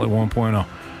 so Gauntlet 1.0.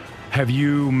 Have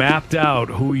you mapped out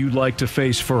who you'd like to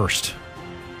face first?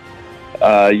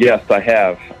 Yes, I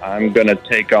have. I'm going to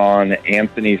take on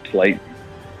Anthony Slayton.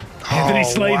 Anthony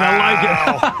Slayton, I like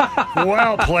it.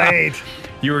 Well played.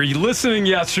 You were listening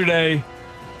yesterday.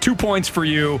 2 points for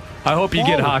you. I hope you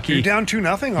get hockey. You're down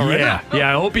 2-0 already?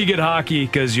 Yeah, I hope you get hockey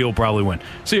because you'll probably win.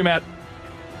 See you, Matt.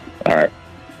 All right.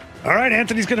 All right,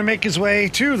 Anthony's going to make his way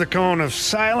to the cone of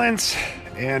silence.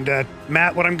 And,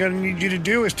 Matt, what I'm going to need you to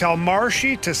do is tell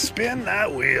Marshy to spin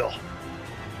that wheel.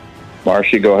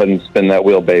 Marshy, go ahead and spin that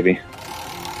wheel, baby.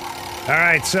 All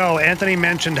right, so Anthony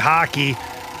mentioned hockey.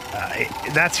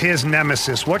 That's his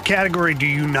nemesis. What category do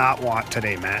you not want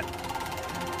today, Matt?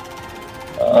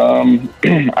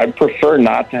 I prefer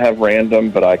not to have random,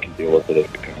 but I can deal with it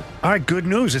if it comes. All right, good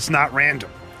news. It's not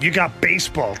random. You got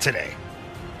baseball today.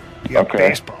 You got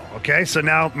baseball. Okay, so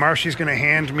now Marshy's going to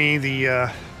hand me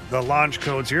the launch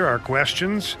codes here, our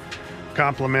questions,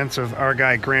 compliments of our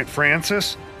guy Grant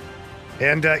Francis.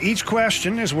 And each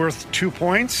question is worth 2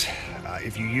 points.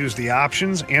 If you use the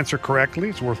options, answer correctly,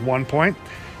 it's worth 1 point.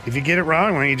 If you get it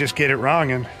wrong, well, you just get it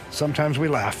wrong, and sometimes we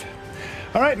laugh.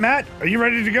 All right, Matt, are you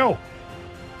ready to go?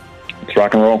 Let's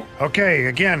rock and roll. Okay,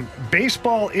 again,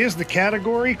 baseball is the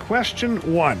category. Question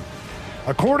 1.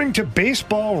 According to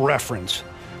Baseball Reference,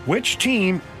 which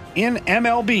team in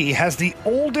MLB has the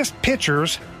oldest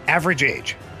pitcher's average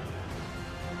age?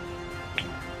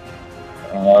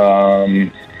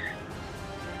 I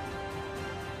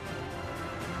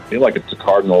feel like it's the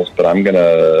Cardinals, but I'm going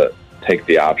to take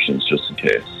the options just in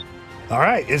case. All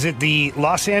right. Is it the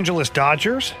Los Angeles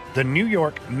Dodgers, the New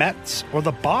York Mets, or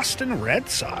the Boston Red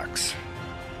Sox?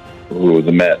 Ooh,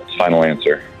 the Mets. Final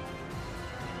answer.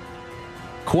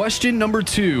 Question number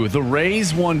 2. The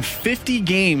Rays won 50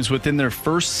 games within their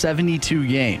first 72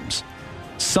 games.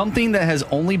 Something that has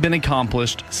only been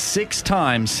accomplished 6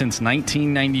 times since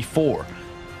 1994.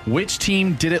 Which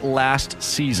team did it last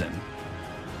season?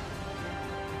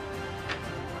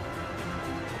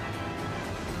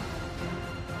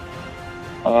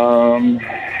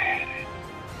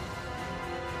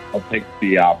 I'll take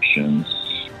the options.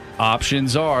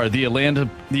 Options are the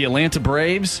Atlanta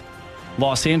Braves,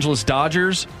 Los Angeles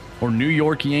Dodgers, or New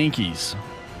York Yankees.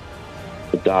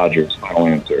 The Dodgers. Final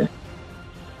answer.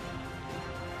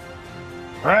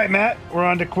 All right, Matt, we're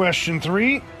on to question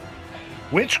 3.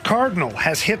 Which Cardinal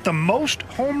has hit the most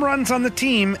home runs on the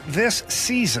team this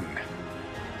season?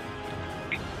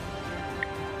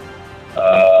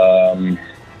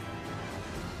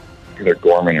 Either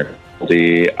Gorman or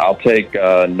Lee. I'll take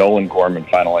Nolan Gorman.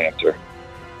 Final answer.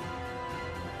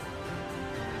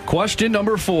 Question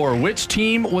number 4. Which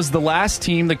team was the last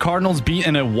team the Cardinals beat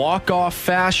in a walk-off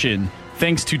fashion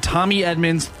thanks to Tommy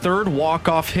Edman's 3rd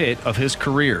walk-off hit of his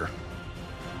career?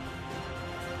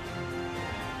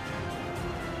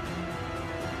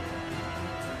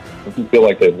 Doesn't feel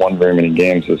like they've won very many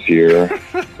games this year,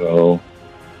 so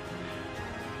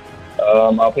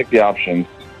I'll take the options.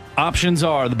 Options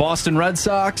are the Boston Red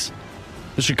Sox,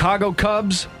 the Chicago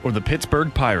Cubs, or the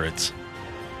Pittsburgh Pirates.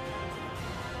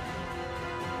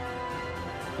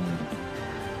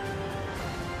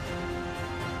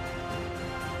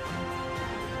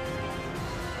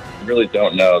 I really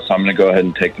don't know, so I'm going to go ahead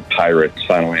and take the Pirates.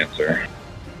 Final answer.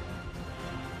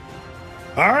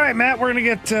 All right, Matt, we're going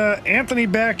to get Anthony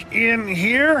back in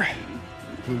here.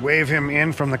 We wave him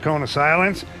in from the cone of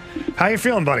silence. How you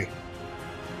feeling, buddy?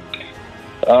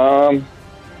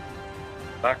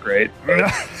 Not great. All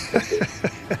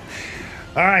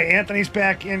right, Anthony's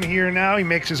back in here now. He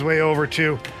makes his way over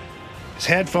to his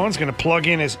headphones, going to plug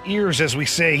in his ears, as we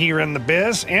say here in the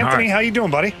biz. Anthony, how you doing,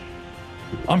 buddy?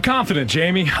 I'm confident,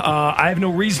 Jamie. I have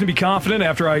no reason to be confident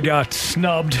after I got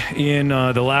snubbed in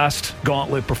the last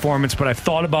gauntlet performance, but I've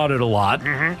thought about it a lot.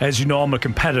 Mm-hmm. As you know, I'm a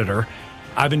competitor.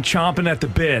 I've been chomping at the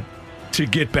bit to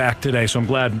get back today, so I'm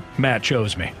glad Matt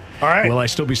chose me. All right. Will I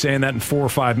still be saying that in 4 or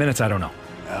 5 minutes? I don't know.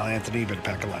 Well, Anthony, you better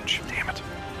pack a lunch. Damn it.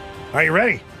 Are you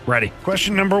ready? Ready.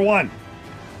 Question number 1.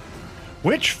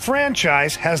 Which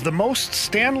franchise has the most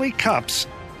Stanley Cups?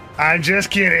 I'm just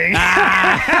kidding. He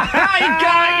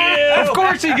got you. Of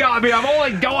course he got me. All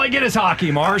I get is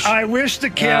hockey, Marsh. I wish the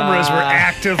cameras were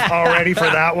active already for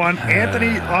that one.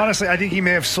 Anthony, honestly, I think he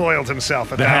may have soiled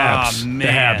himself at The that. Habs. The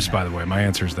Habs, by the way. My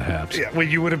answer is the Habs. Yeah, well,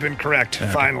 you would have been correct,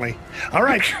 finally. All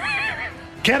right.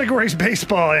 Categories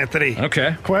baseball, Anthony.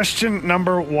 Okay. Question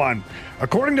number 1.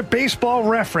 According to Baseball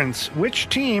Reference, which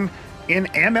team in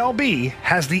MLB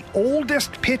has the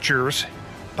oldest pitchers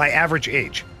by average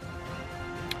age?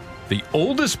 The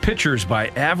oldest pitchers by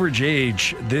average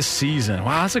age this season.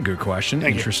 Wow, that's a good question.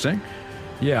 Thank you. Interesting.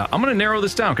 Yeah, I'm going to narrow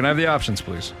this down. Can I have the options,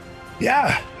 please?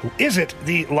 Yeah. Is it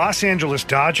the Los Angeles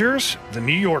Dodgers, the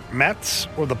New York Mets,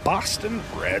 or the Boston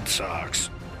Red Sox?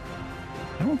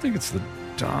 I don't think it's the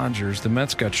Dodgers. The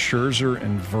Mets got Scherzer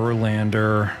and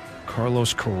Verlander.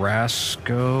 Carlos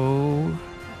Carrasco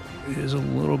is a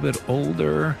little bit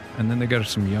older. And then they got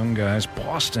some young guys.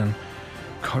 Boston.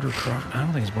 Carter Crawford. I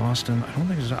don't think it's Boston. I'm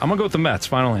going to go with the Mets.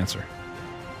 Final answer.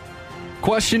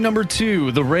 Question number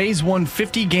 2. The Rays won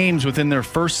 50 games within their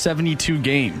first 72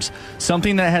 games,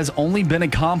 something that has only been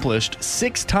accomplished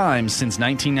 6 times since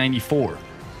 1994.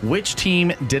 Which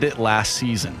team did it last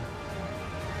season?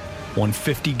 Won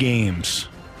 50 games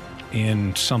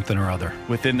in something or other.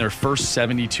 Within their first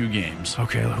 72 games.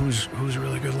 Okay, who's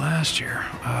really good who's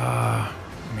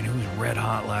red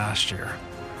hot last year?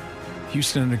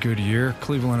 Houston had a good year.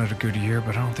 Cleveland had a good year,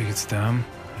 but I don't think it's them.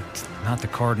 It's not the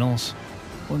Cardinals.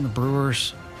 Wasn't the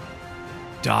Brewers.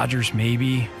 Dodgers,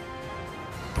 maybe.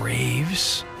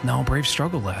 Braves. No, Braves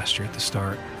struggled last year at the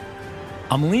start.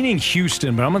 I'm leaning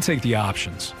Houston, but I'm going to take the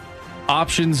options.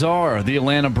 Options are the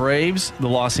Atlanta Braves, the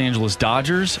Los Angeles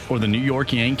Dodgers, or the New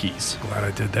York Yankees. Glad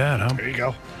I did that, huh? There you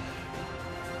go.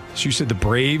 So you said the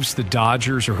Braves, the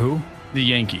Dodgers, or who? The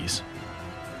Yankees.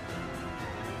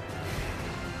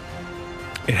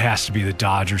 It has to be the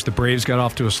Dodgers. The Braves got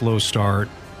off to a slow start.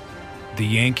 The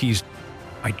Yankees,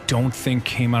 I don't think,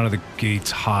 came out of the gates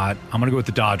hot. I'm going to go with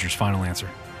the Dodgers. Final answer.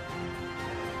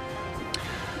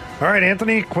 All right,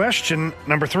 Anthony, question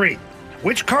number 3.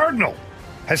 Which Cardinal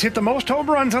has hit the most home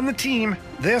runs on the team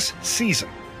this season?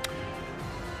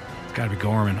 It's got to be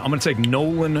Gorman. I'm going to take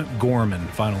Nolan Gorman.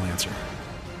 Final answer.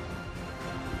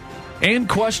 And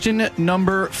question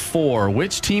number 4.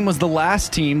 Which team was the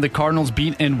last team the Cardinals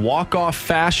beat in walk-off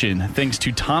fashion thanks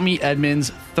to Tommy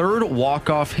Edmonds' 3rd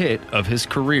walk-off hit of his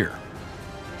career?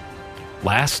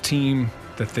 Last team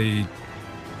that they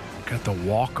got the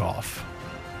walk-off.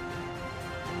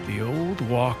 The old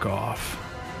walk-off.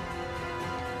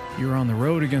 You were on the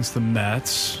road against the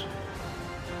Mets.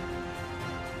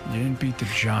 You didn't beat the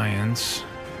Giants.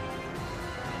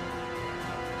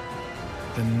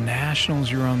 The Nationals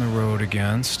you're on the road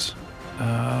against.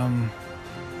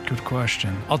 Good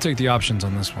question. I'll take the options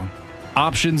on this one.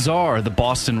 Options are the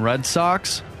Boston Red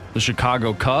Sox, the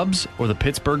Chicago Cubs, or the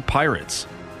Pittsburgh Pirates.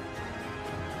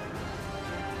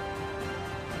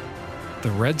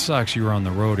 The Red Sox you were on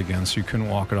the road against, so you couldn't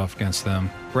walk it off against them.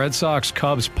 Red Sox,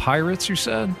 Cubs, Pirates, you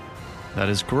said? That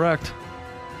is correct.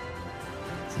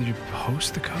 Did you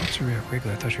host the Cubs or were you at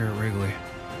Wrigley? I thought you were at Wrigley.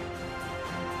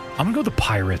 I'm going to go with the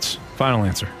Pirates. Final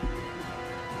answer.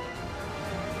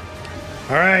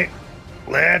 All right,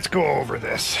 let's go over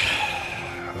this.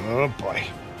 Oh, boy.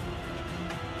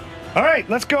 All right,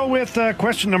 let's go with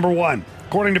question number 1.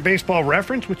 According to Baseball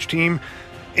Reference, which team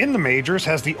in the majors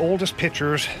has the oldest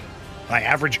pitchers by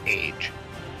average age?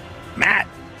 Matt,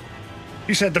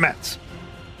 you said the Mets.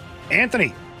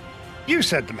 Anthony, you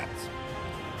said the Mets.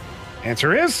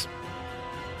 Answer is?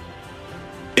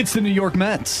 It's the New York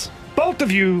Mets. Both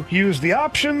of you used the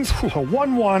options.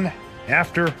 1-1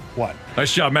 after 1.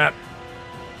 Nice job, Matt.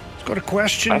 Let's go to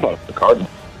question. I thought it was the Cardinals.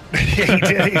 He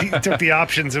did. He took the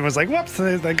options and was like, whoops,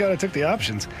 thank God I took the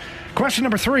options. Question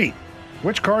number 3.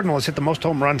 Which Cardinal has hit the most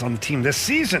home runs on the team this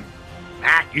season?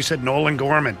 Matt, you said Nolan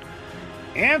Gorman.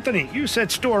 Anthony, you said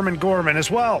Stormin Gorman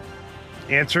as well.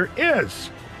 Answer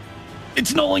is...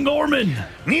 It's Nolan Gorman.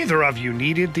 Neither of you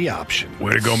needed the option.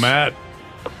 Way to go, Matt.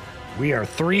 We are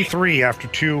 3-3 after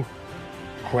 2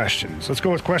 questions. Let's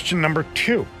go with question number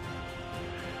 2.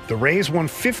 The Rays won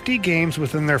 50 games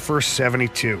within their first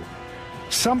 72.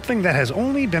 Something that has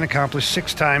only been accomplished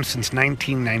 6 times since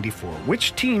 1994.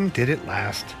 Which team did it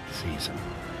last season?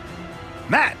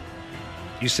 Matt,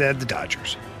 you said the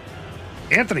Dodgers.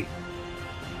 Anthony,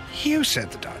 you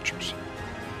said the Dodgers.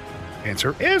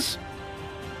 Answer is...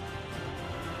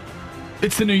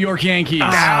 It's the New York Yankees.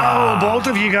 Oh, both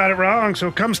of you got it wrong, so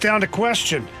it comes down to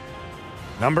question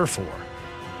number 4.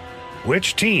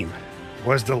 Which team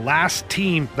was the last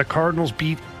team the Cardinals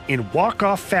beat in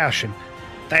walk-off fashion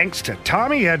thanks to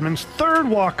Tommy Edman's 3rd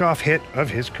walk-off hit of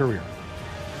his career?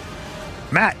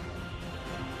 Matt,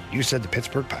 you said the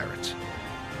Pittsburgh Pirates.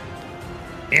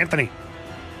 Anthony,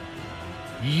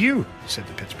 you said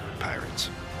the Pittsburgh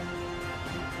Pirates.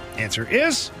 Answer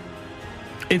is...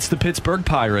 It's the Pittsburgh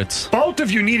Pirates. Both of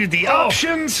you needed the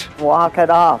options. Walk it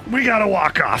off. We got to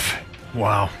walk off.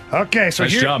 Wow. Okay, so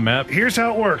Nice job, Matt. Here's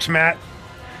how it works, Matt.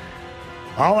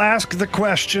 I'll ask the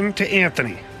question to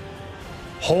Anthony.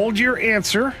 Hold your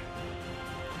answer.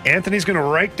 Anthony's going to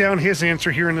write down his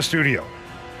answer here in the studio.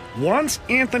 Once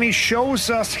Anthony shows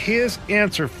us his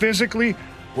answer physically,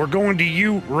 we're going to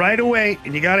you right away,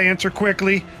 and you got to answer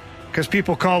quickly because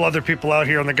people call other people out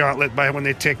here on the gauntlet by when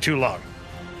they take too long.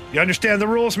 You understand the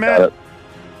rules, Matt?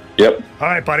 Yep. All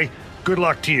right, buddy. Good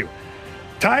luck to you.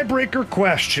 Tiebreaker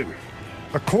question.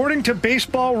 According to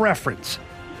Baseball Reference,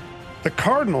 the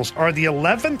Cardinals are the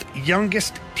 11th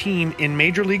youngest team in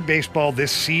Major League Baseball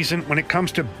this season when it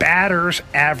comes to batters'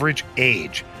 average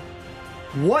age.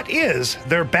 What is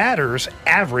their batters'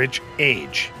 average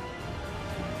age?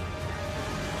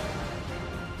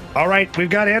 All right, we've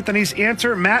got Anthony's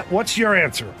answer. Matt, what's your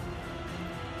answer?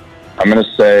 I'm going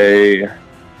to say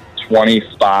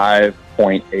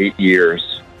 25.8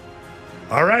 years.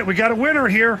 All right, we got a winner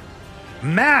here.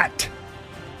 Matt.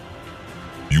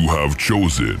 You have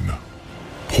chosen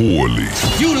poorly.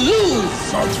 You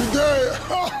lose. Not today.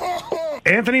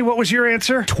 Anthony, what was your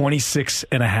answer? 26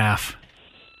 and a half.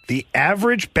 The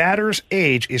average batter's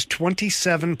age is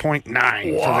 27.9 for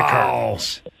the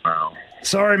Cardinals. Wow.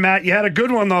 Sorry, Matt. You had a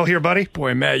good one, though, here, buddy.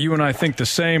 Boy, Matt, you and I think the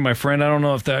same, my friend. I don't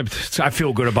know if that... I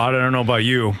feel good about it. I don't know about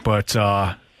you, but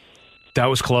that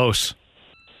was close.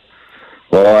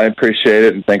 Well, I appreciate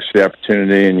it, and thanks for the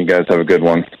opportunity, and you guys have a good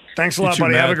one. Thanks a lot,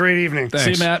 buddy. Matt. Have a great evening. Thanks.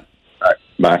 See you, Matt. All right,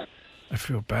 bye. I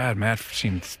feel bad. Matt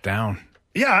seems down.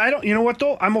 Yeah, I don't. You know what,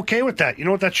 though? I'm okay with that. You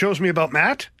know what that shows me about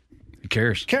Matt? He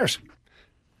cares. He cares.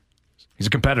 He's a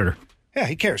competitor. Yeah,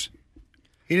 he cares.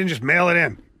 He didn't just mail it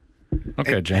in.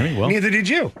 Okay, Jamie. Well, neither did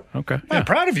you. Okay. I'm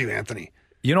proud of you, Anthony.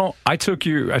 You know, I took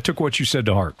what you said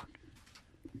to heart.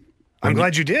 I'm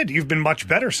glad you did. You've been much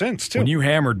better since, too. When you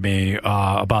hammered me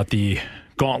about the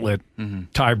gauntlet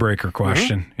tiebreaker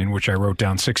question, in which I wrote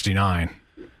down 69.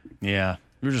 Yeah,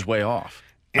 you're just way off.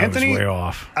 Anthony, I was way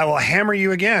off. I will hammer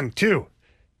you again, too.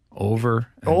 Over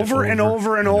and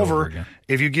over again.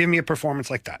 If you give me a performance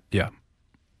like that. Yeah.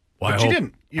 Well, But you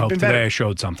didn't. You've been today better. I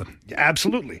showed something. Yeah,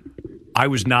 absolutely. I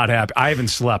was not happy. I haven't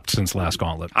slept since last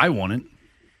gauntlet. I won it.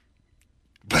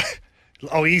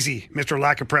 Oh, easy, Mr.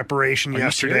 Lack of Preparation Are you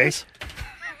yesterday. serious?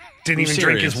 Didn't Are even you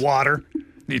drink serious? his water.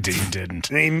 He didn't.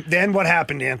 And then what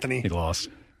happened, Anthony? He lost.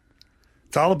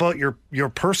 It's all about your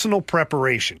personal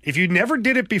preparation. If you never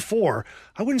did it before,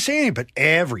 I wouldn't say anything, but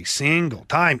every single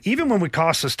time, even when we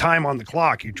cost us time on the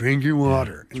clock, you drink your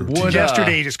water. And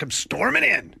yesterday, you just come storming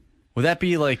in. Would that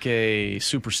be like a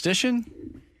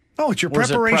superstition? Oh, it's your Or is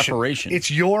it preparation. preparation?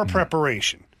 It's your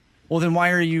preparation. Well, then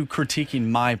why are you critiquing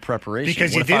my preparation?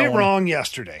 Because What you if did I it wanna- wrong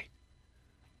yesterday.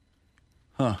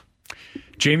 Huh.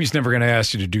 Jamie's never going to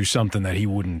ask you to do something that he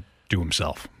wouldn't do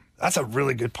himself. That's a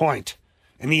really good point.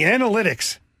 And the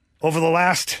analytics over the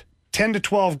last 10 to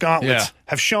 12 gauntlets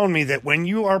have shown me that when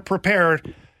you are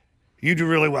prepared, you do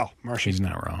really well, Marshy. He's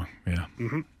not wrong. Yeah.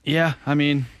 Mm-hmm. Yeah, I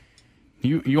mean,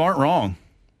 you aren't wrong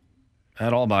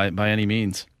at all by any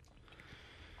means.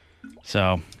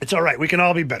 So it's all right. We can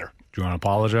all be better. Do you want to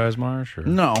apologize, Marsh? Or?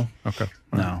 No. Okay.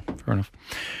 No. Fair enough.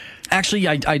 Actually,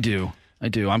 I do.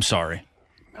 I'm sorry.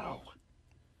 No.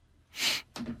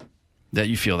 That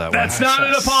you feel that That's way. not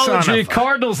an apology.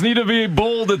 Cardinals need to be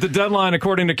bold at the deadline,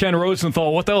 according to Ken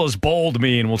Rosenthal. What the hell does bold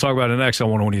mean? We'll talk about it next on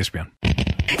 101 ESPN.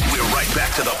 We're right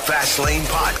back to the Fast Lane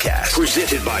Podcast,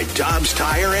 presented by Dobbs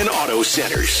Tire and Auto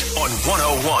Centers on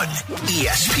 101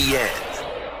 ESPN.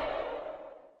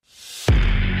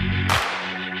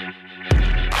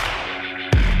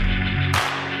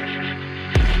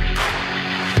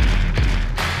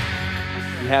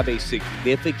 Have a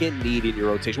significant need in your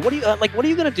rotation. What are you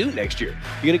going to do next year?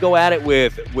 You're going to go at it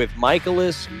with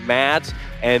Michaelis, Matt,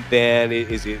 and then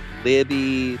is it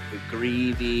Libby,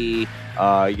 Greavy?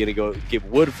 You're going to go give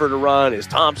Woodford a run. Is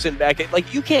Thompson back?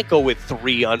 Like, you can't go with four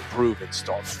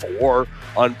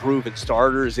unproven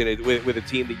starters in it with a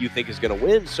team that you think is going to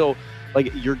win. So,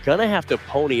 like, you're going to have to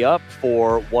pony up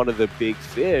for one of the big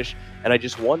fish. And I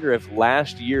just wonder if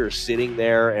last year sitting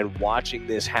there and watching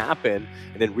this happen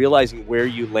and then realizing where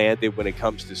you landed when it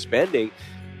comes to spending,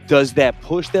 does that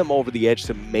push them over the edge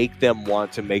to make them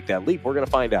want to make that leap? We're going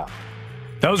to find out.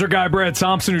 That was our guy, Brad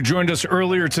Thompson, who joined us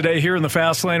earlier today here in the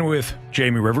Fast Lane with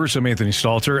Jamie Rivers. I'm Anthony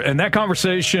Stalter. And that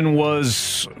conversation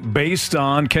was based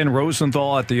on Ken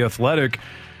Rosenthal at The Athletic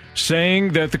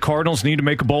saying that the Cardinals need to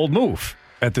make a bold move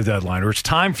at the deadline, or it's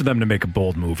time for them to make a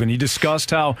bold move. And he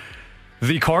discussed how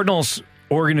the Cardinals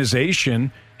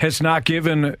organization has not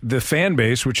given the fan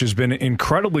base, which has been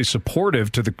incredibly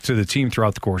supportive to the team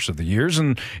throughout the course of the years.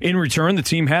 And in return, the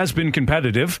team has been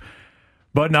competitive,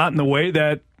 but not in the way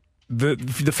that the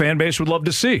fan base would love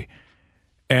to see.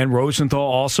 And Rosenthal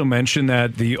also mentioned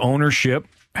that the ownership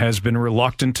has been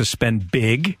reluctant to spend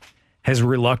big, has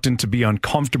reluctant to be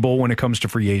uncomfortable when it comes to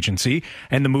free agency,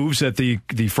 and the moves that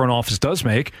the front office does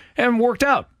make haven't worked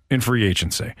out in free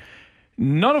agency.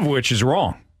 None of which is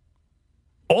wrong.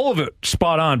 All of it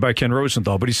spot on by Ken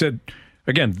Rosenthal. But he said,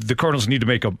 again, the Cardinals need to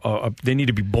make they need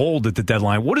to be bold at the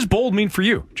deadline. What does bold mean for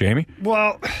you, Jamie?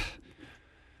 Well,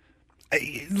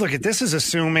 look, this is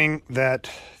assuming that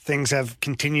things have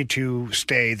continued to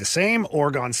stay the same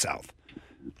or gone south.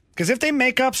 Because if they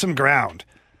make up some ground,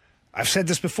 I've said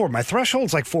this before, my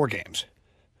threshold's like 4 games.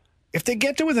 If they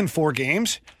get to within 4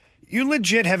 games, you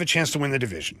legit have a chance to win the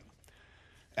division.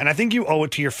 And I think you owe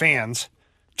it to your fans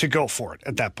to go for it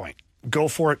at that point. Go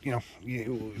for it,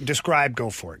 go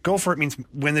for it. Go for it means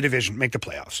win the division, make the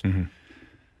playoffs. Mm-hmm.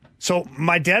 So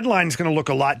my deadline is going to look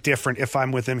a lot different if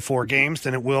I'm within 4 games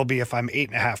than it will be if I'm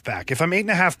 8.5 back. If I'm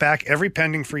 8.5 back, every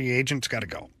pending free agent's got to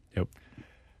go. Yep.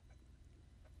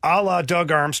 A la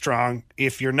Doug Armstrong,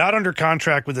 if you're not under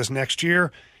contract with us next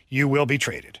year, you will be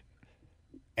traded.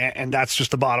 And that's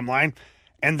just the bottom line.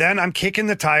 And then I'm kicking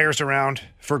the tires around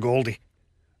for Goldie.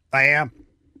 I am.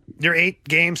 You're 8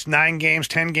 games, 9 games,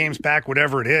 10 games back,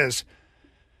 whatever it is.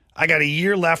 I got a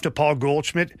year left of Paul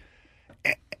Goldschmidt.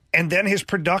 And then his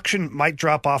production might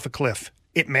drop off a cliff.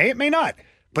 It may not,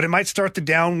 but it might start the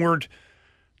downward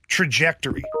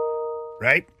trajectory,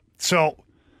 right? So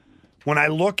when I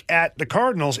look at the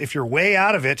Cardinals, if you're way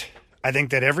out of it, I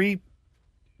think that every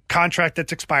contract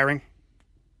that's expiring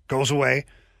goes away,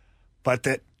 but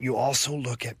that you also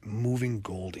look at moving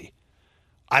Goldie.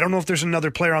 I don't know if there's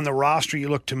another player on the roster you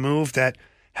look to move that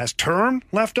has term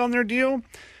left on their deal.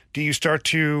 Do you start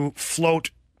to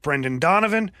float Brendan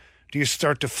Donovan? Do you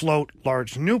start to float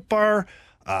Lars Nootbaar,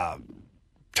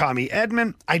 Tommy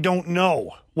Edman? I don't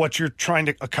know what you're trying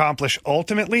to accomplish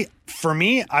ultimately. For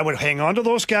me, I would hang on to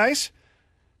those guys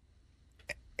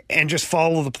and just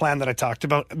follow the plan that I talked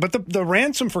about. But the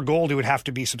ransom for Goldie would have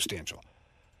to be substantial.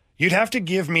 You'd have to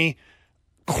give me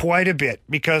quite a bit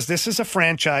because this is a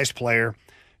franchise player.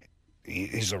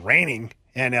 He's a reigning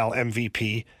NL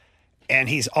MVP, and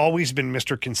he's always been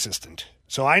Mr. Consistent.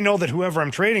 So I know that whoever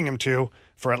I'm trading him to,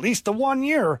 for at least the 1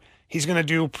 year, he's going to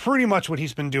do pretty much what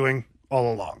he's been doing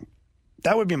all along.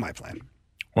 That would be my plan.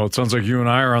 Well, it sounds like you and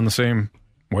I are on the same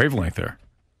wavelength there.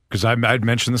 Because I'd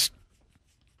mentioned this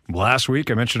last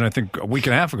week. I mentioned, I think, a week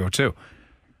and a half ago, too.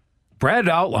 Brad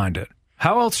outlined it.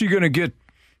 How else are you going to get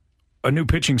a new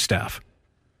pitching staff?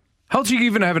 How else are you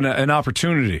even have an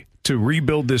opportunity to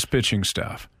rebuild this pitching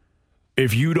staff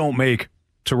if you don't make,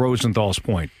 to Rosenthal's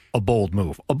point, a bold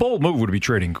move? A bold move would be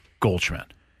trading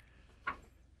Goldschmidt.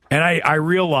 And I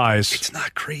realize... It's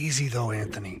not crazy, though,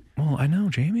 Anthony. Well, I know,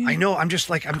 Jamie. I know. I'm just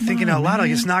like, I'm thinking out loud.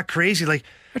 Like, it's not crazy. Like,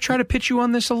 I tried to pitch you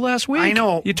on this last week. I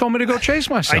know. You told me to go chase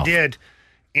myself. I did.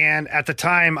 And at the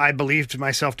time, I believed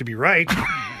myself to be right.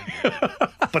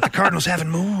 But the Cardinals haven't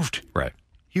moved. Right.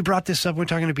 You brought this up when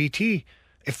talking to BT.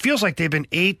 It feels like they've been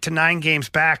 8 to 9 games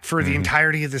back for the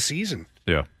entirety of the season.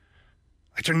 Yeah.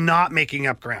 Like they're not making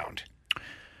up ground.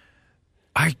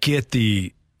 I get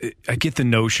the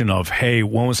notion of, hey,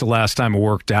 when was the last time it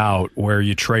worked out where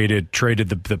you traded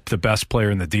the best player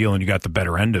in the deal and you got the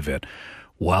better end of it?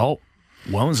 Well,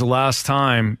 when was the last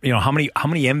time, how many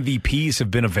MVPs have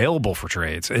been available for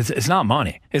trades? It's not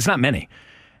money. It's not many.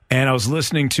 And I was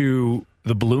listening to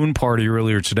the balloon party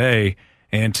earlier today,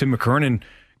 and Tim McKernan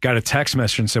got a text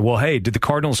message and said, well, hey, did the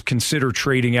Cardinals consider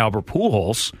trading Albert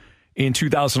Pujols in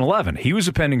 2011? He was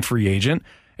a pending free agent,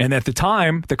 and at the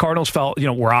time, the Cardinals felt,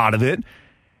 we're out of it.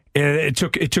 It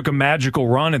took a magical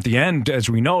run at the end, as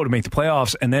we know, to make the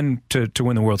playoffs and then to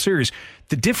win the World Series.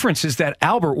 The difference is that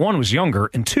Albert, 1, was younger,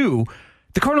 and 2,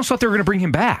 the Cardinals thought they were going to bring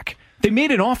him back. They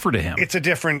made an offer to him.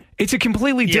 It's a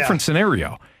completely different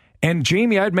scenario. And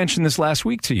Jamie, I'd mentioned this last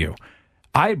week to you.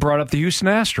 I had brought up the Houston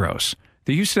Astros.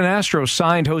 The Houston Astros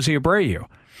signed Jose Abreu.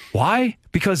 Why?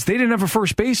 Because they didn't have a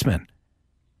first baseman.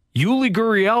 Yuli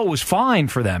Gurriel was fine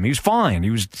for them. He was fine. He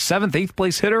was 7th, 8th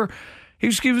place hitter. He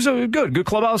was a good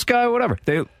clubhouse guy, whatever.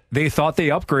 They thought they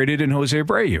upgraded in Jose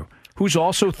Abreu, who's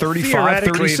also 35,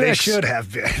 36. They should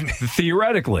have been.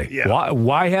 Theoretically. Yeah.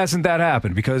 Why hasn't that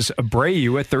happened? Because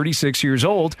Abreu, at 36 years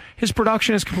old, his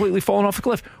production has completely fallen off a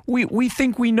cliff. We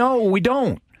think we know. We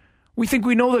don't. We think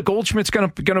we know that Goldschmidt's going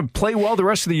to play well the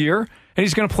rest of the year, and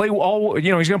he's going to play he's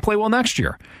going to play well next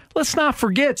year. Let's not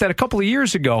forget that a couple of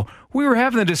years ago, we were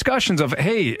having the discussions of,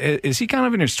 hey, is he kind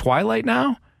of in his twilight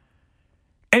now?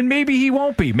 And maybe he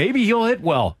won't be. Maybe he'll hit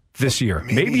well this year.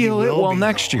 Maybe he'll hit well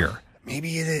next year. Maybe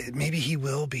he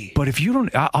will be. But if you don't,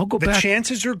 I'll go back. The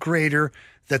chances are greater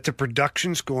that the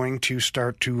production's going to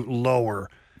start to lower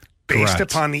based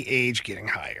upon the age getting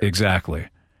higher. Exactly.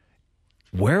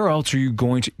 Where else are you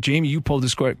going to? Jamie, you posed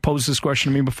this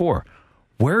question to me before.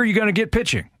 Where are you going to get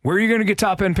pitching? Where are you going to get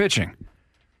top-end pitching?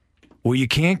 Well, you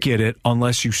can't get it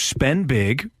unless you spend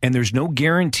big, and there's no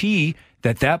guarantee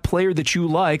that player that you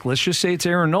like, let's just say it's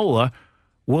Aaron Nola,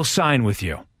 will sign with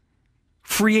you.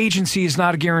 Free agency is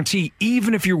not a guarantee,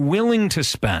 even if you're willing to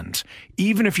spend,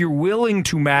 even if you're willing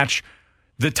to match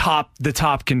the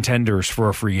top contenders for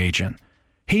a free agent.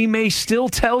 He may still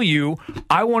tell you,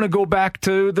 I want to go back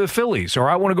to the Phillies, or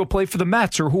I want to go play for the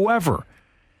Mets, or whoever.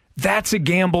 That's a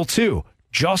gamble, too.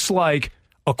 Just like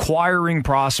acquiring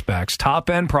prospects,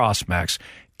 top-end prospects,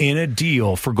 in a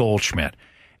deal for Goldschmidt.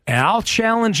 And I'll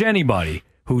challenge anybody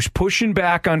who's pushing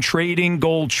back on trading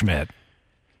Goldschmidt.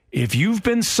 If you've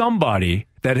been somebody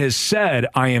that has said,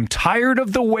 I am tired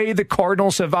of the way the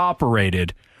Cardinals have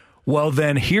operated, well,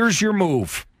 then here's your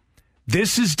move.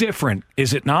 This is different,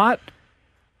 is it not?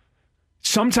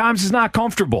 Sometimes it's not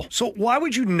comfortable. So why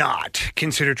would you not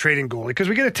consider trading Goldie? Because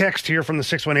we get a text here from the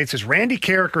 618 says, Randy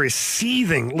Carricker is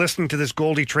seething listening to this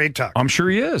Goldie trade talk. I'm sure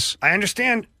he is. I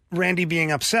understand Randy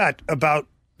being upset about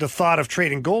the thought of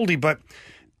trading Goldie, but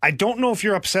I don't know if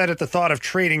you're upset at the thought of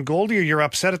trading Goldie or you're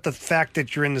upset at the fact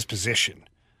that you're in this position.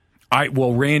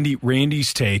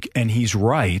 Randy's take, and he's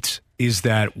right, is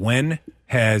that when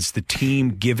has the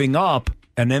team giving up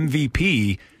an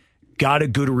MVP got a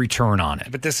good return on it?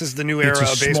 But this is the new era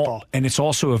of baseball. And it's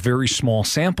also a very small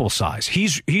sample size.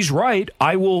 He's right.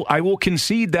 I will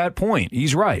concede that point.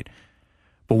 He's right.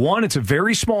 But one, it's a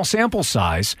very small sample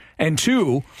size. And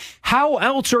two, how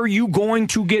else are you going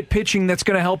to get pitching that's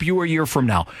going to help you a year from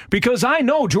now? Because I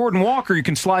know Jordan Walker, you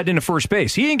can slide into first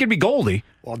base. He ain't going to be Goldie.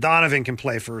 Well, Donovan can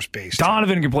play first base.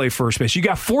 Donovan can play first base. You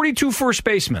got 42 first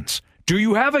basemen. Do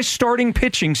you have a starting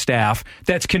pitching staff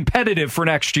that's competitive for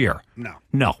next year?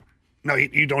 No. No,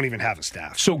 you don't even have a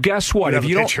staff. So guess what? If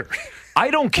you don't, I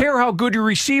don't care how good your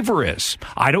receiver is.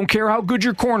 I don't care how good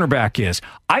your cornerback is.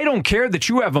 I don't care that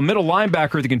you have a middle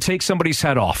linebacker that can take somebody's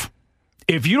head off.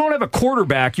 If you don't have a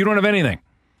quarterback, you don't have anything.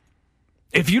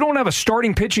 If you don't have a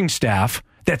starting pitching staff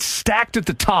that's stacked at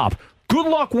the top, good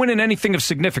luck winning anything of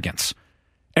significance.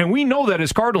 And we know that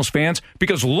as Cardinals fans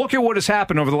because look at what has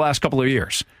happened over the last couple of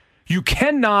years. You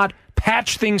cannot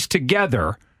patch things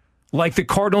together like the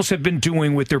Cardinals have been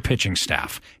doing with their pitching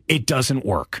staff. It doesn't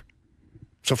work.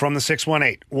 So from the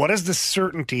 618, what is the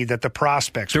certainty that the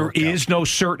prospects There is no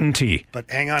certainty. But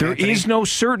hang on, There Anthony, is no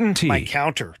certainty. My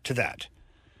counter to that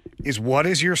is what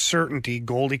is your certainty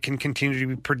Goldie can continue to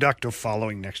be productive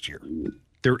following next year?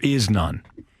 There is none.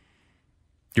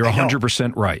 You're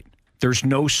 100% right. There's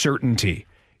no certainty.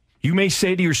 You may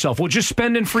say to yourself, well, just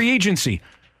spend in free agency.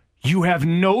 You have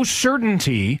no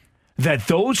certainty that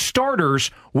those starters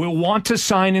will want to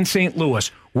sign in St. Louis.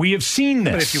 We have seen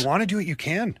this. But if you want to do it, you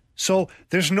can. So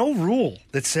there's no rule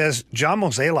that says John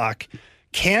Mozeliak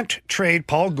can't trade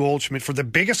Paul Goldschmidt for the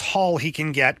biggest haul he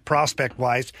can get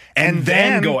prospect-wise. And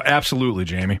then go, absolutely,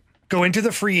 Jamie. Go into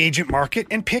the free agent market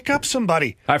and pick up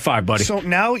somebody. High five, buddy. So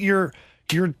now you're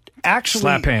actually...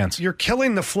 Slap hands. You're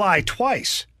killing the fly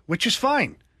twice, which is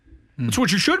fine. That's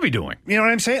what you should be doing. You know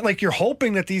what I'm saying? Like you're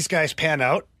hoping that these guys pan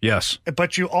out. Yes.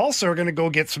 But you also are going to go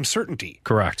get some certainty.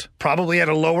 Correct. Probably at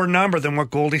a lower number than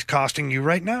what Goldie's costing you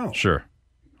right now. Sure.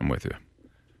 I'm with you.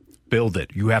 Build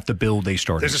it. You have to build a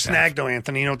starting There's a staff. snag, though,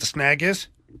 Anthony. You know what the snag is?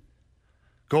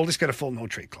 Goldie's got a full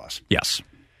no-trade clause. Yes.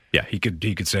 Yeah, he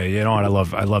could say, you know what,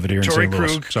 I love it here Torrey in St.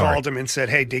 Louis. Krug called him and said,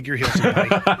 hey, dig your heels in, buddy.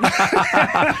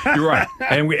 You're right.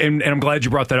 And I'm glad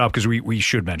you brought that up because we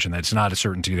should mention that. It's not a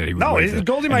certainty that he would No,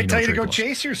 Goldie might tell you to go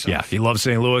chase yourself. Yeah, he loves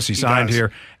St. Louis. He signed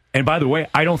here. And by the way,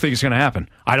 I don't think it's going to happen.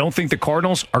 I don't think the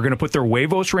Cardinals are going to put their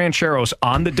huevos rancheros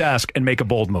on the desk and make a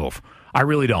bold move. I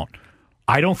really don't.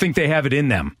 I don't think they have it in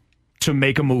them to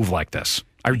make a move like this.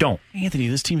 I don't. Anthony,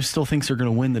 this team still thinks they're going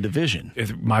to win the division.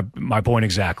 My point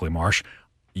exactly, Marsh.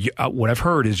 What I've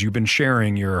heard is you've been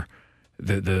sharing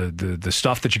the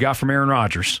stuff that you got from Aaron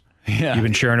Rodgers, Yeah. You've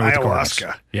been sharing it with Ayahuasca. the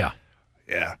Cardinals. Yeah.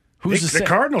 Yeah. The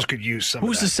Cardinals could use some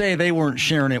Who's of that. to say they weren't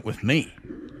sharing it with me?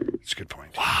 That's a good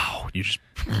point. Wow. You just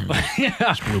blew my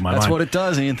That's mind. what it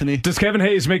does, Anthony. Does Kevin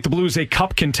Hayes make the Blues a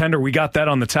cup contender? We got that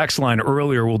on the text line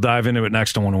earlier. We'll dive into it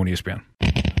next on 101 ESPN.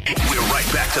 We're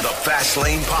right back to the Fast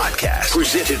Lane Podcast,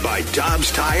 presented by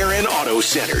Dobbs Tire and Auto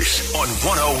Centers on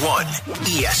 101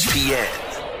 ESPN.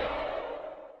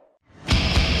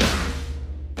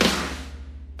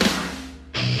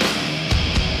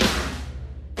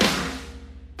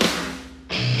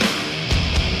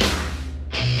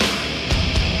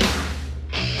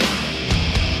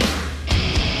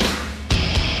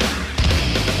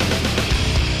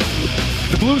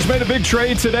 Blues made a big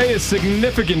trade today, a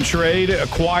significant trade,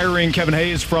 acquiring Kevin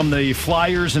Hayes from the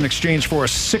Flyers in exchange for a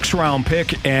 6th-round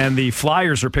pick, and the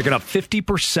Flyers are picking up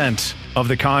 50% of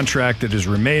the contract that is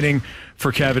remaining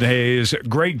for Kevin Hayes.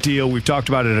 Great deal. We've talked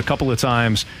about it a couple of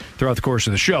times throughout the course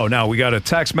of the show. Now, we got a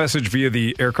text message via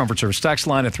the Air Comfort Service text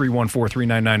line at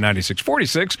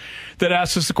 314-399-9646 that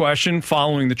asks us the question,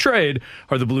 following the trade,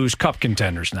 are the Blues cup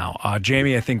contenders now?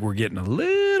 Jamie, I think we're getting a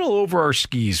little over our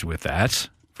skis with that.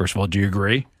 First of all, do you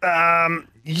agree?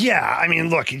 Yeah. I mean,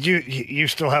 look, you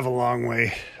still have a long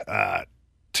way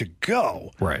to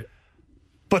go. Right.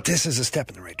 But this is a step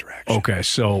in the right direction. Okay,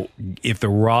 so if the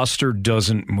roster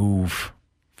doesn't move,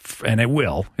 and it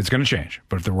will, it's going to change,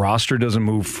 but if the roster doesn't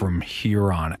move from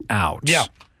here on out, yeah,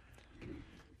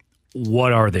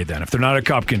 what are they then? If they're not a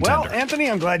cup contender? Well, Anthony,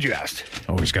 I'm glad you asked.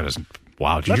 Oh, he's got his...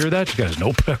 Wow, did you hear that? He's got his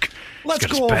notebook. Let's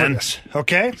go over this,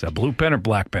 okay? Is that blue pen or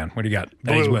black pen? What do you got?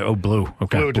 Blue. Blue.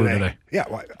 Okay, blue today. Yeah,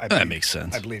 well, that makes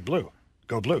sense. I bleed blue.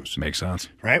 Go Blues. Makes sense.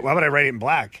 Right? Why would I write it in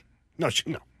black? No,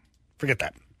 forget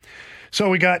that. So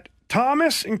we got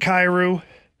Thomas and Kyrou.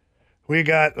 We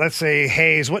got, let's say,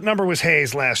 Hayes. What number was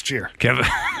Hayes last year? Kevin.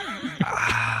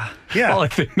 Yeah. All I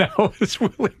think now is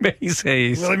Willie Mays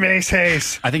Hayes. Willie Mays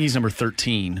Hayes. I think he's number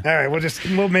 13. All right,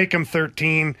 we'll make him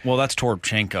 13. Well, that's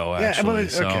Toropchenko, actually.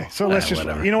 Okay, so let's just,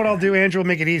 whatever. You know what I'll do, Andrew? We'll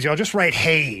make it easy. I'll just write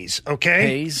Hayes, okay?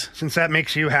 Hayes. Since that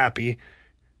makes you happy.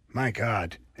 My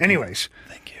God. Anyways.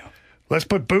 Thank you. Let's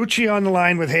put Bucci on the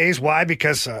line with Hayes. Why?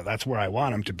 Because that's where I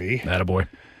want him to be. Attaboy.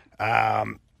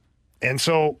 And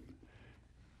so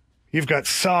you've got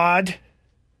Saad,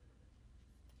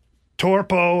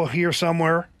 Torpo here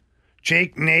somewhere,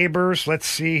 Jake Neighbors. Let's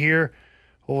see here.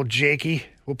 Old Jakey.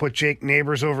 We'll put Jake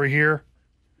Neighbors over here.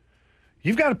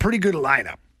 You've got a pretty good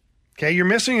lineup. Okay, you're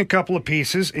missing a couple of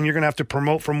pieces, and you're going to have to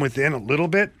promote from within a little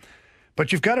bit,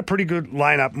 but you've got a pretty good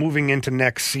lineup moving into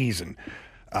next season.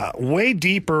 Way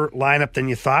deeper lineup than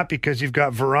you thought because you've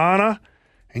got Vrana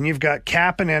and you've got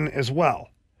Kapanen as well.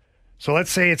 So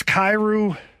let's say it's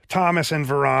Kyrou, Thomas, and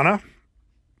Vrana.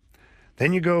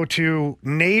 Then you go to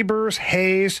Neighbors,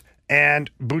 Hayes, and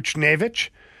Buchnevich.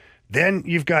 Then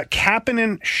you've got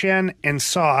Kapanen, Shen, and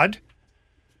Saad.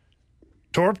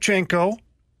 Toropchenko,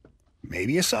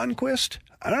 maybe a Sundqvist.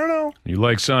 I don't know. You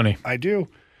like Sonny. I do.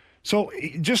 So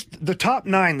just the top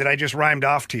 9 that I just rhymed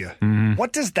off to you,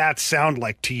 what does that sound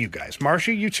like to you guys?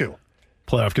 Marshy, you too.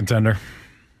 Playoff contender.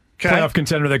 Okay. Playoff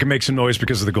contender that can make some noise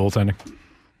because of the goaltending.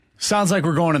 Sounds like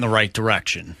we're going in the right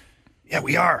direction. Yeah,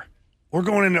 we are. We're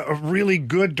going in a really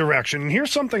good direction. And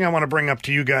here's something I want to bring up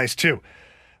to you guys too.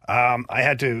 I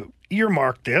had to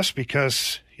earmark this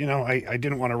because, I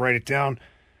didn't want to write it down.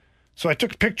 So I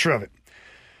took a picture of it.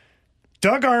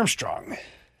 Doug Armstrong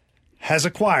has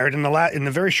acquired, in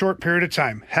the very short period of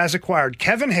time,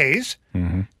 Kevin Hayes,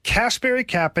 Kasperi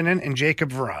Kapanen, and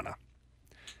Jacob Vrana.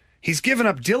 He's given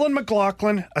up Dylan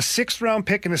McLaughlin, a 6th-round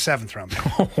pick, and a 7th-round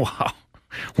pick. Oh, wow.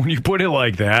 When you put it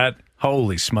like that,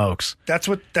 holy smokes. That's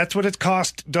what it's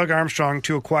cost Doug Armstrong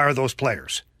to acquire those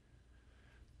players.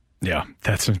 Yeah,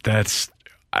 that's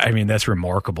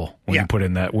remarkable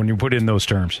when you put in those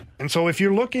terms. And so if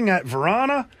you're looking at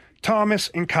Vrana, Thomas,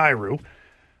 and Kyrou,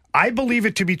 I believe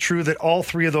it to be true that all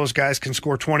 3 of those guys can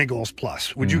score 20 goals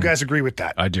plus. Would you guys agree with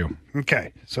that? I do.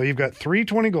 Okay, so you've got 3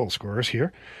 20-goal scorers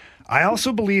here. I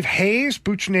also believe Hayes,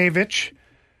 Buchnevich,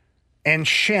 and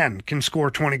Shen can score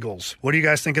 20 goals. What do you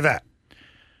guys think of that?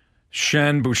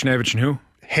 Shen, Buchnevich, and who?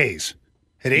 Hayes.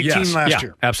 Hit 18 last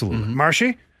year. Absolutely.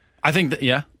 Marshy? I think that,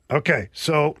 yeah. Okay,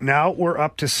 so now we're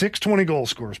up to 6 20-goal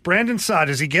scorers. Brandon Saad,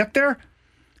 does he get there?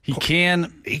 He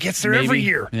can. He gets there every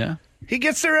year. Yeah. He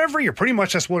gets there every year. Pretty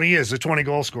much that's what he is, a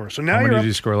 20-goal scorer. So now How many did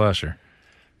he score last year?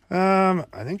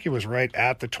 I think he was right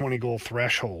at the 20-goal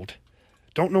threshold.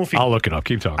 Don't know if he... I'll look it up.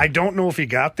 Keep talking. I don't know if he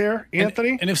got there,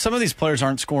 Anthony. And if some of these players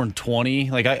aren't scoring 20,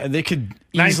 they could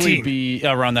easily 19. be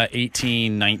around that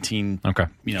 18, 19. Okay.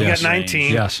 He got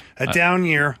 19. Yes. A down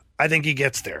year. I think he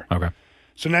gets there. Okay.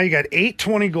 So now you got 8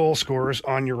 20-goal scorers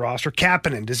on your roster.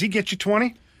 Kapanen, does he get you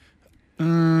 20?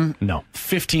 No.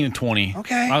 15-20.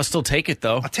 Okay. I'll still take it,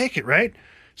 though. I'll take it, right?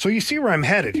 So you see where I'm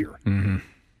headed here. Mm-hmm.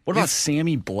 What about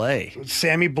Sammy Blais?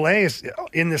 Sammy Blais is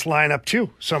in this lineup,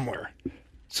 too, somewhere.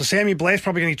 So Sammy Blais is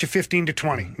probably going to get you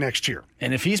 15-20 next year.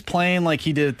 And if he's playing like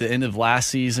he did at the end of last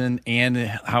season and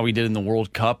how he did in the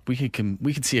World Cup, we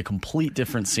could see a complete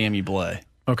different Sammy Blais.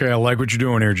 Okay, I like what you're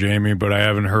doing here, Jamie, but I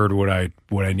haven't heard what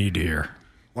I need to hear.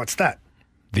 What's that?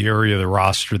 The area of the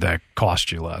roster that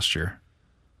cost you last year,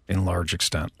 in large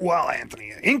extent. Well,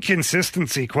 Anthony,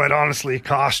 inconsistency, quite honestly,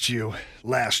 cost you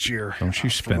last year. Don't you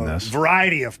spin this.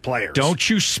 Variety of players. Don't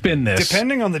you spin this.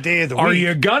 Depending on the day of the week. Are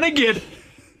you going to get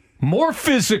more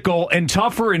physical and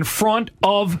tougher in front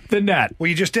of the net? Well,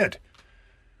 you just did.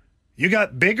 You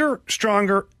got bigger,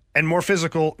 stronger, and more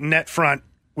physical net front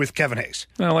with Kevin Hayes.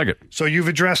 I like it. So you've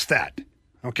addressed that.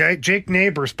 Okay? Jake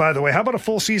Neighbors, by the way. How about a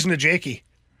full season of Jakey?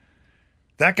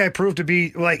 That guy proved to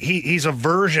be like he's a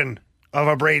version of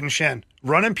a Braden Shen.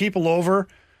 Running people over,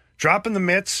 dropping the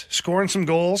mitts, scoring some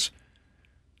goals.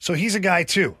 So he's a guy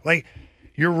too. Like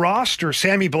your roster,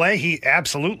 Sammy Blais, he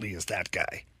absolutely is that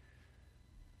guy.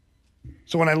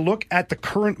 So when I look at the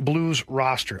current Blues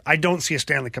roster, I don't see a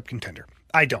Stanley Cup contender.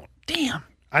 I don't. Damn.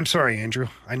 I'm sorry, Andrew.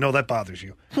 I know that bothers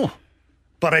you.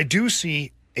 But I do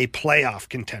see a playoff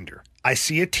contender. I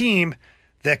see a team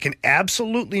that can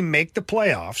absolutely make the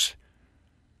playoffs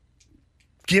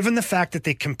given the fact that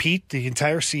they compete the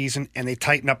entire season and they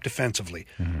tighten up defensively.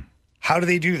 Mm-hmm. How do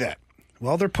they do that?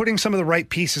 Well, they're putting some of the right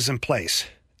pieces in place.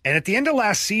 And at the end of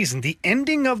last season, the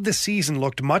ending of the season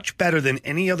looked much better than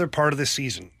any other part of the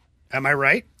season. Am I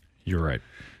right? You're right.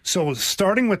 So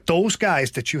starting with those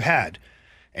guys that you had,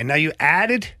 and now you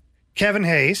added Kevin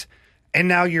Hayes, and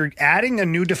now you're adding a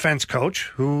new defense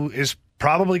coach who is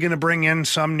probably going to bring in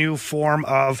some new form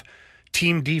of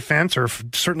team defense or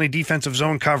certainly defensive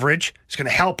zone coverage. It's going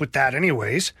to help with that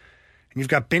anyways. And you've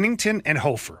got Binnington and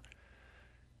Hofer.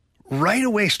 Right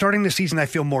away, starting the season, I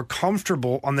feel more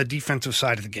comfortable on the defensive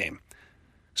side of the game.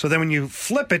 So then when you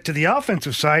flip it to the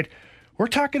offensive side, we're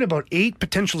talking about 8,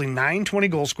 potentially 9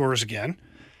 20-goal scorers again,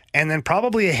 and then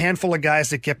probably a handful of guys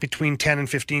that get between 10 and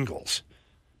 15 goals.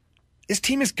 This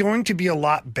team is going to be a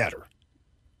lot better.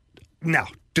 Now,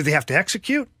 do they have to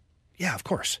execute? Yeah, of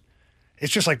course.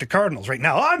 It's just like the Cardinals right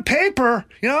now. On paper,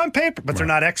 but they're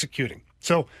not executing.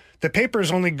 So the paper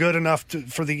is only good enough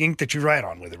for the ink that you write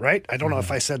on with it, right? I don't know if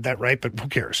I said that right, but who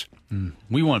cares?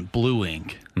 We want blue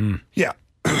ink. Yeah.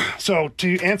 So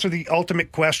to answer the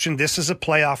ultimate question, this is a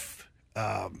playoff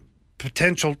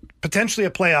potentially a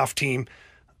playoff team,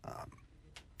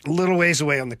 a little ways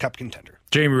away on the Cup contender.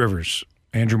 Jamie Rivers,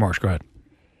 Andrew Marsh, go ahead.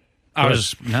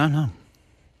 No.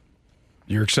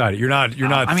 You're excited. You're not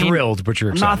thrilled, but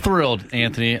you're excited. I'm not thrilled,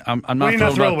 Anthony. I'm not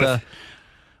thrilled about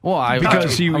with?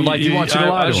 Because you want you to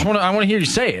lie to him. I want to hear you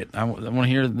say it. I want to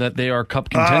hear that they are Cup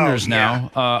contenders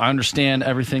now. I understand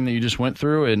everything that you just went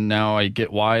through, and now I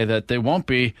get why that they won't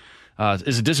be.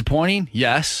 Is it disappointing?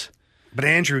 Yes. But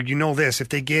Andrew, you know this: if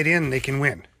they get in, they can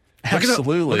win.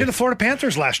 Absolutely. Look at the Florida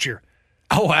Panthers last year.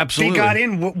 Oh, absolutely. They got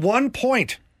in 1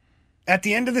 point at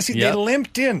the end of the season. Yep. They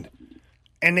limped in.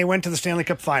 And they went to the Stanley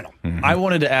Cup final. Mm-hmm. I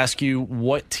wanted to ask you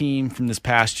what team from this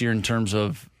past year, in terms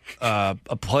of a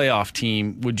playoff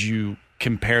team, would you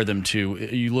compare them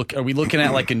to? Are we looking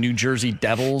at like a New Jersey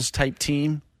Devils type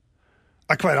team?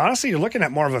 Quite honestly, you're looking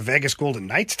at more of a Vegas Golden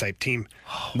Knights type team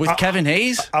with Kevin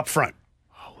Hayes up front.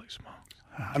 Holy smokes!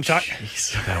 I'm talking.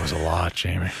 That was a lot,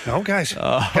 Jamie. No, guys,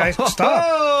 stop.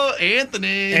 Oh,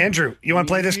 Anthony, Andrew, you want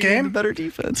to play this game? Better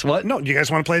defense. What? No, you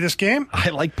guys want to play this game? I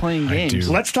like playing games.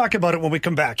 Let's talk about it when we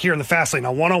come back here in the Fast Lane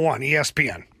on 101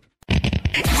 ESPN.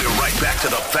 We're right back to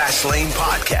the Fast Lane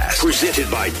Podcast, presented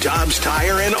by Dobbs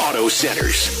Tire and Auto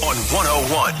Centers on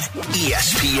 101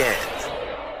 ESPN.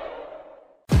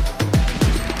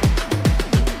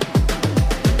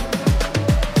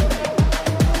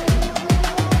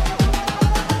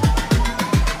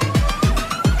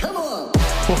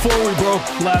 Before we broke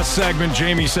last segment,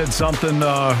 Jamie said something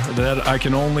that I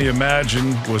can only imagine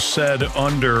was said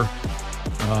under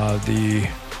the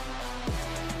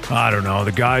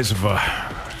guise of a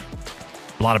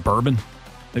lot of bourbon.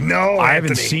 No, I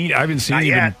haven't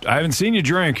seen you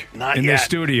drink in this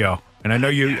studio, and I know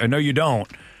you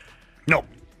don't. No,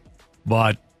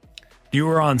 but you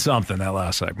were on something that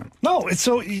last segment. No, it's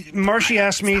so Marshy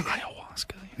asked me.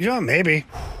 Ayahuasca. Yeah, maybe.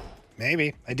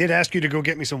 I did ask you to go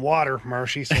get me some water,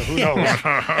 Marshy, so who knows?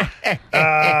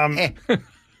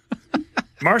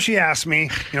 Marshy asked me,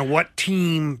 what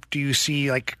team do you see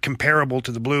like comparable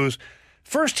to the Blues?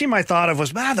 First team I thought of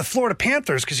was the Florida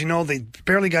Panthers, because they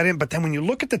barely got in. But then when you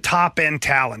look at the top end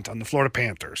talent on the Florida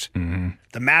Panthers,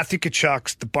 the Matthew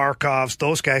Tkachuks, the Barkovs,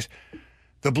 those guys,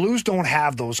 The Blues don't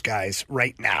have those guys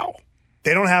right now.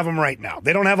 They don't have them right now.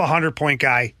 They don't have a 100-point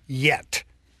guy yet.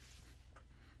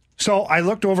 So I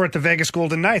looked over at the Vegas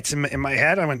Golden Knights in my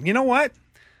head. I went, you know what?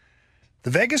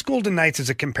 The Vegas Golden Knights is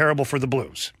a comparable for the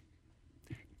Blues.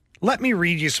 Let me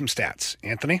read you some stats,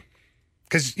 Anthony.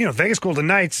 Because, Vegas Golden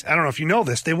Knights, I don't know if you know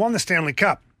this, they won the Stanley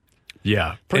Cup.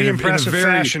 Yeah. Pretty impressive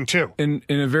fashion, too. In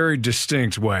a very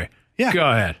distinct way. Yeah.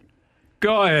 Go ahead.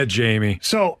 Go ahead, Jamie.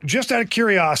 So, just out of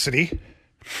curiosity,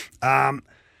 how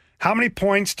many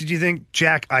points did you think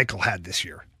Jack Eichel had this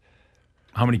year?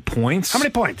 How many points? How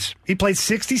many points? He played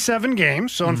 67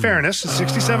 games, so in fairness,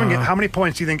 67 games. How many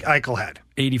points do you think Eichel had?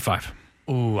 85.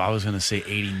 Ooh, I was going to say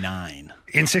 89.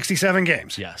 In 67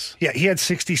 games? Yes. Yeah, he had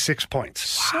 66 points.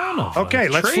 Son of Okay,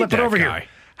 let's trade flip it that over guy. here.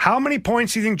 How many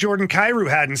points do you think Jordan Kyrou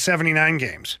had in 79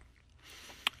 games?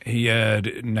 He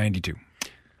had 92.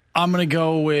 I'm going to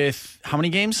go with how many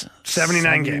games?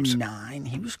 79 games. 79.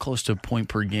 He was close to a point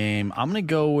per game. I'm going to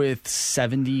go with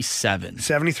 77.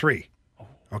 73.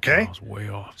 Okay. That was way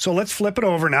off. So let's flip it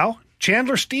over now.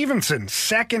 Chandler Stevenson,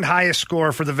 second highest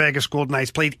scorer for the Vegas Golden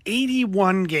Knights, played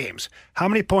 81 games. How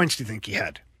many points do you think he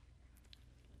had?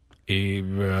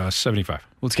 75.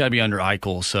 Well, it's got to be under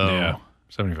Eichel, so. Yeah,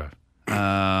 75.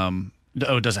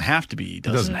 It doesn't have to be,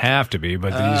 does it? Doesn't have to be,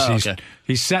 but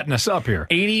he's setting us up here.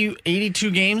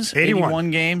 82 games? 81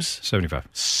 games? 75.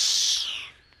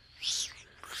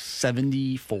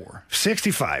 74.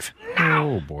 65.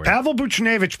 Oh, boy. Pavel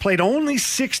Buchnevich played only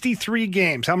 63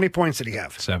 games. How many points did he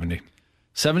have? 70.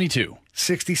 72.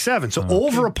 67. So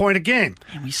over a point a game.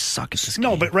 Man, we suck at this game.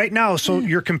 No, but right now, so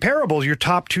your comparables, your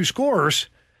top two scorers,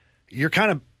 you're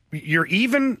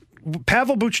even.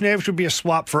 Pavel Buchnevich would be a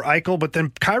swap for Eichel, but then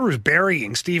Kyrou's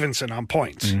burying Stevenson on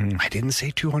points. I didn't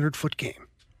say 200-foot game.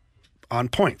 On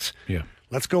points. Yeah.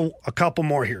 Let's go a couple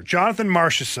more here. Jonathan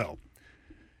Marchessault,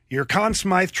 your Conn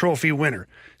Smythe Trophy winner.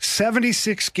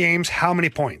 76 games, how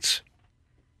many points?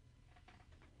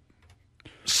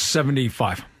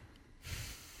 75.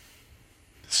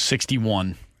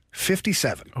 61.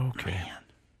 57. Okay.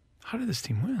 How did this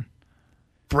team win?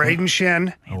 Braden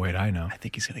Shen. Oh, wait, I know. I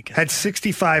think he's going to get had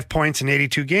 65 points in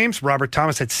 82 games. Robert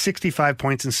Thomas had 65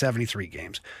 points in 73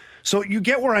 games. So you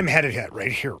get where I'm headed at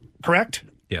right here, correct?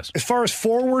 Yes. As far as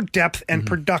forward depth and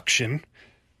production,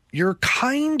 you're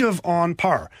kind of on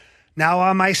par. Now,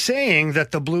 am I saying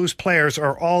that the Blues players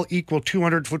are all equal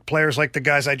 200-foot players like the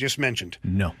guys I just mentioned?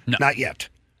 No. Not yet.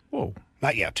 Whoa.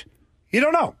 Not yet. You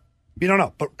don't know. You don't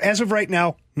know. But as of right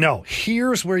now, no.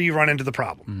 Here's where you run into the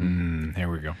problem.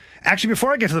 Here we go. Actually,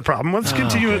 before I get to the problem, let's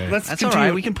continue. Okay. Let's That's continue all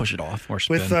right. We can push it off. Or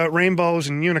spin. with rainbows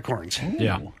and unicorns.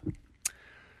 Yeah.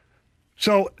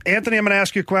 So, Anthony, I'm going to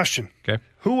ask you a question. Okay.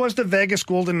 Who was the Vegas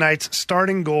Golden Knights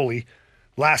starting goalie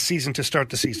last season to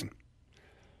start the season?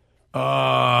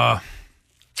 That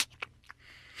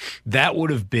would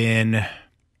have been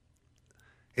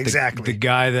exactly the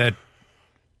guy that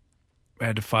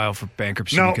had to file for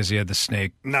bankruptcy because he had the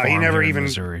snake. No, farm he never here in even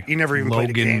Missouri. he never even played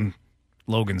a game.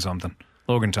 Logan something.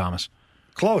 Logan Thomas.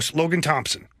 Close. Logan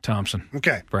Thompson.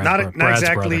 Okay. Not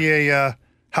exactly a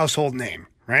household name,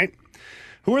 right?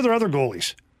 Who are their other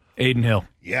goalies? Aiden Hill.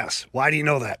 Yes. Why do you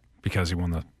know that? Because he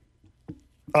won the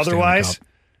Otherwise,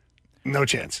 Stanley no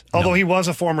chance. Although he was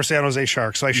a former San Jose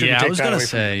Shark, so I shouldn't take that away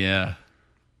from him. Yeah.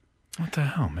 What the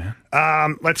hell, man?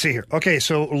 Let's see here. Okay,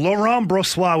 so Laurent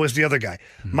Brossoit was the other guy.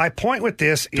 My point with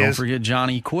this Don't is forget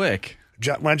Johnny Quick.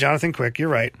 Jonathan Quick. You're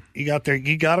right. He got there.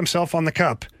 He got himself on the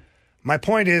cup. My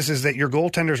point is that your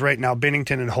goaltenders right now,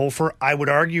 Binnington and Hofer, I would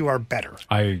argue are better.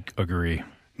 I agree.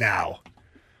 Now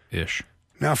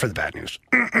for the bad news.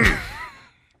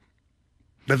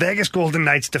 The Vegas Golden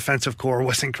Knights defensive core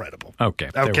was incredible. Okay.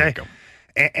 There we go.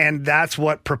 And that's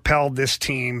what propelled this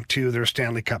team to their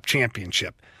Stanley Cup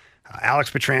championship.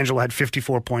 Alex Pietrangelo had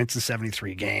 54 points in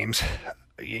 73 games.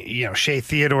 Shea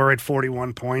Theodore had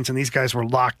 41 points, and these guys were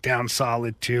locked down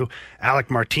solid too. Alec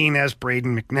Martinez,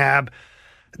 Braden McNabb.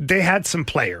 They had some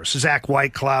players. Zach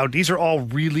Whitecloud. These are all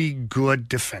really good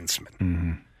defensemen.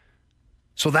 Mm-hmm.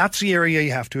 So that's the area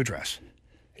you have to address.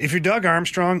 If you're Doug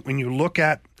Armstrong, when you look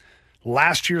at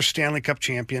last year's Stanley Cup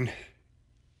champion,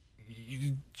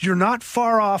 you're not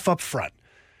far off up front.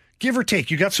 Give or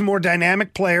take. You got some more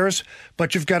dynamic players,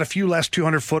 but you've got a few less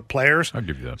 200-foot players. I'll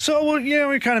give you that. So,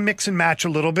 we kind of mix and match a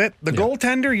little bit. The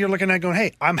goaltender, you're looking at going,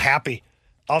 hey, I'm happy.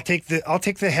 I'll take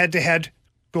the head-to-head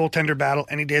goaltender battle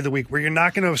any day of the week. Where you're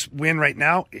not going to win right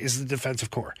now is the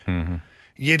defensive core. Mm-hmm.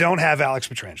 You don't have Alex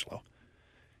Pietrangelo.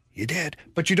 You did,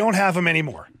 but you don't have him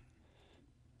anymore.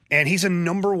 And he's a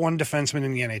number one defenseman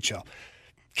in the NHL.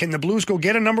 Can the Blues go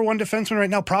get a number one defenseman right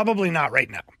now? Probably not right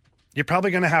now. You're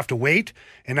probably going to have to wait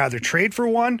and either trade for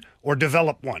one or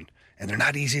develop one. and they're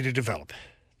not easy to develop.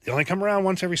 They only come around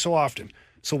once every so often.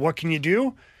 So what can you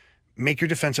do? Make your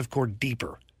defensive core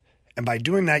deeper. And by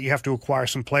doing that, you have to acquire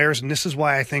some players. And this is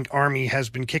why I think Army has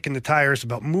been kicking the tires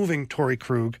about moving Torrey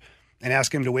Krug and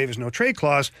asking him to waive his no-trade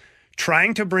clause,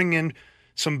 trying to bring in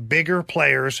some bigger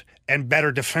players and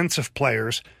better defensive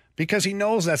players because he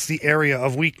knows that's the area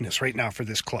of weakness right now for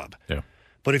this club. Yeah.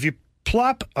 But if you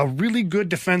plop a really good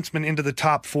defenseman into the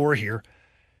top 4 here,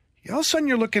 all of a sudden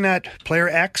you're looking at player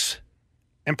X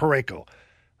and Parayko,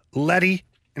 Leddy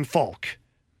and Falk,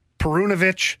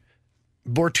 Perunovic,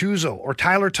 Bortuzzo, or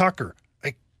Tyler Tucker.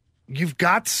 Like, you've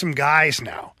got some guys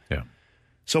now. Yeah.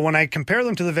 So when I compare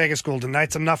them to the Vegas Golden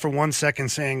Knights, I'm not for 1 second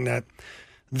saying that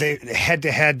they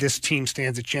head-to-head this team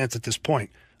stands a chance at this point.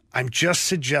 I'm just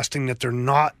suggesting that they're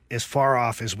not as far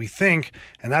off as we think,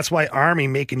 and that's why Army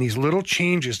making these little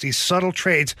changes, these subtle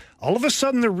trades, all of a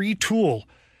sudden the retool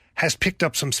has picked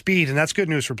up some speed, and that's good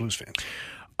news for Blues fans.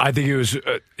 I think it was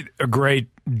a great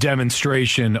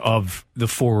demonstration of the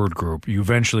forward group. You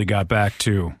eventually got back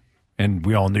to, and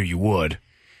we all knew you would.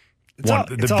 It's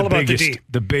all about the D.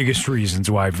 The biggest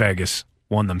reasons why Vegas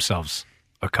won themselves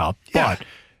a cup. Yeah. But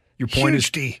your point Huge is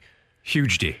D.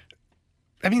 Huge D.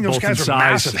 I mean, those Both guys in are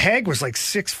size. massive. Haig was like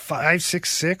 6'5",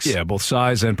 6'6". Yeah, both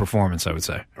size and performance, I would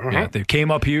say. Yeah, they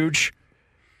came up huge,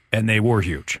 and they were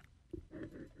huge.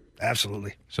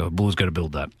 Absolutely. So the Blues got to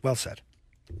build that. Well said.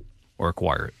 Or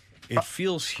acquire it. It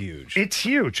feels huge. It's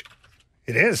huge.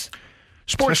 It is.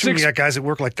 Sports Especially when Six you got guys that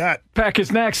work like that. Pack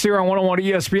is next here on 101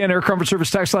 ESPN. Air Comfort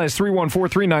Service text line is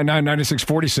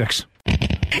 314-399-9646.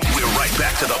 We're right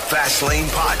back to the Fast Lane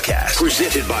Podcast,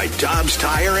 presented by Dobbs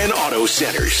Tire and Auto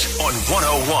Centers on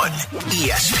 101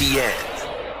 ESPN.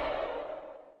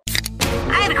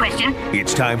 I have a question.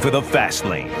 It's time for the Fast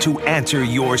Lane to answer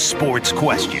your sports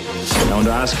questions. I want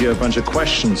to ask you a bunch of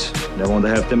questions, and I want to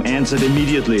have them answered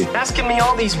immediately. Asking me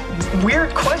all these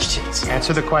weird questions.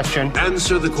 Answer the question.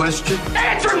 Answer the question.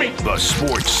 Answer me! The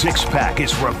Sports Six-Pack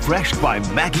is refreshed by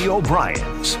Maggie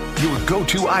O'Brien's, your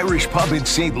go-to Irish pub in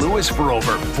St. Louis for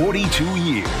over 42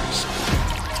 years.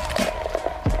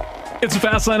 It's a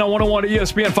Fast Lane on 101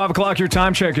 ESPN. 5 o'clock, your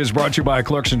time check is brought to you by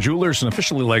Clarkson Jewelers, an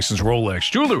officially licensed Rolex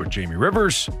jeweler with Jamie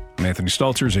Rivers. I'm Anthony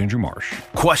Stalters, Andrew Marsh.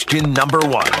 Question number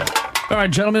 1. All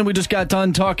right, gentlemen, we just got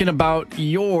done talking about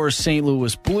your St.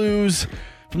 Louis Blues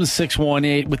from the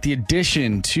 618 with the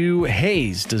addition to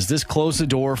Hayes. Does this close the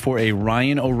door for a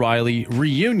Ryan O'Reilly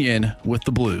reunion with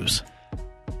the Blues?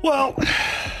 Well,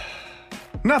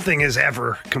 nothing is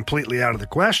ever completely out of the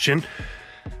question.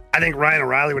 I think Ryan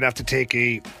O'Reilly would have to take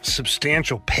a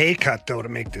substantial pay cut, though, to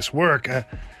make this work. I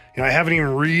haven't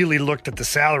even really looked at the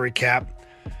salary cap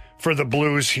for the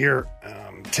Blues here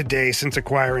today since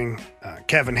acquiring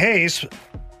Kevin Hayes.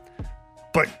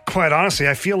 But quite honestly,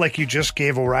 I feel like you just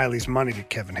gave O'Reilly's money to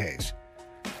Kevin Hayes.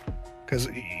 Because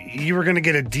you were going to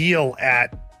get a deal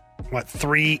at,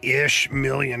 $3-ish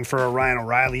million for a Ryan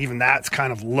O'Reilly. Even that's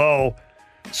kind of low.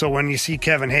 So when you see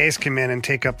Kevin Hayes come in and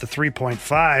take up the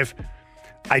 3.5,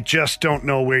 I just don't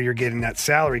know where you're getting that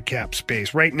salary cap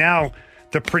space. Right now,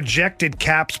 the projected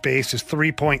cap space is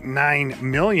 $3.9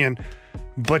 million,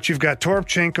 but you've got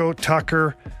Toropchenko,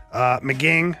 Tucker,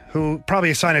 McGing, who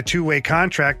probably signed a 2-way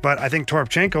contract, but I think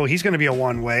Toropchenko, he's going to be a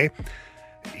 1-way.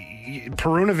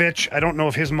 Perunovic, I don't know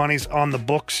if his money's on the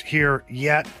books here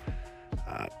yet.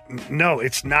 No,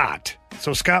 it's not.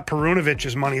 So Scott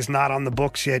Perunovic's money is not on the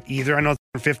books yet either. I know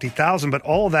it's $50,000, but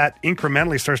all of that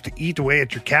incrementally starts to eat away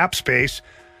at your cap space.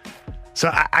 So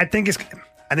I think it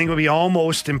would be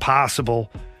almost impossible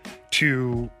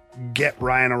to get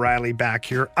Ryan O'Reilly back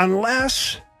here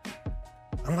unless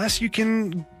you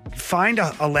can find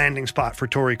a landing spot for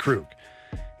Torrey Krug.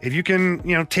 If you can,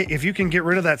 if you can get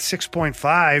rid of that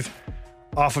 6.5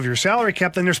 off of your salary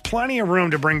cap, then there's plenty of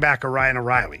room to bring back a Ryan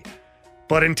O'Reilly.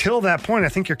 But until that point, I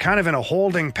think you're kind of in a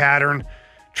holding pattern,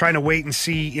 trying to wait and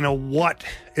see, what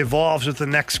evolves with the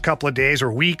next couple of days or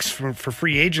weeks for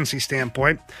free agency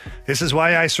standpoint. This is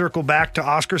why I circle back to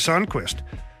Oscar Sundqvist.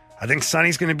 I think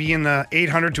Sonny's going to be in the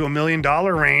 $800,000 to $1 million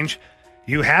range.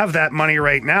 You have that money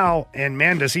right now, and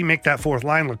man, does he make that fourth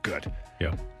line look good.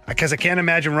 Yeah. Because I can't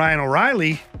imagine Ryan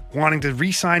O'Reilly wanting to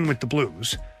re-sign with the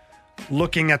Blues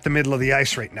looking at the middle of the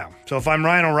ice right now. So if I'm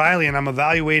Ryan O'Reilly and I'm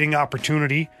evaluating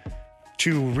opportunity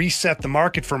to reset the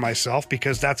market for myself,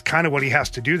 because that's kind of what he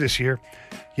has to do this year,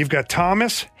 you've got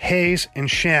Thomas, Hayes, and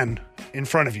Schenn in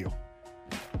front of you.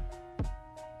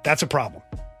 That's a problem.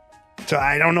 So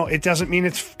I don't know. It doesn't mean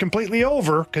it's completely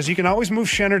over, because you can always move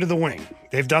Schenner to the wing.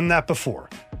 They've done that before.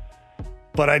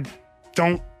 But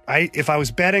if I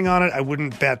was betting on it, I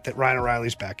wouldn't bet that Ryan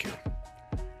O'Reilly's back here.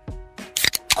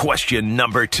 Question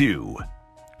number 2.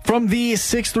 From the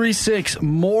 636,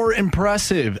 more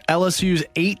impressive, LSU's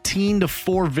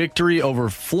 18-4 victory over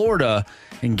Florida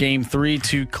in Game 3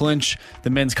 to clinch the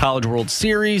Men's College World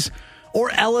Series, or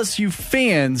LSU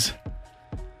fans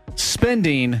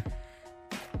spending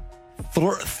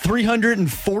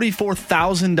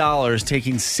 $344,000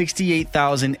 taking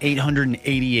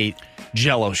 68,888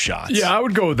 Jell-O shots. Yeah, I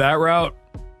would go with that route.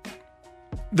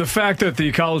 The fact that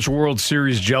the College World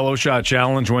Series Jell-O Shot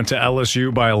Challenge went to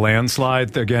LSU by a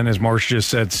landslide, again, as Marsh just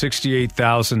said,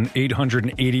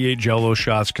 68,888 Jell-O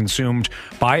shots consumed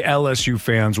by LSU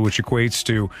fans, which equates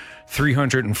to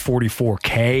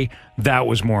 $344K. That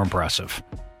was more impressive.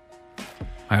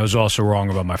 I was also wrong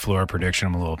about my Florida prediction.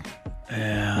 I'm a little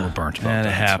burnt about that.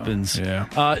 It happens. So,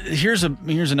 yeah. Here's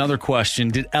another question.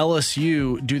 Did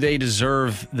LSU, do they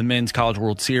deserve the Men's College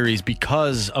World Series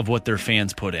because of what their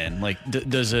fans put in? Like,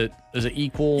 does it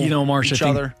equal Marsh, each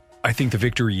other? I think the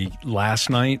victory last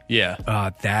night,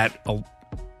 that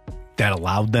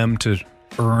allowed them to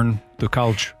earn the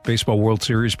College Baseball World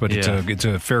Series, but it's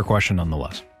a fair question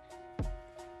nonetheless.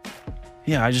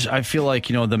 Yeah, I feel like,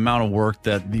 the amount of work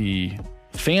that the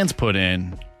fans put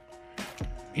in,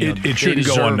 it shouldn't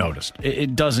go unnoticed.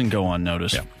 It doesn't go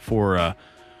unnoticed for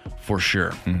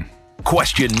sure.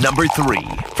 Question number 3.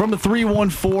 From the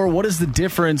 314, what is the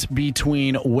difference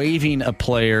between waiving a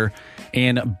player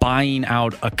and buying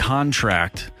out a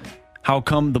contract? How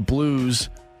come the Blues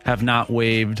have not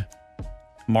waived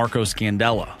Marco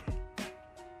Scandella?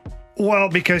 Well,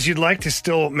 because you'd like to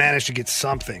still manage to get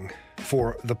something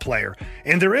for the player.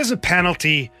 And there is a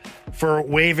penalty for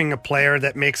waiving a player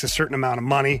that makes a certain amount of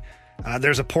money.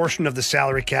 There's a portion of the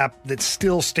salary cap that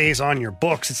still stays on your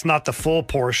books. It's not the full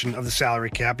portion of the salary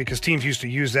cap because teams used to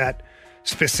use that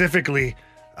specifically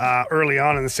early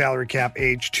on in the salary cap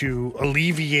age to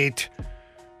alleviate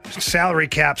salary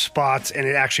cap spots, and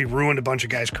it actually ruined a bunch of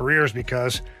guys' careers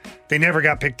because they never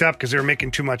got picked up because they were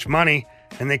making too much money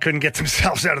and they couldn't get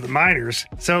themselves out of the minors.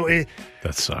 So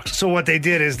that sucks. So what they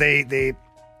did is they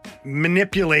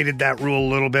manipulated that rule a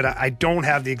little bit. I don't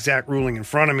have the exact ruling in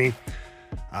front of me.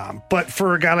 But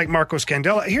for a guy like Marco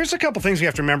Scandella, here's a couple things you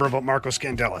have to remember about Marco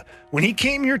Scandella. When he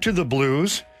came here to the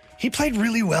Blues, he played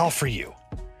really well for you.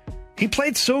 He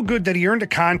played so good that he earned a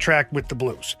contract with the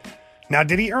Blues. Now,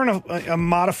 did he earn a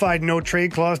modified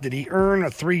no-trade clause? Did he earn a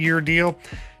 3-year deal?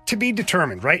 To be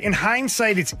determined, right? In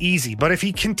hindsight, it's easy. But if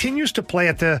he continues to play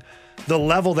at the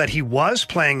level that he was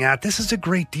playing at, this is a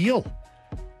great deal.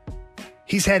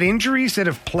 He's had injuries that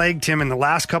have plagued him in the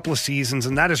last couple of seasons,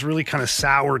 and that has really kind of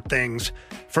soured things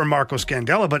for Marco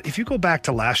Scandella. But if you go back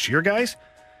to last year, guys,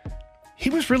 he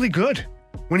was really good.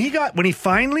 When he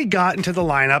finally got into the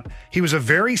lineup, he was a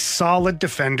very solid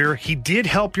defender. He did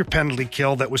help your penalty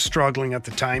kill that was struggling at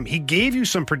the time. He gave you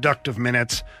some productive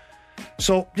minutes.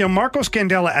 So, Marco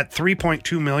Scandella at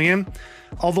 $3.2 million,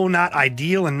 although not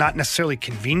ideal and not necessarily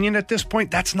convenient at this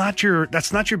point, that's not your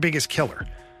biggest killer.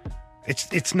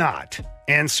 It's not.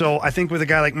 And so I think with a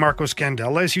guy like Marco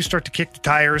Scandella, as you start to kick the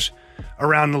tires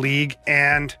around the league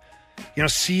and,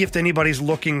 see if anybody's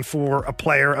looking for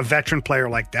a veteran player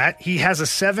like that, he has a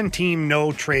 7-team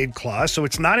no-trade clause, so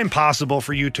it's not impossible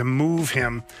for you to move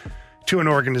him to an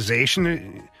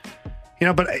organization.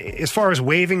 But as far as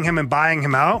waiving him and buying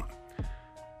him out,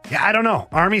 I don't know.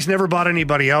 Army's never bought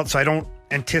anybody out, so I don't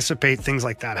anticipate things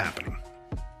like that happening.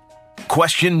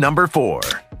 Question number 4.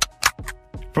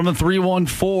 From the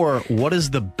 314, what is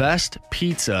the best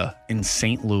pizza in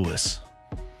St. Louis?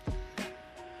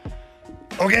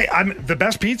 Okay, the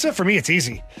best pizza, for me, it's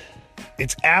easy.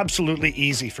 It's absolutely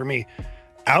easy for me.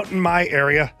 Out in my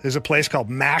area, there's a place called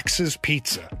Max's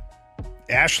Pizza.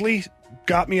 Ashley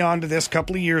got me onto this a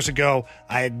couple of years ago.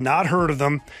 I had not heard of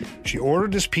them. She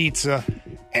ordered this pizza,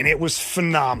 and it was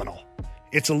phenomenal.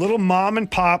 It's a little mom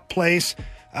and pop place.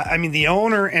 The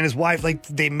owner and his wife,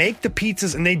 they make the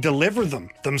pizzas and they deliver them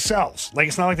themselves.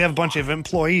 It's not like they have a bunch of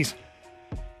employees.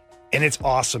 And it's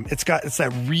awesome. It's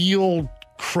that real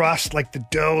crust, like the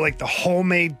dough, like the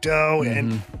homemade dough. Mm-hmm.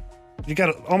 And you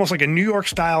got almost like a New York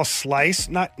style slice.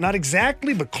 Not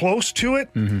exactly, but close to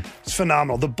it. Mm-hmm. It's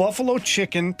phenomenal. The buffalo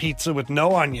chicken pizza with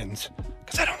no onions,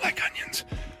 because I don't like onions,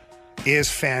 is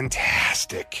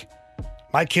fantastic.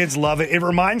 My kids love it. It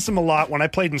reminds them a lot when I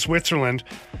played in Switzerland.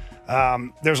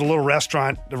 There's a little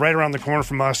restaurant right around the corner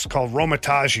from us called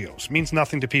Romataggio's. Means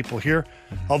nothing to people here.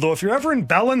 Mm-hmm. Although if you're ever in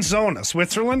Bellinzona,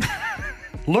 Switzerland,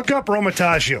 look up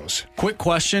Romataggio's. Quick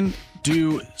question.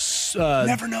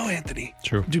 Never know, Anthony.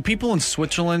 True. Do people in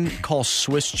Switzerland call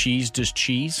Swiss cheese just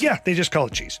cheese? Yeah, they just call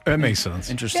it cheese. That makes sense.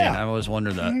 Interesting. Yeah. I always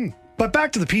wondered that. But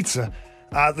back to the pizza.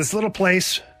 This little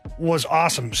place was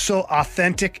awesome. So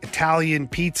authentic Italian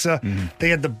pizza. They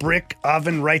had the brick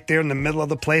oven right there in the middle of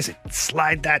the place.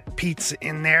 Slide that pizza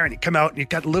in there and you come out and you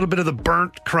got a little bit of the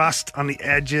burnt crust on the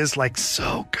edges. Like,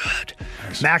 so good.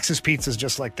 Nice. Max's Pizza is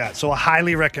just like that. So I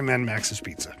highly recommend Max's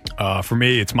Pizza. For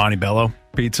me, it's Montebello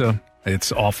Pizza.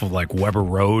 It's off of like Weber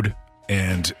Road,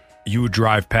 and you would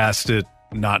drive past it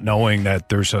not knowing that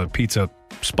there's a pizza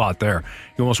spot there.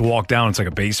 You almost walk down, it's like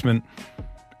a basement.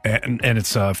 And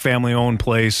it's a family-owned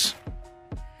place.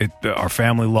 Our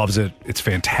family loves it. It's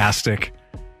fantastic.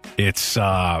 It's you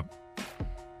got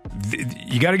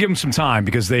to give them some time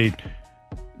because they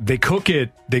cook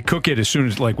it. They cook it as soon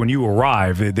as, like, when you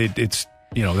arrive.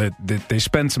 They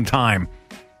spend some time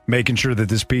making sure that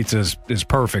this pizza is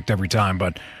perfect every time.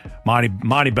 But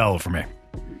Montebello for me.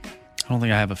 I don't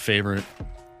think I have a favorite.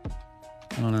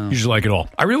 I don't know. You just like it all.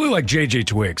 I really like JJ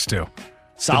Twiggs too.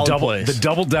 Solid place. The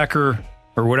double decker.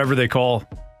 Or whatever they call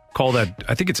that.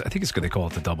 I think it's good they call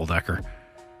it the double decker.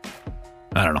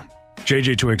 I don't know.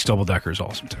 JJ Twiggs double decker is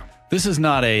awesome too. This is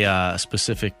not a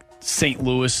specific St.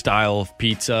 Louis style of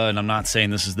pizza, and I'm not saying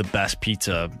this is the best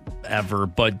pizza ever.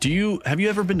 But have you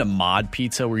ever been to Mod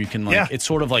Pizza where you can it's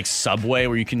sort of like Subway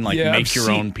where you can make your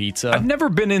own pizza? I've never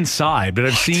been inside, but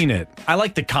I've seen it. I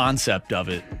like the concept of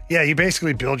it. Yeah, you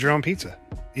basically build your own pizza.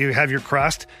 You have your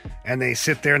crust, and they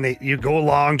sit there, and you go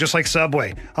along just like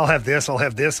Subway. I'll have this, I'll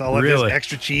have this, I'll have this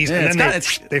extra cheese, and then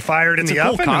they fire it in the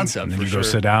oven. It's a cool concept. And then you go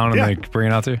sit down, and they bring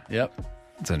it out to you? Yep.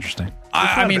 It's interesting.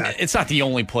 I mean, it's not the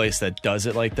only place that does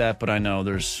it like that, but I know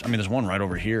there's one right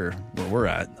over here where we're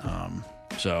at.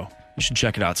 So you should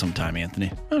check it out sometime,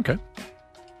 Anthony. Okay.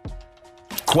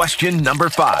 Question number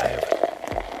 5.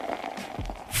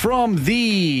 From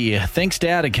the Thanks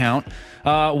Dad account,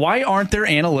 why aren't there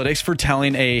analytics for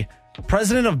telling a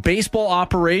president of baseball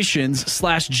operations /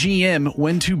 GM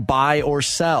when to buy or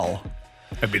sell?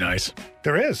 That'd be nice.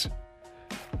 There is.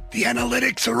 The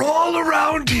analytics are all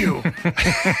around you.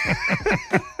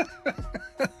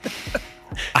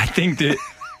 I think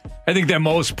that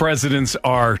most presidents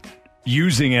are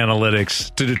using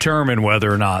analytics to determine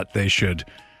whether or not they should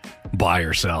buy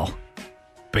or sell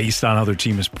based on how their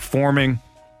team is performing.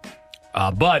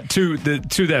 But to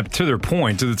their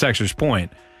point, to the texter's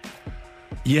point,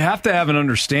 you have to have an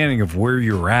understanding of where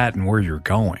you're at and where you're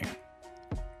going.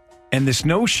 And this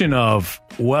notion of,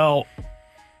 well,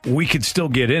 we could still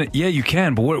get in it. Yeah, you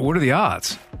can, but what are the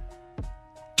odds?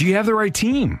 Do you have the right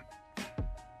team?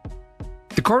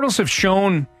 The Cardinals have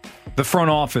shown the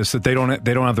front office that they don't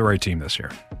have the right team this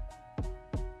year.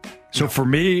 So for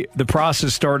me, the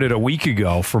process started a week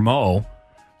ago for Mo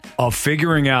of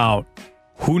figuring out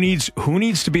who needs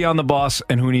to be on the bus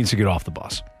and who needs to get off the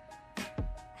bus.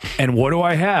 And what do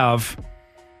I have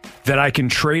that I can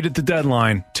trade at the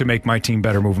deadline to make my team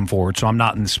better moving forward so I'm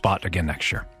not in the spot again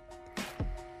next year?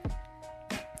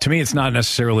 To me, it's not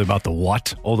necessarily about the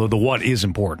what, although the what is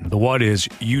important. The what is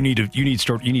you need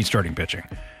starting pitching.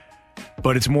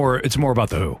 But it's more about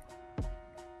the who.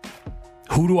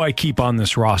 Who do I keep on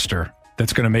this roster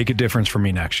that's going to make a difference for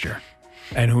me next year?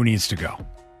 And who needs to go?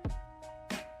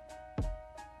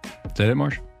 Is that it,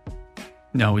 Marsh?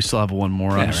 No, we still have one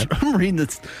more. Yeah, I'm reading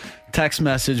this text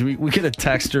message. We get a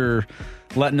texter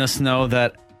letting us know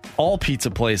that all pizza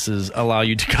places allow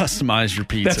you to customize your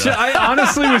pizza. I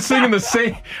honestly was thinking the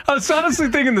same. I was honestly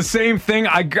thinking the same thing.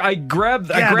 I grabbed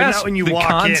when you the walk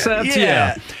concept. in.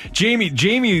 Yeah.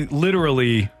 Jamie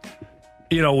literally,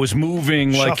 was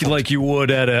moving like you would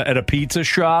at a pizza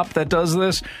shop that does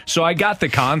this. So I got the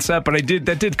concept, but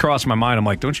that did cross my mind. I'm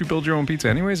like, don't you build your own pizza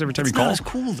anyways every time you call? That's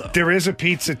cool though. There is a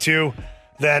pizza too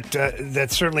that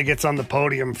certainly gets on the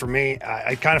podium for me.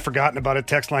 I kind of forgotten about it.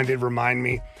 Text line did remind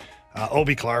me.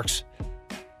 Obie Clark's.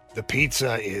 The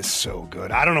pizza is so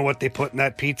good. I don't know what they put in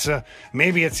that pizza.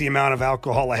 Maybe it's the amount of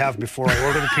alcohol I have before I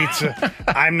order the pizza.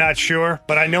 I'm not sure,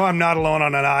 but I know I'm not alone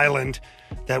on an island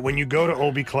that when you go to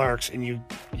Obie Clark's and you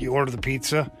order the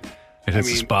pizza, it hits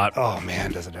the spot. Oh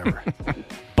man, does it ever.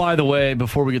 By the way,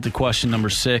 before we get to question number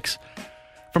 6,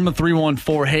 from the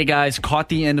 314, hey guys, caught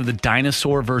the end of the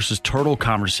dinosaur versus turtle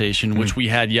conversation, which we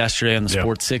had yesterday on the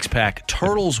Sports Six Pack.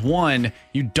 Turtles won.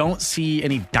 You don't see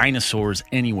any dinosaurs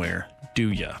anywhere,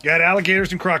 do you? You got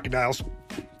alligators and crocodiles.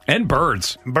 And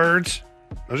birds. Birds.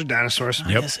 Those are dinosaurs.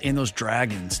 Yes, and those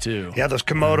dragons, too. Yeah, those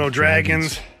Komodo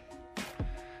dragons.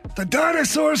 The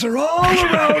dinosaurs are all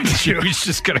around you. He's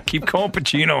just going to keep calling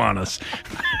Pacino on us.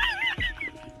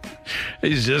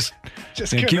 He's just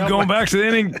keep going back to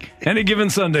the any given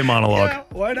Sunday monologue. Yeah,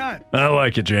 why not? I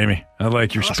like it, Jamie. I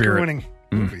like your spirit. Oscar-winning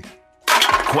movie.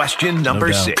 Question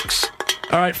number 6.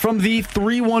 All right, from the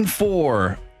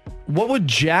 314, what would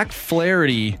Jack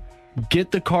Flaherty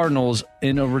get the Cardinals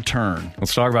in a return?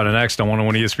 Let's talk about it next on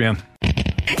 101 ESPN.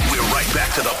 We're right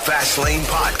back to the Fast Lane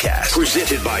Podcast,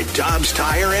 presented by Dobbs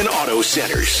Tire and Auto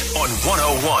Centers on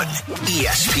 101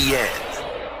 ESPN.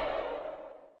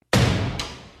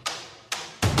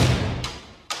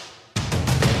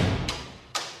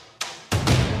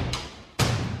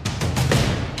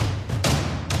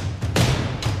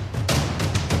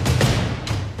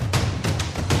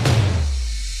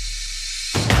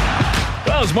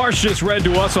 As Marsh just read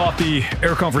to us off the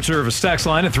Air Comfort Service text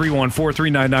line at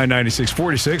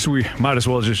 314-399-9646, we might as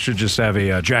well just have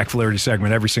a Jack Flaherty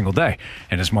segment every single day.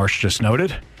 And as Marsh just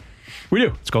noted, we do.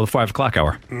 It's called the 5 o'clock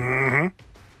hour. Mm-hmm.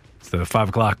 It's the 5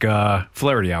 o'clock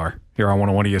Flaherty hour here on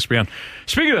 101 ESPN.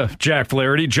 Speaking of Jack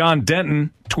Flaherty, John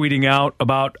Denton tweeting out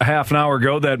about a half an hour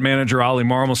ago that manager Ollie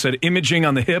Marmol said imaging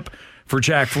on the hip for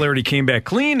Jack Flaherty came back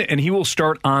clean, and he will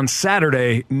start on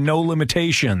Saturday, no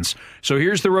limitations. So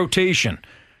here's the rotation.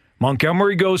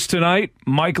 Montgomery goes tonight,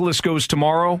 Michaelis goes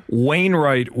tomorrow,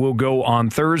 Wainwright will go on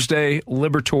Thursday,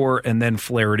 Liberatore, and then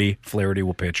Flaherty. Flaherty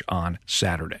will pitch on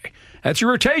Saturday. That's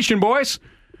your rotation, boys.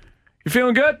 You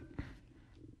feeling good?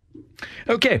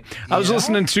 Okay. I was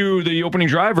listening to the opening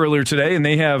drive earlier today, and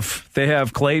they have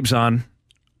Claibs on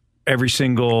every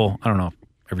single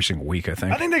week, I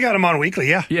think. I think they got him on weekly,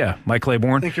 yeah. Yeah, Mike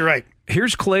Claiborne. I think you're right.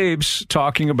 Here's Claibs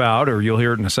talking about, or you'll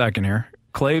hear it in a second here.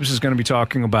 Claibs is going to be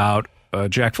talking about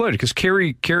Jack Flaherty, because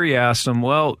Kerry asked him,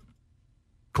 well,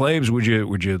 Claibs, would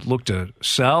you look to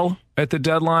sell at the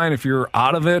deadline if you're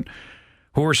out of it?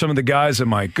 Who are some of the guys that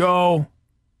might go?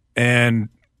 And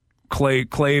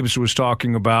Claibs was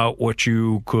talking about what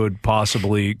you could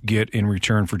possibly get in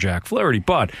return for Jack Flaherty.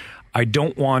 But I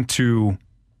don't want to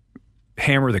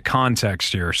hammer the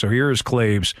context here. So here is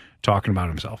Claibs talking about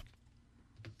himself.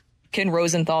 Ken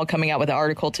Rosenthal coming out with an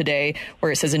article today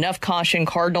where it says enough caution.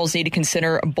 Cardinals need to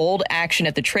consider bold action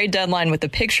at the trade deadline with a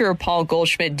picture of Paul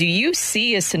Goldschmidt. Do you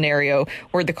see a scenario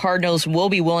where the Cardinals will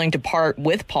be willing to part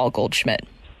with Paul Goldschmidt?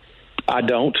 I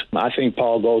don't. I think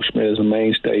Paul Goldschmidt is a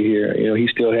mainstay here. You know, he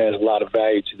still has a lot of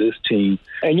value to this team.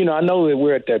 And, you know, I know that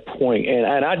we're at that point. And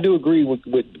I do agree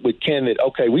with Ken that,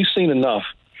 okay, we've seen enough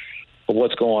of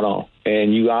what's going on.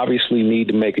 And you obviously need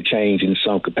to make a change in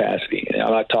some capacity. And I'm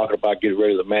not talking about getting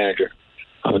rid of the manager.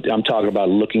 I'm talking about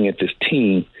looking at this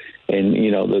team. And,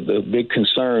 you know, the big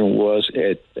concern was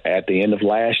at the end of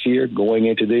last year, going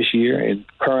into this year, and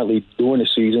currently during the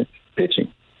season,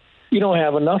 pitching. You don't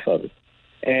have enough of it.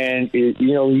 And,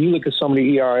 you know, when you look at some of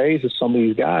the ERAs of some of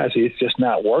these guys, it's just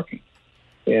not working.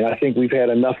 And I think we've had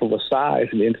enough of a size,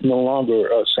 and it's no longer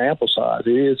a sample size.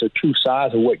 It is a true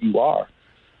size of what you are.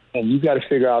 And you've got to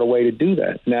figure out a way to do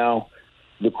that. Now,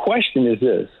 the question is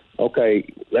this. Okay,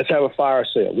 let's have a fire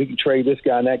sale. We can trade this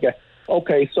guy and that guy.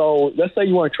 Okay, so let's say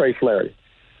you want to trade Flaherty,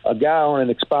 a guy on an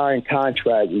expiring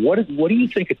contract. What do you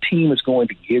think a team is going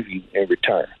to give you in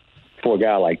return for a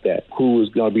guy like that who is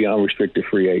going to be an unrestricted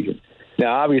free agent?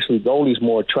 Now, obviously, Goldie's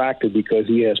more attractive because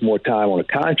he has more time on a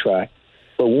contract.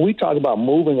 But when we talk about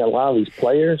moving a lot of these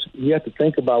players, you have to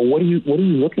think about what are you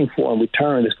looking for in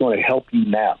return that's going to help you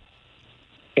now?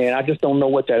 And I just don't know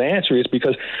what that answer is,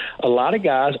 because a lot of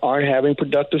guys aren't having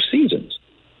productive seasons.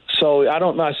 So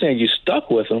I'm not saying you're stuck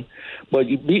with them, but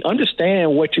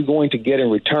understand what you're going to get in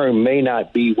return may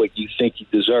not be what you think you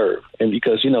deserve. And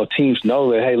because, you know, teams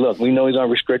know that, hey, look, we know he's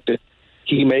unrestricted.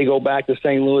 He may go back to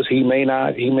St. Louis. He may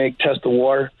not. He may test the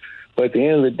water. But at the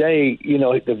end of the day, you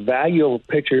know, the value of a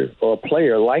pitcher or a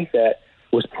player like that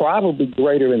was probably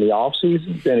greater in the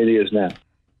offseason than it is now.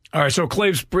 All right, so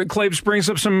Claibs brings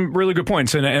up some really good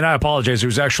points, and I apologize. It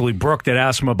was actually Brooke that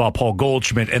asked him about Paul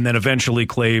Goldschmidt, and then eventually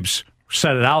Claibs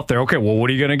set it out there. Okay, well, what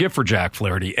are you going to get for Jack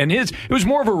Flaherty? And it was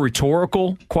more of a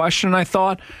rhetorical question, I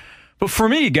thought. But for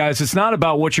me, guys, it's not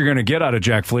about what you're going to get out of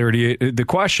Jack Flaherty. The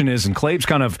question is, and Claibs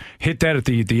kind of hit that at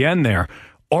the end there,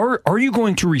 are you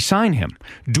going to re-sign him?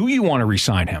 Do you want to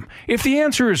re-sign him? If the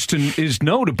answer is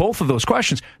no to both of those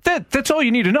questions, that's all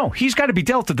you need to know. He's got to be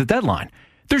dealt at the deadline.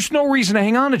 There's no reason to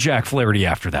hang on to Jack Flaherty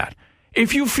after that.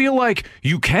 If you feel like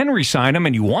you can re-sign him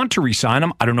and you want to re-sign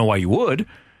him, I don't know why you would.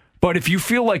 But if you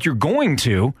feel like you're going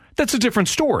to, that's a different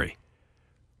story.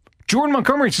 Jordan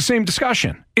Montgomery, it's the same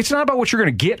discussion. It's not about what you're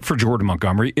going to get for Jordan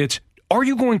Montgomery. It's, are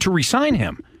you going to re-sign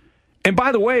him? And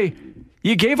by the way,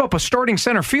 you gave up a starting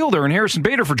center fielder in Harrison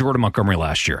Bader for Jordan Montgomery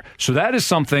last year. So that is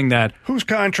something that... Whose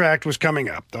contract was coming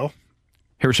up, though?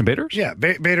 Harrison Bader's? Yeah,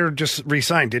 Bader just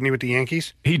re-signed, didn't he, with the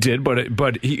Yankees? He did,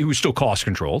 but he was still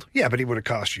cost-controlled. Yeah, but he would have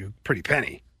cost you a pretty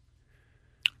penny.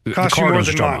 Cost you more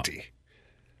than Monty.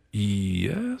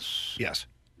 Yes? Yes.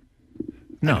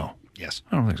 No. Yes.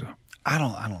 I don't think so. I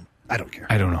don't care.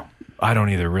 I don't know. I don't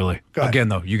either, really. Again,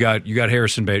 though, you got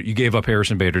Harrison Bader. You gave up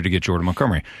Harrison Bader to get Jordan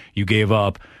Montgomery. You gave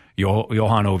up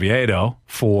Johan Oviedo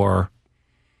for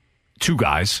two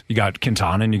guys. You got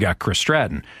Quintana and you got Chris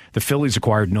Stratton. The Phillies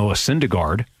acquired Noah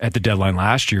Syndergaard at the deadline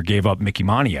last year, gave up Mickey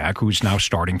Moniak, who's now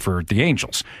starting for the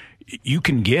Angels. You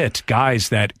can get guys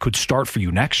that could start for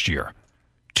you next year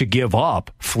to give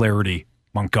up Flaherty,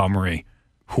 Montgomery,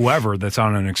 whoever that's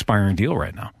on an expiring deal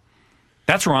right now.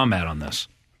 That's where I'm at on this.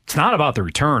 It's not about the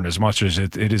return as much as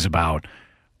it is about,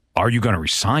 are you going to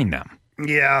re-sign them?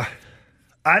 Yeah.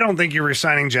 I don't think you're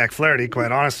re-signing Jack Flaherty,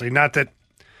 quite honestly. Not that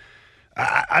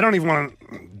I don't even want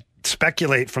to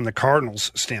speculate from the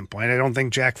Cardinals' standpoint. I don't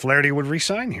think Jack Flaherty would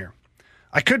re-sign here.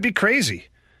 I could be crazy,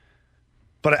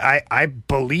 but I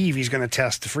believe he's going to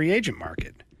test the free agent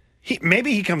market.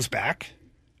 Maybe he comes back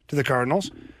to the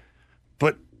Cardinals,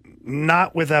 but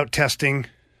not without testing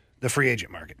the free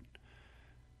agent market.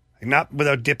 Not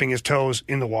without dipping his toes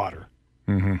in the water.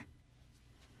 Mm-hmm.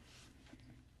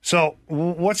 So,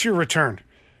 what's your return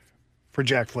for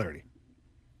Jack Flaherty?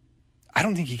 I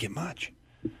don't think you get much.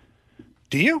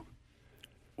 Do you?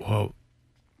 Well,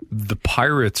 the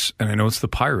Pirates, and I know it's the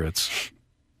Pirates,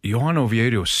 Johan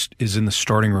Oviedo is in the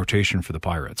starting rotation for the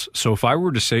Pirates. So if I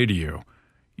were to say to you,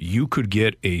 you could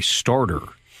get a starter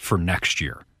for next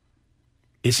year.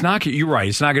 It's not, you're right,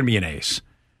 it's not going to be an ace.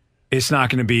 It's not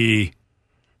going to be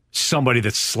somebody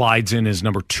that slides in as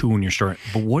number 2 in your starting.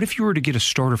 But what if you were to get a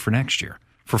starter for next year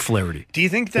for Flaherty? Do you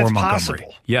think that's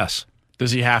possible? Yes.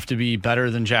 Does he have to be better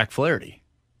than Jack Flaherty?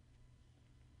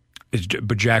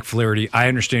 But Jack Flaherty, I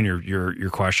understand your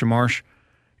question, Marsh.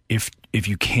 If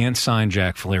you can't sign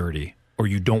Jack Flaherty or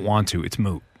you don't want to, it's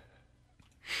moot.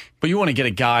 But you want to get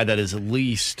a guy that is at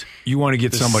least you want to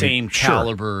get the somebody same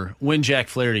caliber when Jack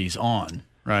Flaherty's on,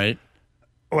 right?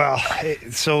 Well,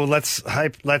 so let's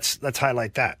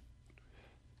highlight that.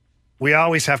 We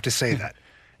always have to say that.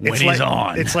 When he's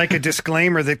on. It's like a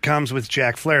disclaimer that comes with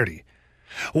Jack Flaherty.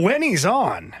 When he's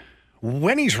on,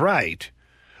 when he's right,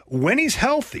 when he's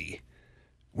healthy,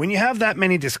 when you have that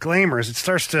many disclaimers, it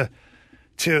starts to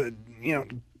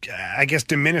I guess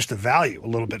diminish the value a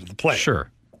little bit of the player.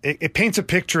 Sure. It paints a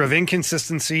picture of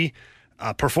inconsistency,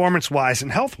 performance-wise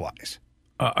and health-wise.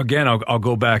 Again, I'll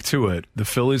go back to it. The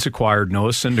Phillies acquired Noah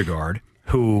Syndergaard,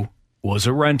 who was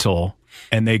a rental,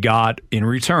 and they got, in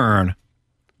return,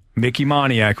 Mickey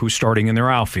Moniak, who's starting in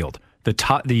their outfield. The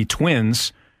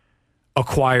Twins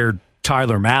acquired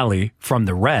Tyler Mahle from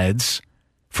the Reds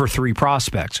for 3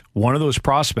 prospects. One of those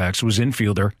prospects was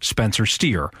infielder Spencer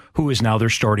Steer, who is now their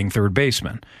starting third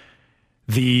baseman.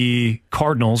 The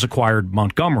Cardinals acquired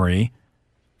Montgomery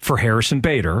for Harrison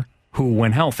Bader, who,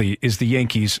 when healthy, is the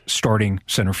Yankees' starting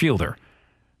center fielder.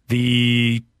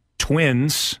 The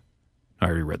Twins, I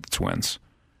already read the Twins.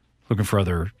 Looking for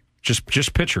other,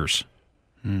 just pitchers.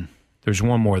 There's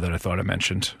one more that I thought I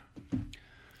mentioned.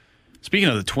 Speaking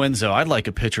of the Twins, though, I'd like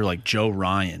a pitcher like Joe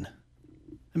Ryan.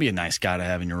 That'd be a nice guy to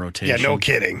have in your rotation. Yeah, no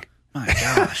kidding. My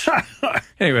gosh.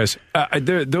 Anyways,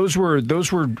 those were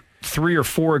 3 or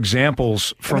 4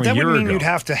 examples from a year ago. That would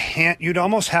mean you'd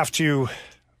almost have to.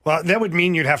 Well, that would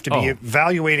mean you'd have to be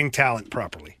evaluating talent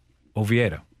properly.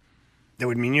 Oviedo. That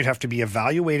would mean you'd have to be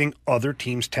evaluating other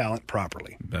teams' talent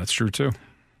properly. That's true too.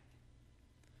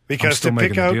 Because to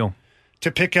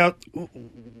pick out,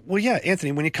 well, yeah,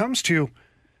 Anthony, when it comes to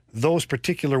those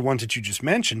particular ones that you just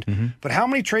mentioned, but how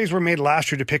many trades were made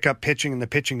last year to pick up pitching, and the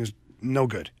pitching is no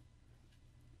good?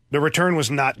 The return was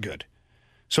not good.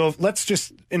 So let's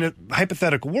just, in a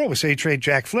hypothetical world, we say you trade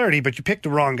Jack Flaherty, but you picked the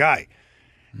wrong guy,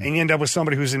 and you end up with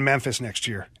somebody who's in Memphis next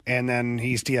year, and then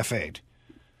he's DFA'd.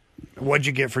 What'd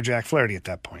you get for Jack Flaherty at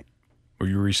that point? Were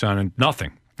you re-signing?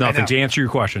 Nothing. Nothing. To answer your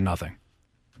question, nothing.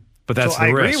 But that's the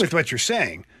risk. I agree with what you're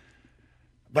saying,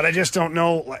 but I just don't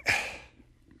know.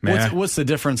 What's the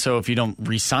difference? So if you don't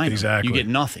re-sign him, you get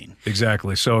nothing.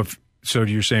 Exactly. So to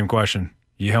your same question,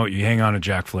 you hang on to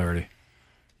Jack Flaherty,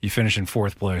 you finish in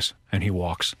 4th place, and he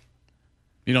walks.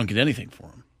 You don't get anything for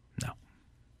him. No,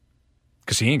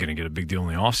 because he ain't going to get a big deal in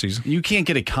the offseason. You can't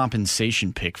get a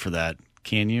compensation pick for that,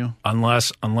 can you?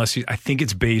 Unless I think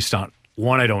it's based on,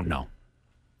 1, I don't know.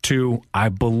 2, I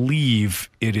believe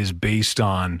it is based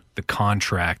on the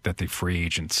contract that the free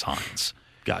agent signs.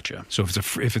 Gotcha. So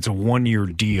if it's a 1-year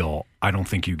deal, I don't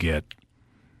think you get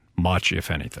much,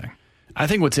 if anything. I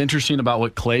think what's interesting about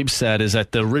what Clabe said is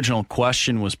that the original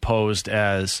question was posed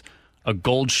as a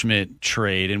Goldschmidt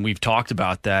trade, and we've talked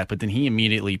about that, but then he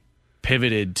immediately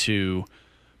pivoted to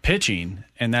pitching,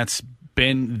 and that's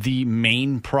been the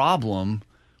main problem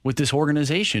with this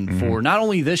organization for not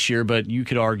only this year, but you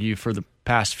could argue for the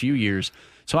past few years.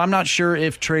 So I'm not sure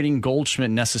if trading Goldschmidt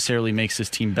necessarily makes this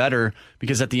team better,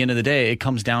 because at the end of the day, it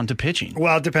comes down to pitching.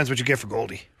 Well, it depends what you get for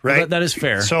Goldie, right? Well, that is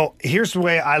fair. So here's the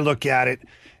way I look at it,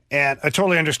 and I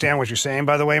totally understand what you're saying,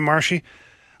 by the way, Marshy.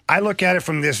 I look at it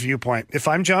from this viewpoint. If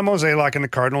I'm John Mozeliak and the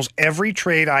Cardinals, every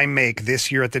trade I make this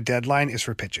year at the deadline is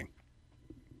for pitching.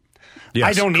 Yes,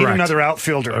 I don't need correct. another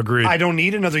outfielder. Agreed. I don't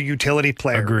need another utility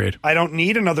player. Agreed. I don't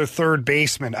need another third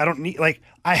baseman. I don't need,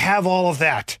 I have all of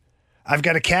that. I've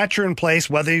got a catcher in place,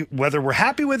 whether we're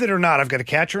happy with it or not. I've got a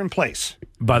catcher in place.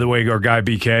 By the way, our guy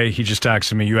BK, he just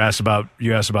texted me. You asked about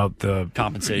the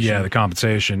compensation. Yeah, the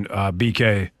compensation.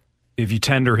 BK, if you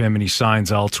tender him and he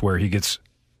signs elsewhere, he gets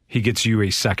you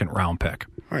a second-round pick.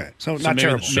 All right, so not maybe,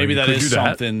 terrible. Maybe So that you is could do that.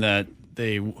 something that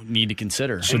they need to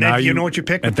consider. So and now then you know what you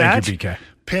pick with that? Thank you, BK.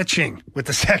 Pitching with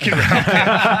the second round pick.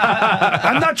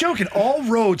 I'm not joking. All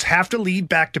roads have to lead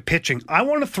back to pitching. I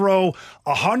want to throw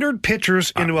 100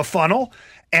 pitchers into a funnel,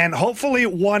 and hopefully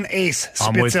one ace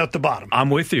spits out the bottom.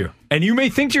 I'm with you. And you may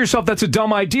think to yourself that's a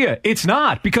dumb idea. It's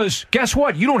not, because guess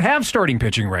what? You don't have starting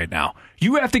pitching right now.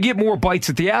 You have to get more bites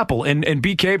at the apple. And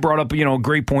BK brought up, a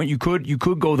great point. You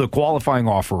could go the qualifying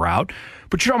offer route,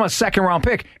 but you're talking about a second round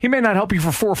pick. He may not help you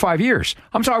for 4 or 5 years.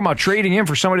 I'm talking about trading him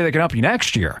for somebody that can help you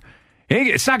next year.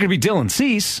 It's not going to be Dylan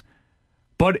Cease,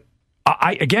 but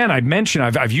I've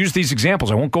mentioned, I've used these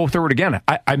examples. I won't go through it again.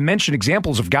 I mentioned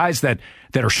examples of guys that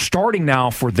are starting now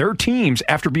for their teams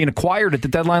after being acquired at the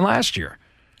deadline last year.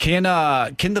 Can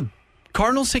the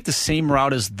Cardinals take the same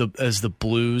route as the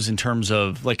Blues in terms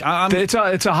of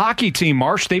it's a hockey team,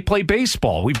 Marsh. They play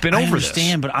baseball. We've been over this. I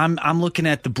understand, but I'm looking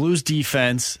at the Blues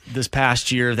defense this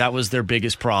past year. That was their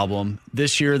biggest problem.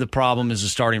 This year, the problem is the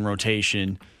starting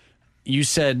rotation. You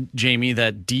said, Jamie,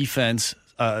 that defense,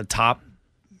 a top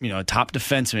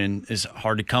defenseman is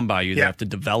hard to come by. You either have to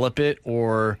develop it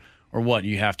or what?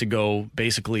 You have to go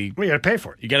basically. Well, you got to pay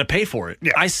for it. You got to pay for it.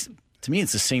 Yeah. To me,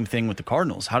 it's the same thing with the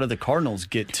Cardinals. How do the Cardinals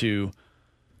get to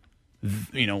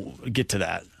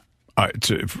that?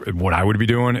 What I would be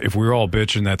doing if we were all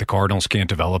bitching that the Cardinals can't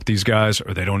develop these guys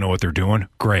or they don't know what they're doing,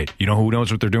 great. You know who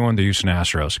knows what they're doing? The Houston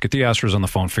Astros. Get the Astros on the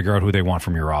phone, figure out who they want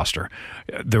from your roster.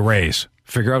 The Rays.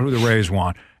 Figure out who the Rays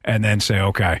want, and then say,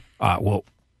 okay, well,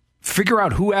 figure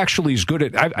out who actually is good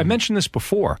at. I mentioned this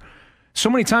before. So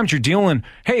many times you're dealing,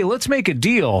 hey, let's make a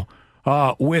deal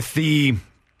with the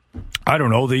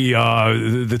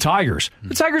Tigers.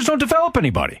 The Tigers don't develop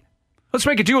anybody. Let's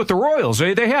make a deal with the Royals.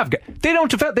 They don't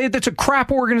develop. That's a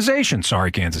crap organization. Sorry,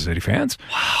 Kansas City fans.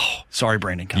 Wow. Sorry,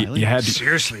 Brandon Kiley. You had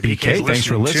seriously, BK. Thanks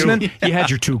for listening. Yeah. You had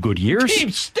your 2 good years.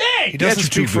 Team stink. He doesn't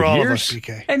speak for all of us,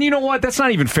 BK. And you know what? That's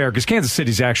not even fair because Kansas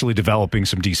City's actually developing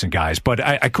some decent guys. But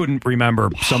I couldn't remember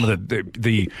some of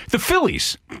the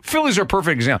Phillies. Phillies are a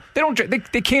perfect example.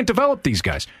 They can't develop these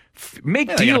guys. Make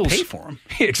deals. They gotta pay for them.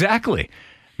 Exactly.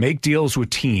 Make deals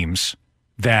with teams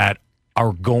that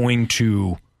are going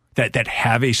to. That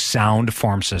have a sound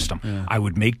farm system. Yeah. I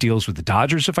would make deals with the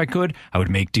Dodgers if I could. I would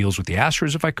make deals with the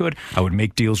Astros if I could. I would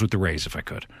make deals with the Rays if I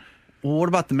could. Well, what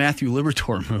about the Matthew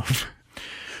Liberatore move?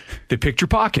 They picked your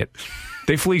pocket.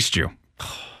 They fleeced you.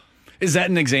 Is that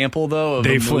an example, though, of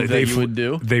a move that you would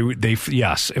do?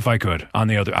 Yes, if I could.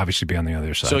 Obviously be on the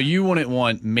other side. So you wouldn't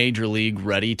want major league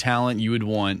ready talent. You would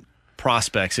want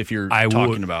prospects if you're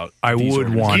talking about. I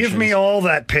would want. Give me all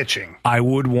that pitching. I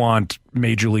would want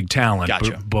major league talent,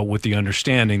 gotcha. but with the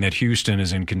understanding that Houston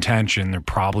is in contention, they're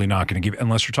probably not going to give,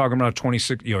 unless you're talking about a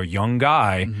 26, a young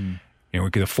guy, a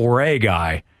 4A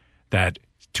guy that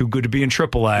too good to be in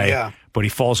AAA, but he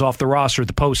falls off the roster at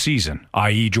the postseason,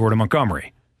 i.e. Jordan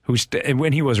Montgomery,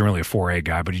 when he wasn't really a 4A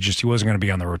guy, but he wasn't going to be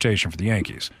on the rotation for the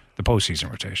Yankees, the postseason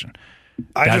rotation.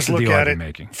 I just look at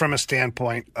it from a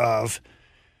standpoint of.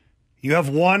 You have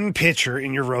one pitcher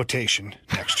in your rotation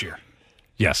next year.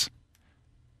 Yes.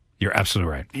 You're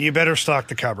absolutely right. You better stock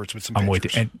the cupboards with some pitchers. I'm with you.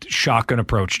 And shotgun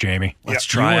approch, Jamie. Let's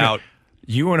try out.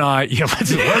 You and I, let's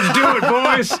do it,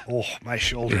 boys. Oh, my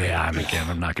shoulder. Yeah, I'm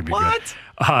not going to be good.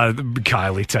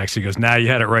 Kylie texts. He goes, now you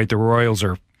had it right. The Royals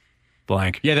are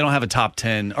blank. Yeah, they don't have a top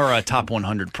 10 or a top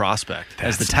 100 prospect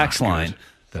as the text line.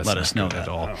 Let us know that.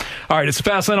 All right, it's the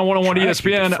Fast Lane on 101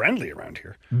 ESPN. Friendly around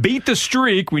here. Beat the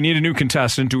streak. We need a new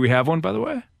contestant. Do we have one, by the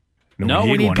way? No,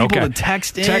 we need people to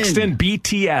text in. Text in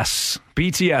BTS.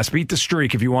 BTS. Beat the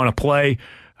streak if you want to play.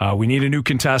 We need a new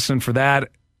contestant for that.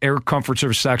 Air Comfort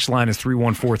Service text line is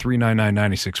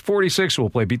 314-399-9646. We'll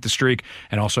play Beat the Streak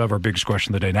and also have our biggest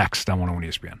question of the day next on 101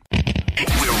 ESPN.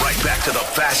 We're right back to the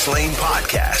Fast Lane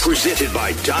Podcast, presented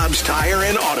by Dobbs Tire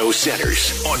and Auto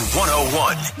Centers on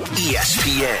 101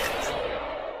 ESPN.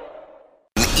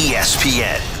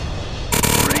 ESPN.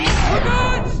 We're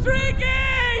going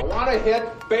streaking! want to hit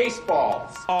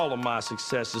baseballs. All of my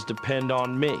successes depend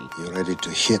on me. You ready to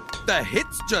hit? The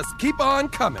hits just keep on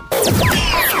coming. And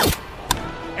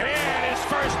his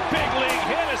first big league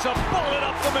hit is a bullet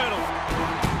up the middle.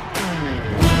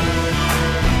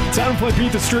 Time to play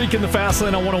Beat the Streak in the Fast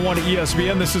Lane on 101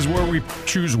 ESPN. This is where we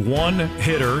choose one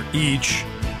hitter each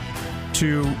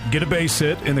to get a base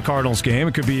hit in the Cardinals game.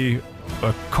 It could be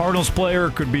a Cardinals player,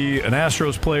 it could be an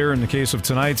Astros player in the case of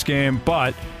tonight's game,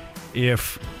 but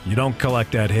if you don't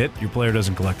collect that hit, your player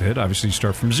doesn't collect the hit, obviously you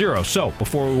start from zero. So,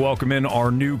 before we welcome in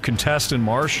our new contestant,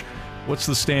 Marsh, what's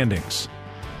the standings?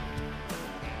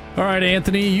 All right,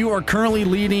 Anthony, you are currently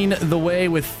leading the way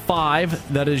with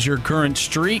 5. That is your current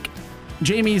streak.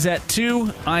 Jamie's at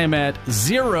 2. I am at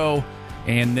 0.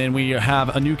 And then we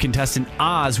have a new contestant,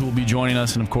 Oz, who will be joining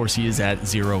us. And, of course, he is at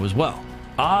 0 as well.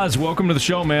 Oz, welcome to the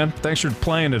show, man. Thanks for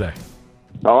playing today.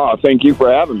 Oh, thank you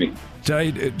for having me.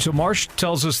 So Marsh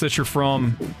tells us that you're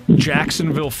from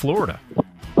Jacksonville, Florida.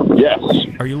 Yes.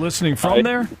 Are you listening from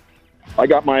there? I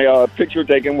got my picture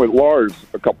taken with Lars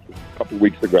a couple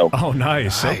weeks ago. Oh,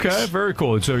 nice. Okay, very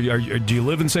cool. So do you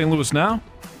live in St. Louis now?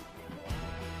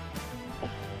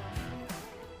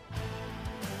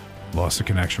 Lost the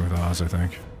connection with Oz, I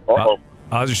think. Uh-oh.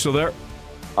 Oz, you still there?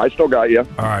 I still got you.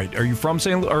 All right. Are you from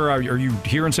St. Louis, or are you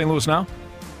here in St. Louis now?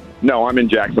 No, I'm in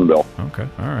Jacksonville. Okay.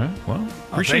 All right. Well,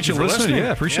 appreciate you for listening. listening.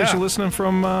 Yeah, appreciate you listening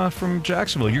from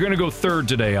Jacksonville. You're going to go third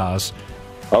today, Oz.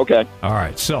 Okay. All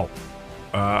right. So,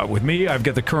 with me, I've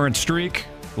got the current streak,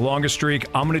 the longest streak.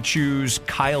 I'm going to choose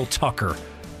Kyle Tucker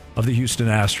of the Houston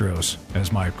Astros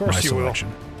as my selection.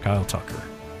 Kyle Tucker.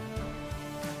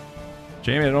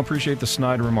 Jamie, I don't appreciate the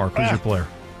snide remark. Who's your player?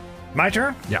 My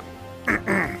turn? Yeah.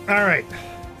 All right.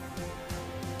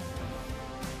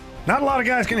 Not a lot of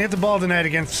guys can hit the ball tonight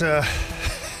against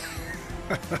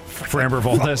Framber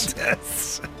Valdez.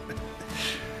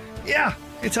 Yeah,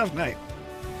 it's a tough night.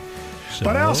 So?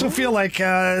 But I also feel like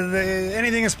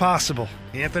anything is possible,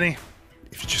 Anthony,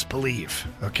 if you just believe,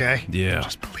 okay? Yeah.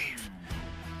 Just believe.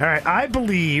 All right, I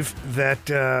believe that,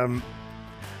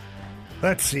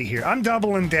 let's see here. I'm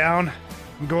doubling down.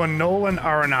 I'm going Nolan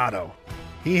Arenado.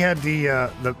 He had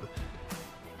the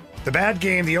bad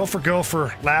game, the 0 for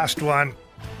Gopher last one.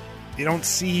 You don't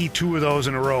see 2 of those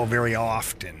in a row very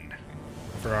often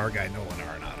for our guy Nolan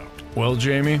Arenado. Well,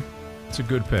 Jamie, it's a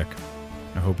good pick.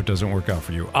 I hope it doesn't work out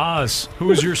for you. Oz, who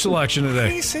was your selection today? Why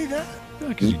did you say that?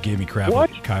 Because you gave me crap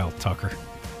with Kyle Tucker.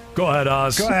 Go ahead,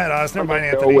 Oz. Go ahead, Oz. Never mind,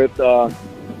 Anthony. Go with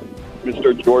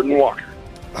Mr. Jordan Walker.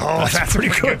 Oh, that's a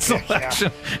pretty good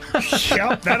selection.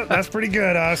 Yeah. Yep, that's pretty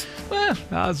good, Oz. Well,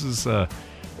 Oz is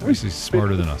obviously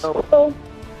smarter than us.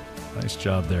 Nice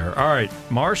job there. All right,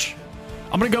 Marsh?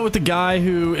 I'm going to go with the guy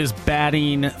who is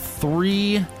batting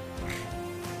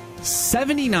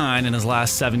 .379 in his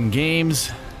last 7 games.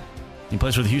 He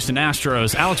plays for the Houston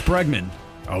Astros. Alex Bregman.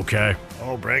 Okay.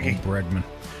 Oh, Breggy. Oh, Bregman.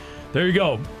 There you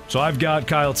go. So I've got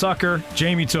Kyle Tucker.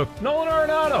 Jamie took Nolan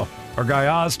Arenado. Our guy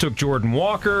Oz took Jordan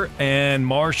Walker. And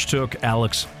Marsh took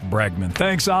Alex Bregman.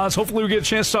 Thanks, Oz. Hopefully we get a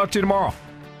chance to talk to you tomorrow.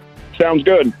 Sounds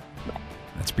good.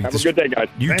 Let's beat Have a good day, guys.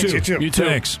 You Thanks, too. you too.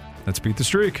 Thanks. Let's beat the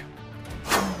streak.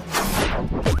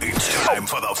 It's time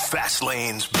for the Fast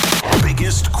Lane's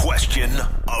biggest question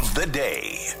of the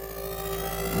day.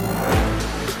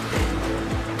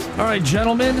 All right,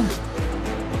 gentlemen.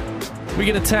 We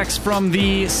get a text from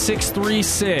the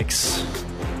 636.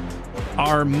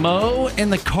 Are Mo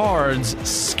and the Cards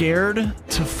scared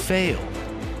to fail?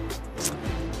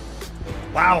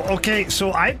 Wow. Okay,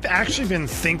 so I've actually been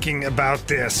thinking about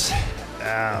this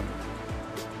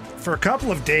for a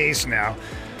couple of days now.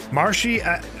 Marshy,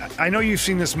 I know you've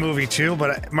seen this movie too,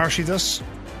 but Marshy,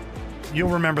 you'll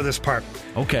remember this part.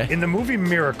 Okay. In the movie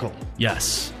Miracle.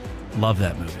 Yes. Love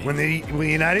that movie. When the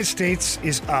United States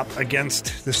is up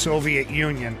against the Soviet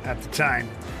Union at the time,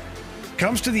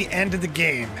 comes to the end of the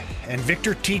game, and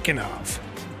Viktor Tikhonov,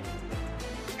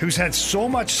 who's had so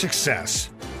much success,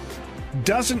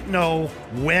 doesn't know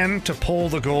when to pull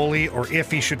the goalie or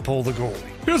if he should pull the goalie.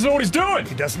 He doesn't know what he's doing.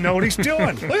 He doesn't know what he's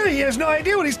doing. Look at it, he has no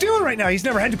idea what he's doing right now. He's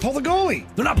never had to pull the goalie.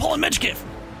 They're not pulling Mitchkiff.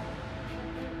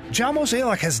 John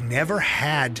Mozeliak has never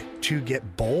had to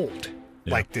get bowled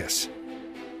like this.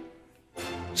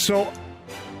 So,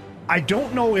 I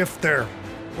don't know if they're,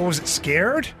 what was it,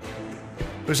 scared?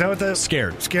 Was that what the...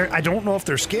 Scared. Scared. I don't know if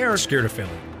they're scared. Scared of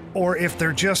failing. Or if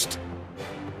they're just,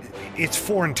 it's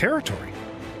foreign territory.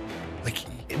 Like,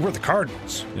 we're the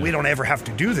Cardinals. Yeah. We don't ever have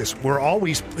to do this. We're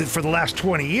always, for the last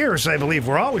 20 years, I believe,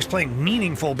 we're always playing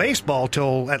meaningful baseball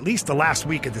till at least the last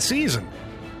week of the season.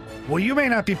 Well, you may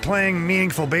not be playing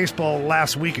meaningful baseball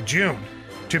last week of June,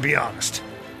 to be honest.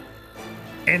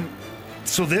 And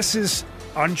so this is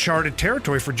uncharted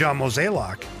territory for John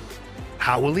Mozeliak.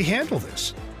 How will he handle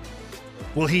this?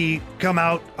 Will he come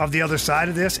out of the other side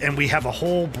of this and we have a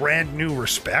whole brand new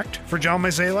respect for John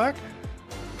Mozeliak?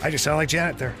 I just sound like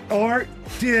Janet there. Or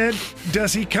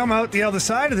does he come out the other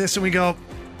side of this and we go,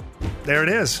 there it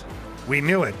is. We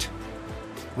knew it.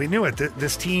 We knew it.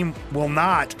 This team will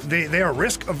not. They are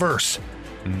risk averse.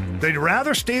 Mm-hmm. They'd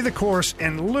rather stay the course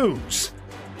and lose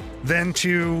than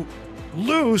to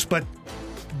lose but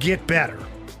get better,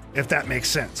 if that makes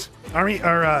sense.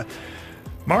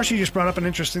 Marshy just brought up an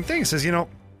interesting thing. He says,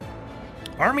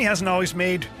 Army hasn't always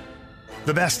made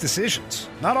the best decisions.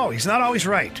 Not always. He's not always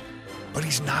right. But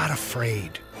he's not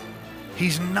afraid.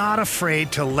 He's not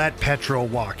afraid to let Petro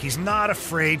walk. He's not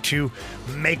afraid to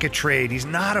make a trade. He's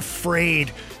not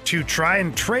afraid to try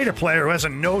and trade a player who has a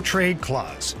no-trade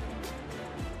clause.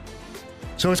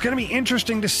 So it's going to be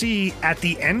interesting to see at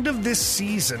the end of this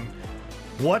season,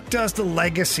 what does the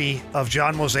legacy of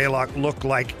John Mozeliak look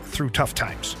like through tough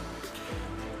times?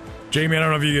 Jamie, I don't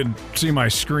know if you can see my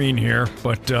screen here,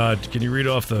 but can you read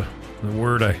off the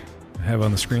word I have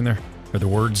on the screen there? Or the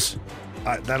words?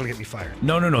 That'll get me fired.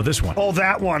 No, this one. Oh,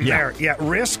 that one there. Yeah,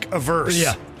 risk averse.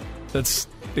 Yeah, that's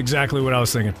exactly what I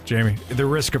was thinking, Jamie. They're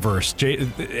risk averse.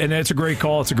 And it's a great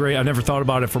call. I never thought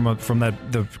about it from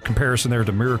the comparison there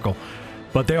to Miracle.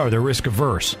 But they're risk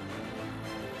averse.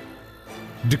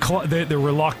 They're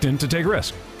reluctant to take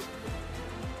risk.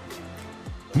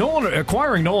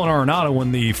 Acquiring Nolan Arenado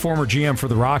when the former GM for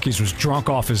the Rockies was drunk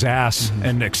off his ass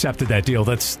and accepted that deal,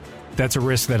 that's a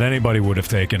risk that anybody would have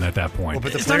taken at that point. Well,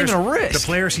 but it's not even a risk. The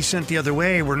players he sent the other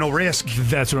way were no risk.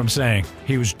 That's what I'm saying.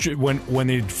 He was when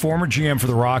the former GM for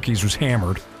the Rockies was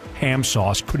hammered, ham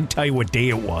sauce, couldn't tell you what day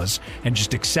it was, and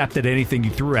just accepted anything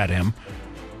you threw at him.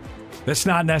 That's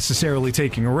not necessarily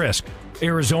taking a risk.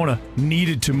 Arizona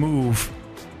needed to move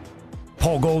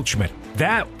Paul Goldschmidt.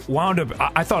 That wound up.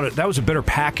 I thought that was a better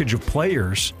package of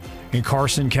players in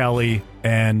Carson Kelly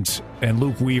and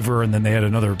Luke Weaver, and then they had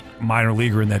another minor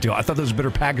leaguer in that deal. I thought that was a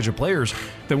better package of players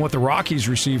than what the Rockies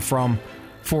received for Nolan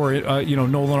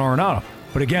Arenado.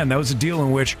 But again, that was a deal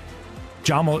in which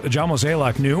John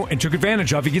Mozeliak knew and took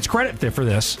advantage of. He gets credit there for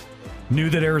this. Knew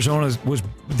that Arizona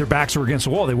their backs were against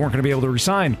the wall. They weren't going to be able to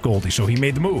re-sign Goldie, so he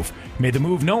made the move.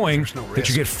 Knowing that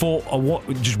you get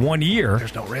just 1 year.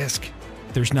 There's no risk.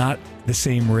 There's not the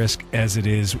same risk as it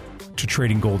is to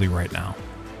trading Goldie right now.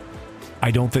 I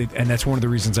don't think, and that's one of the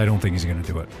reasons I don't think he's going to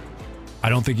do it.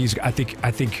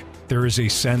 I think there is a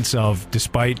sense of,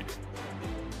 despite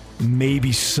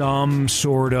maybe some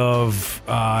sort of,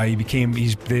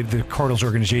 the Cardinals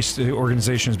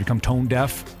organization has become tone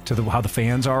deaf to how the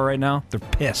fans are right now. They're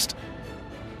pissed.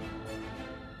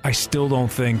 I still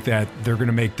don't think that they're going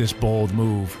to make this bold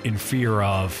move in fear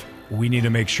of, we need to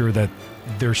make sure that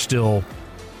there's still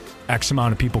X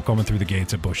amount of people coming through the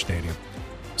gates at Busch Stadium.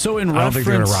 So I don't think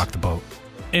they're going to rock the boat.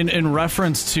 In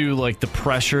reference to the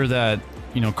pressure that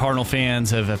Cardinal fans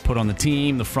have put on the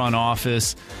team, the front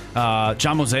office,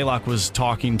 John Mozeliak was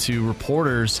talking to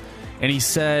reporters, and he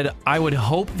said, "I would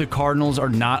hope the Cardinals are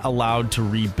not allowed to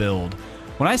rebuild."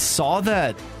 When I saw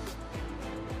that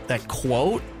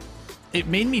quote, it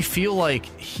made me feel like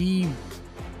the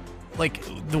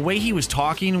way he was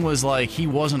talking was like he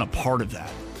wasn't a part of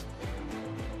that.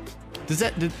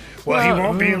 Well, he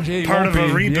won't be part of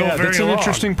a rebuild very long. That's an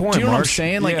interesting point, Do you know Marsh? what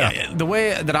I'm saying? The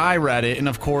way that I read it, and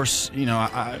of course,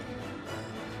 I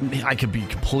could be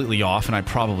completely off, and I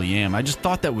probably am. I just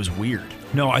thought that was weird.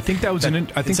 No, I think that was I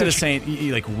think instead of saying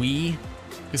we,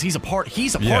 because he's a part of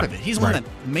it. He's the one that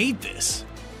made this.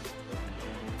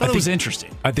 I thought it was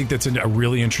interesting. I think that's a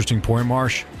really interesting point,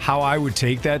 Marsh. How I would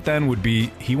take that then would be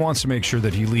he wants to make sure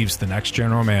that he leaves the next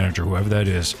general manager, whoever that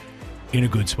is, in a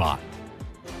good spot.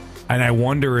 And I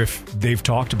wonder if they've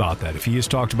talked about that. If he has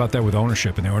talked about that with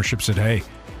ownership, and the ownership said, hey,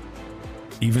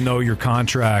 even though your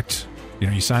contract,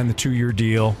 you signed the 2-year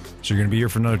deal, so you're going to be here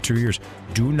for another 2 years,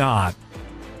 do not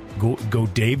go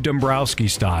Dave Dombrowski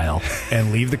style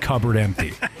and leave the cupboard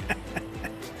empty.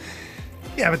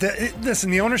 Yeah, but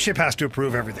listen, the ownership has to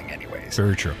approve everything anyways.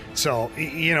 Very true. So,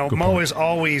 Mo is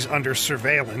always under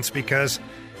surveillance because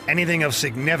anything of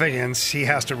significance, he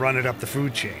has to run it up the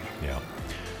food chain. Yeah.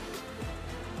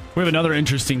 We have another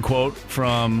interesting quote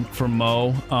from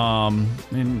Mo.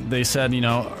 And they said,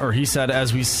 he said,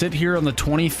 as we sit here on the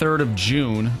 23rd of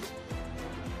June,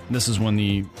 this is when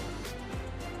the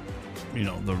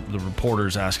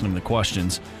reporters asking him the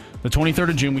questions. The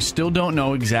 23rd of June, we still don't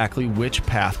know exactly which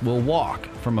path we'll walk.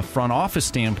 From a front office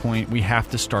standpoint, we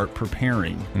have to start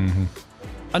preparing. Mm-hmm.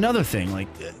 Another thing,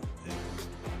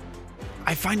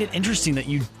 I find it interesting that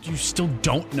you still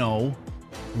don't know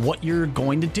what you're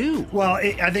going to do. Well,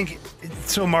 I think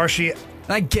so, Marshy.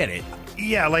 I get it.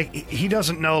 Yeah, like he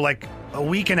doesn't know, like a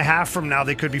week and a half from now,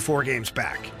 they could be 4 games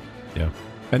back. Yeah.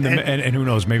 And who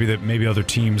knows? Maybe other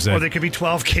teams that, or they could be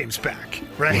 12 games back,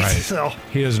 right? So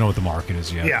he doesn't know what the market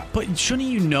is yet. Yeah, but shouldn't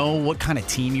you know what kind of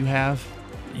team you have?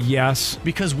 Yes,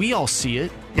 because we all see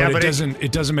it. But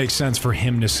it doesn't make sense for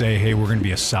him to say, "Hey, we're going to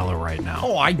be a seller right now."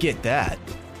 Oh, I get that.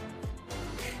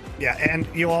 Yeah, and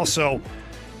you also,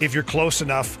 if you're close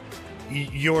enough,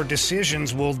 your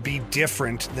decisions will be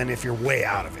different than if you're way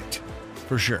out of it.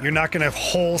 For sure. You're not going to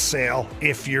wholesale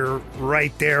if you're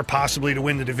right there, possibly to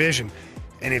win the division.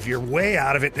 And if you're way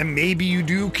out of it, then maybe you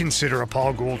do consider a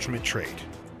Paul Goldschmidt trade.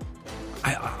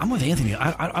 I'm with Anthony.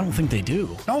 I don't think they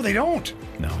do. No, they don't.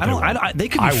 No, they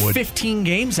could be 15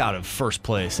 games out of first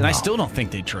place, and I still don't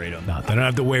think they'd trade him. No, they don't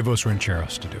have the huevos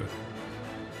rancheros to do it.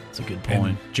 That's a good point.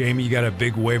 And Jamie, you got a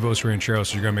big huevos rancheros,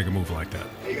 so you're going to make a move like that.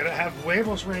 You got to have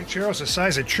huevos rancheros the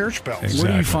size of church bells. Exactly.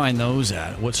 Where do you find those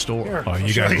at? What store? Here,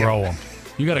 you got to grow them.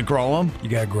 You got to grow them? You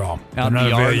got to grow them. Out in the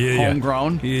yard,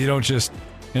 homegrown? You don't just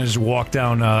walk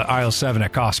down aisle 7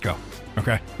 at Costco.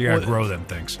 Okay? You got to grow them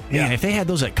things. Man, if they had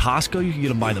those at Costco, you could get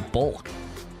them by the bulk.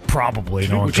 Probably.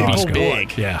 People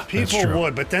big. Yeah, people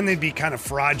would, but then they'd be kind of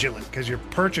fraudulent because you're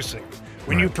purchasing.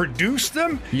 When you produce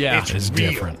them, it's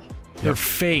real. Different. They're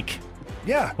fake.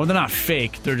 Yeah. Well, they're not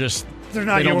fake. They're just they're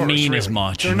not they don't yours, mean really. as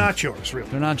much. They're not yours, really.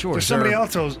 They're not yours.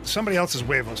 They're somebody else's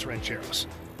huevos rancheros.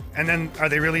 And then are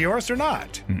they really yours or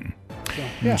not? So,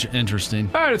 yeah.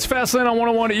 Interesting. All right, it's Fastlane on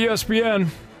 101 at ESPN.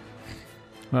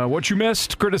 What you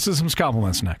missed, criticisms,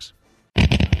 compliments next. We're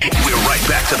right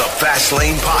back to the Fast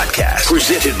Lane Podcast,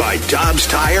 presented by Dobbs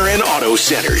Tire and Auto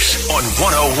Centers on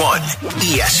 101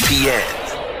 ESPN.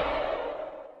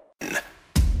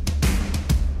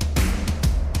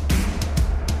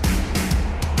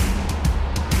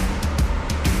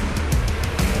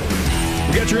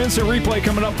 We got your instant replay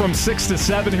coming up from 6 to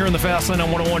 7 here in the Fast Lane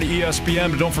on 101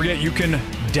 ESPN. But don't forget, you can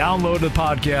download the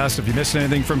podcast. If you missed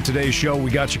anything from today's show,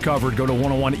 we got you covered. Go to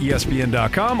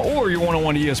 101ESPN.com or your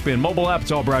 101 ESPN mobile app.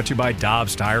 It's all brought to you by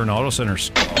Dobbs Tire and Auto Centers.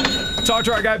 Talk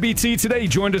to our guy BT today. He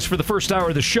joined us for the first hour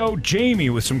of the show. Jamie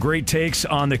with some great takes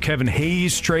on the Kevin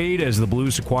Hayes trade as the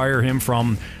Blues acquire him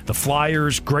from the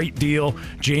Flyers. Great deal.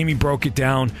 Jamie broke it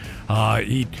down.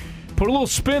 He put a little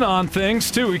spin on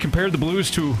things, too. He compared the Blues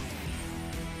to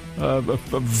a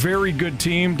very good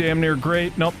team, damn near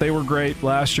great. Nope, they were great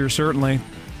last year, certainly.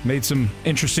 Made some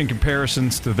interesting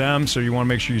comparisons to them, so you want to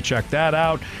make sure you check that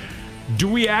out. Do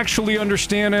we actually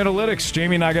understand analytics?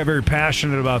 Jamie and I got very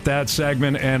passionate about that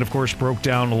segment and, of course, broke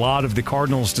down a lot of the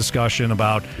Cardinals discussion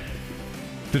about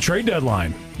the trade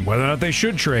deadline, whether or not they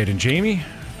should trade. And, Jamie,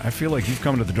 I feel like you've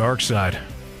come to the dark side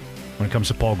when it comes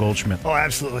to Paul Goldschmidt. Oh,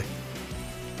 absolutely.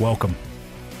 Welcome.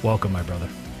 Welcome, my brother.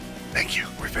 Thank you.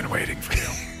 We've been waiting for you.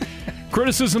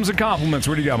 Criticisms and compliments.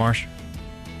 What do you got, Marsh?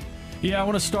 Yeah, I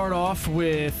want to start off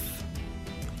with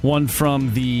one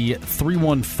from the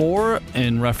 314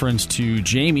 in reference to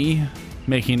Jamie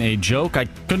making a joke. I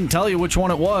couldn't tell you which one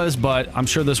it was, but I'm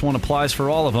sure this one applies for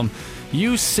all of them.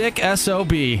 You sick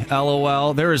SOB,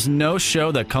 LOL. There is no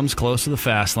show that comes close to the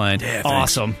Fast Lane. Yeah,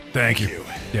 awesome. Thank you.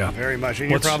 Yeah. Very much. And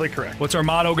you're probably correct. What's our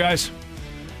motto, guys?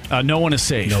 No one is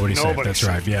safe. Nobody's safe. Nobody's That's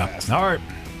right. safe. Yeah. All right.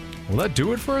 Will that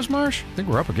do it for us, Marsh? I think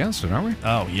we're up against it, aren't we?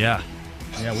 Oh, yeah.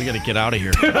 Yeah, we got to get out of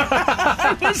here.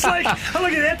 It's like, I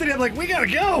look at Anthony, I'm like, we got to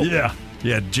go. Yeah.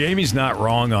 Yeah, Jamie's not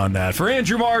wrong on that. For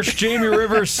Andrew Marsh, Jamie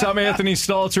Rivers, I'm Anthony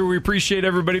Stalter. We appreciate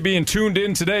everybody being tuned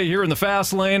in today here in the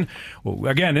Fast Lane. Well,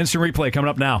 again, instant replay coming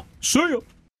up now. See ya.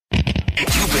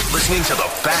 You've been listening to the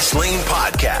Fast Lane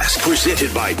Podcast,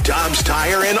 presented by Dobbs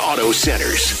Tire and Auto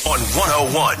Centers on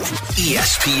 101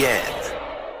 ESPN.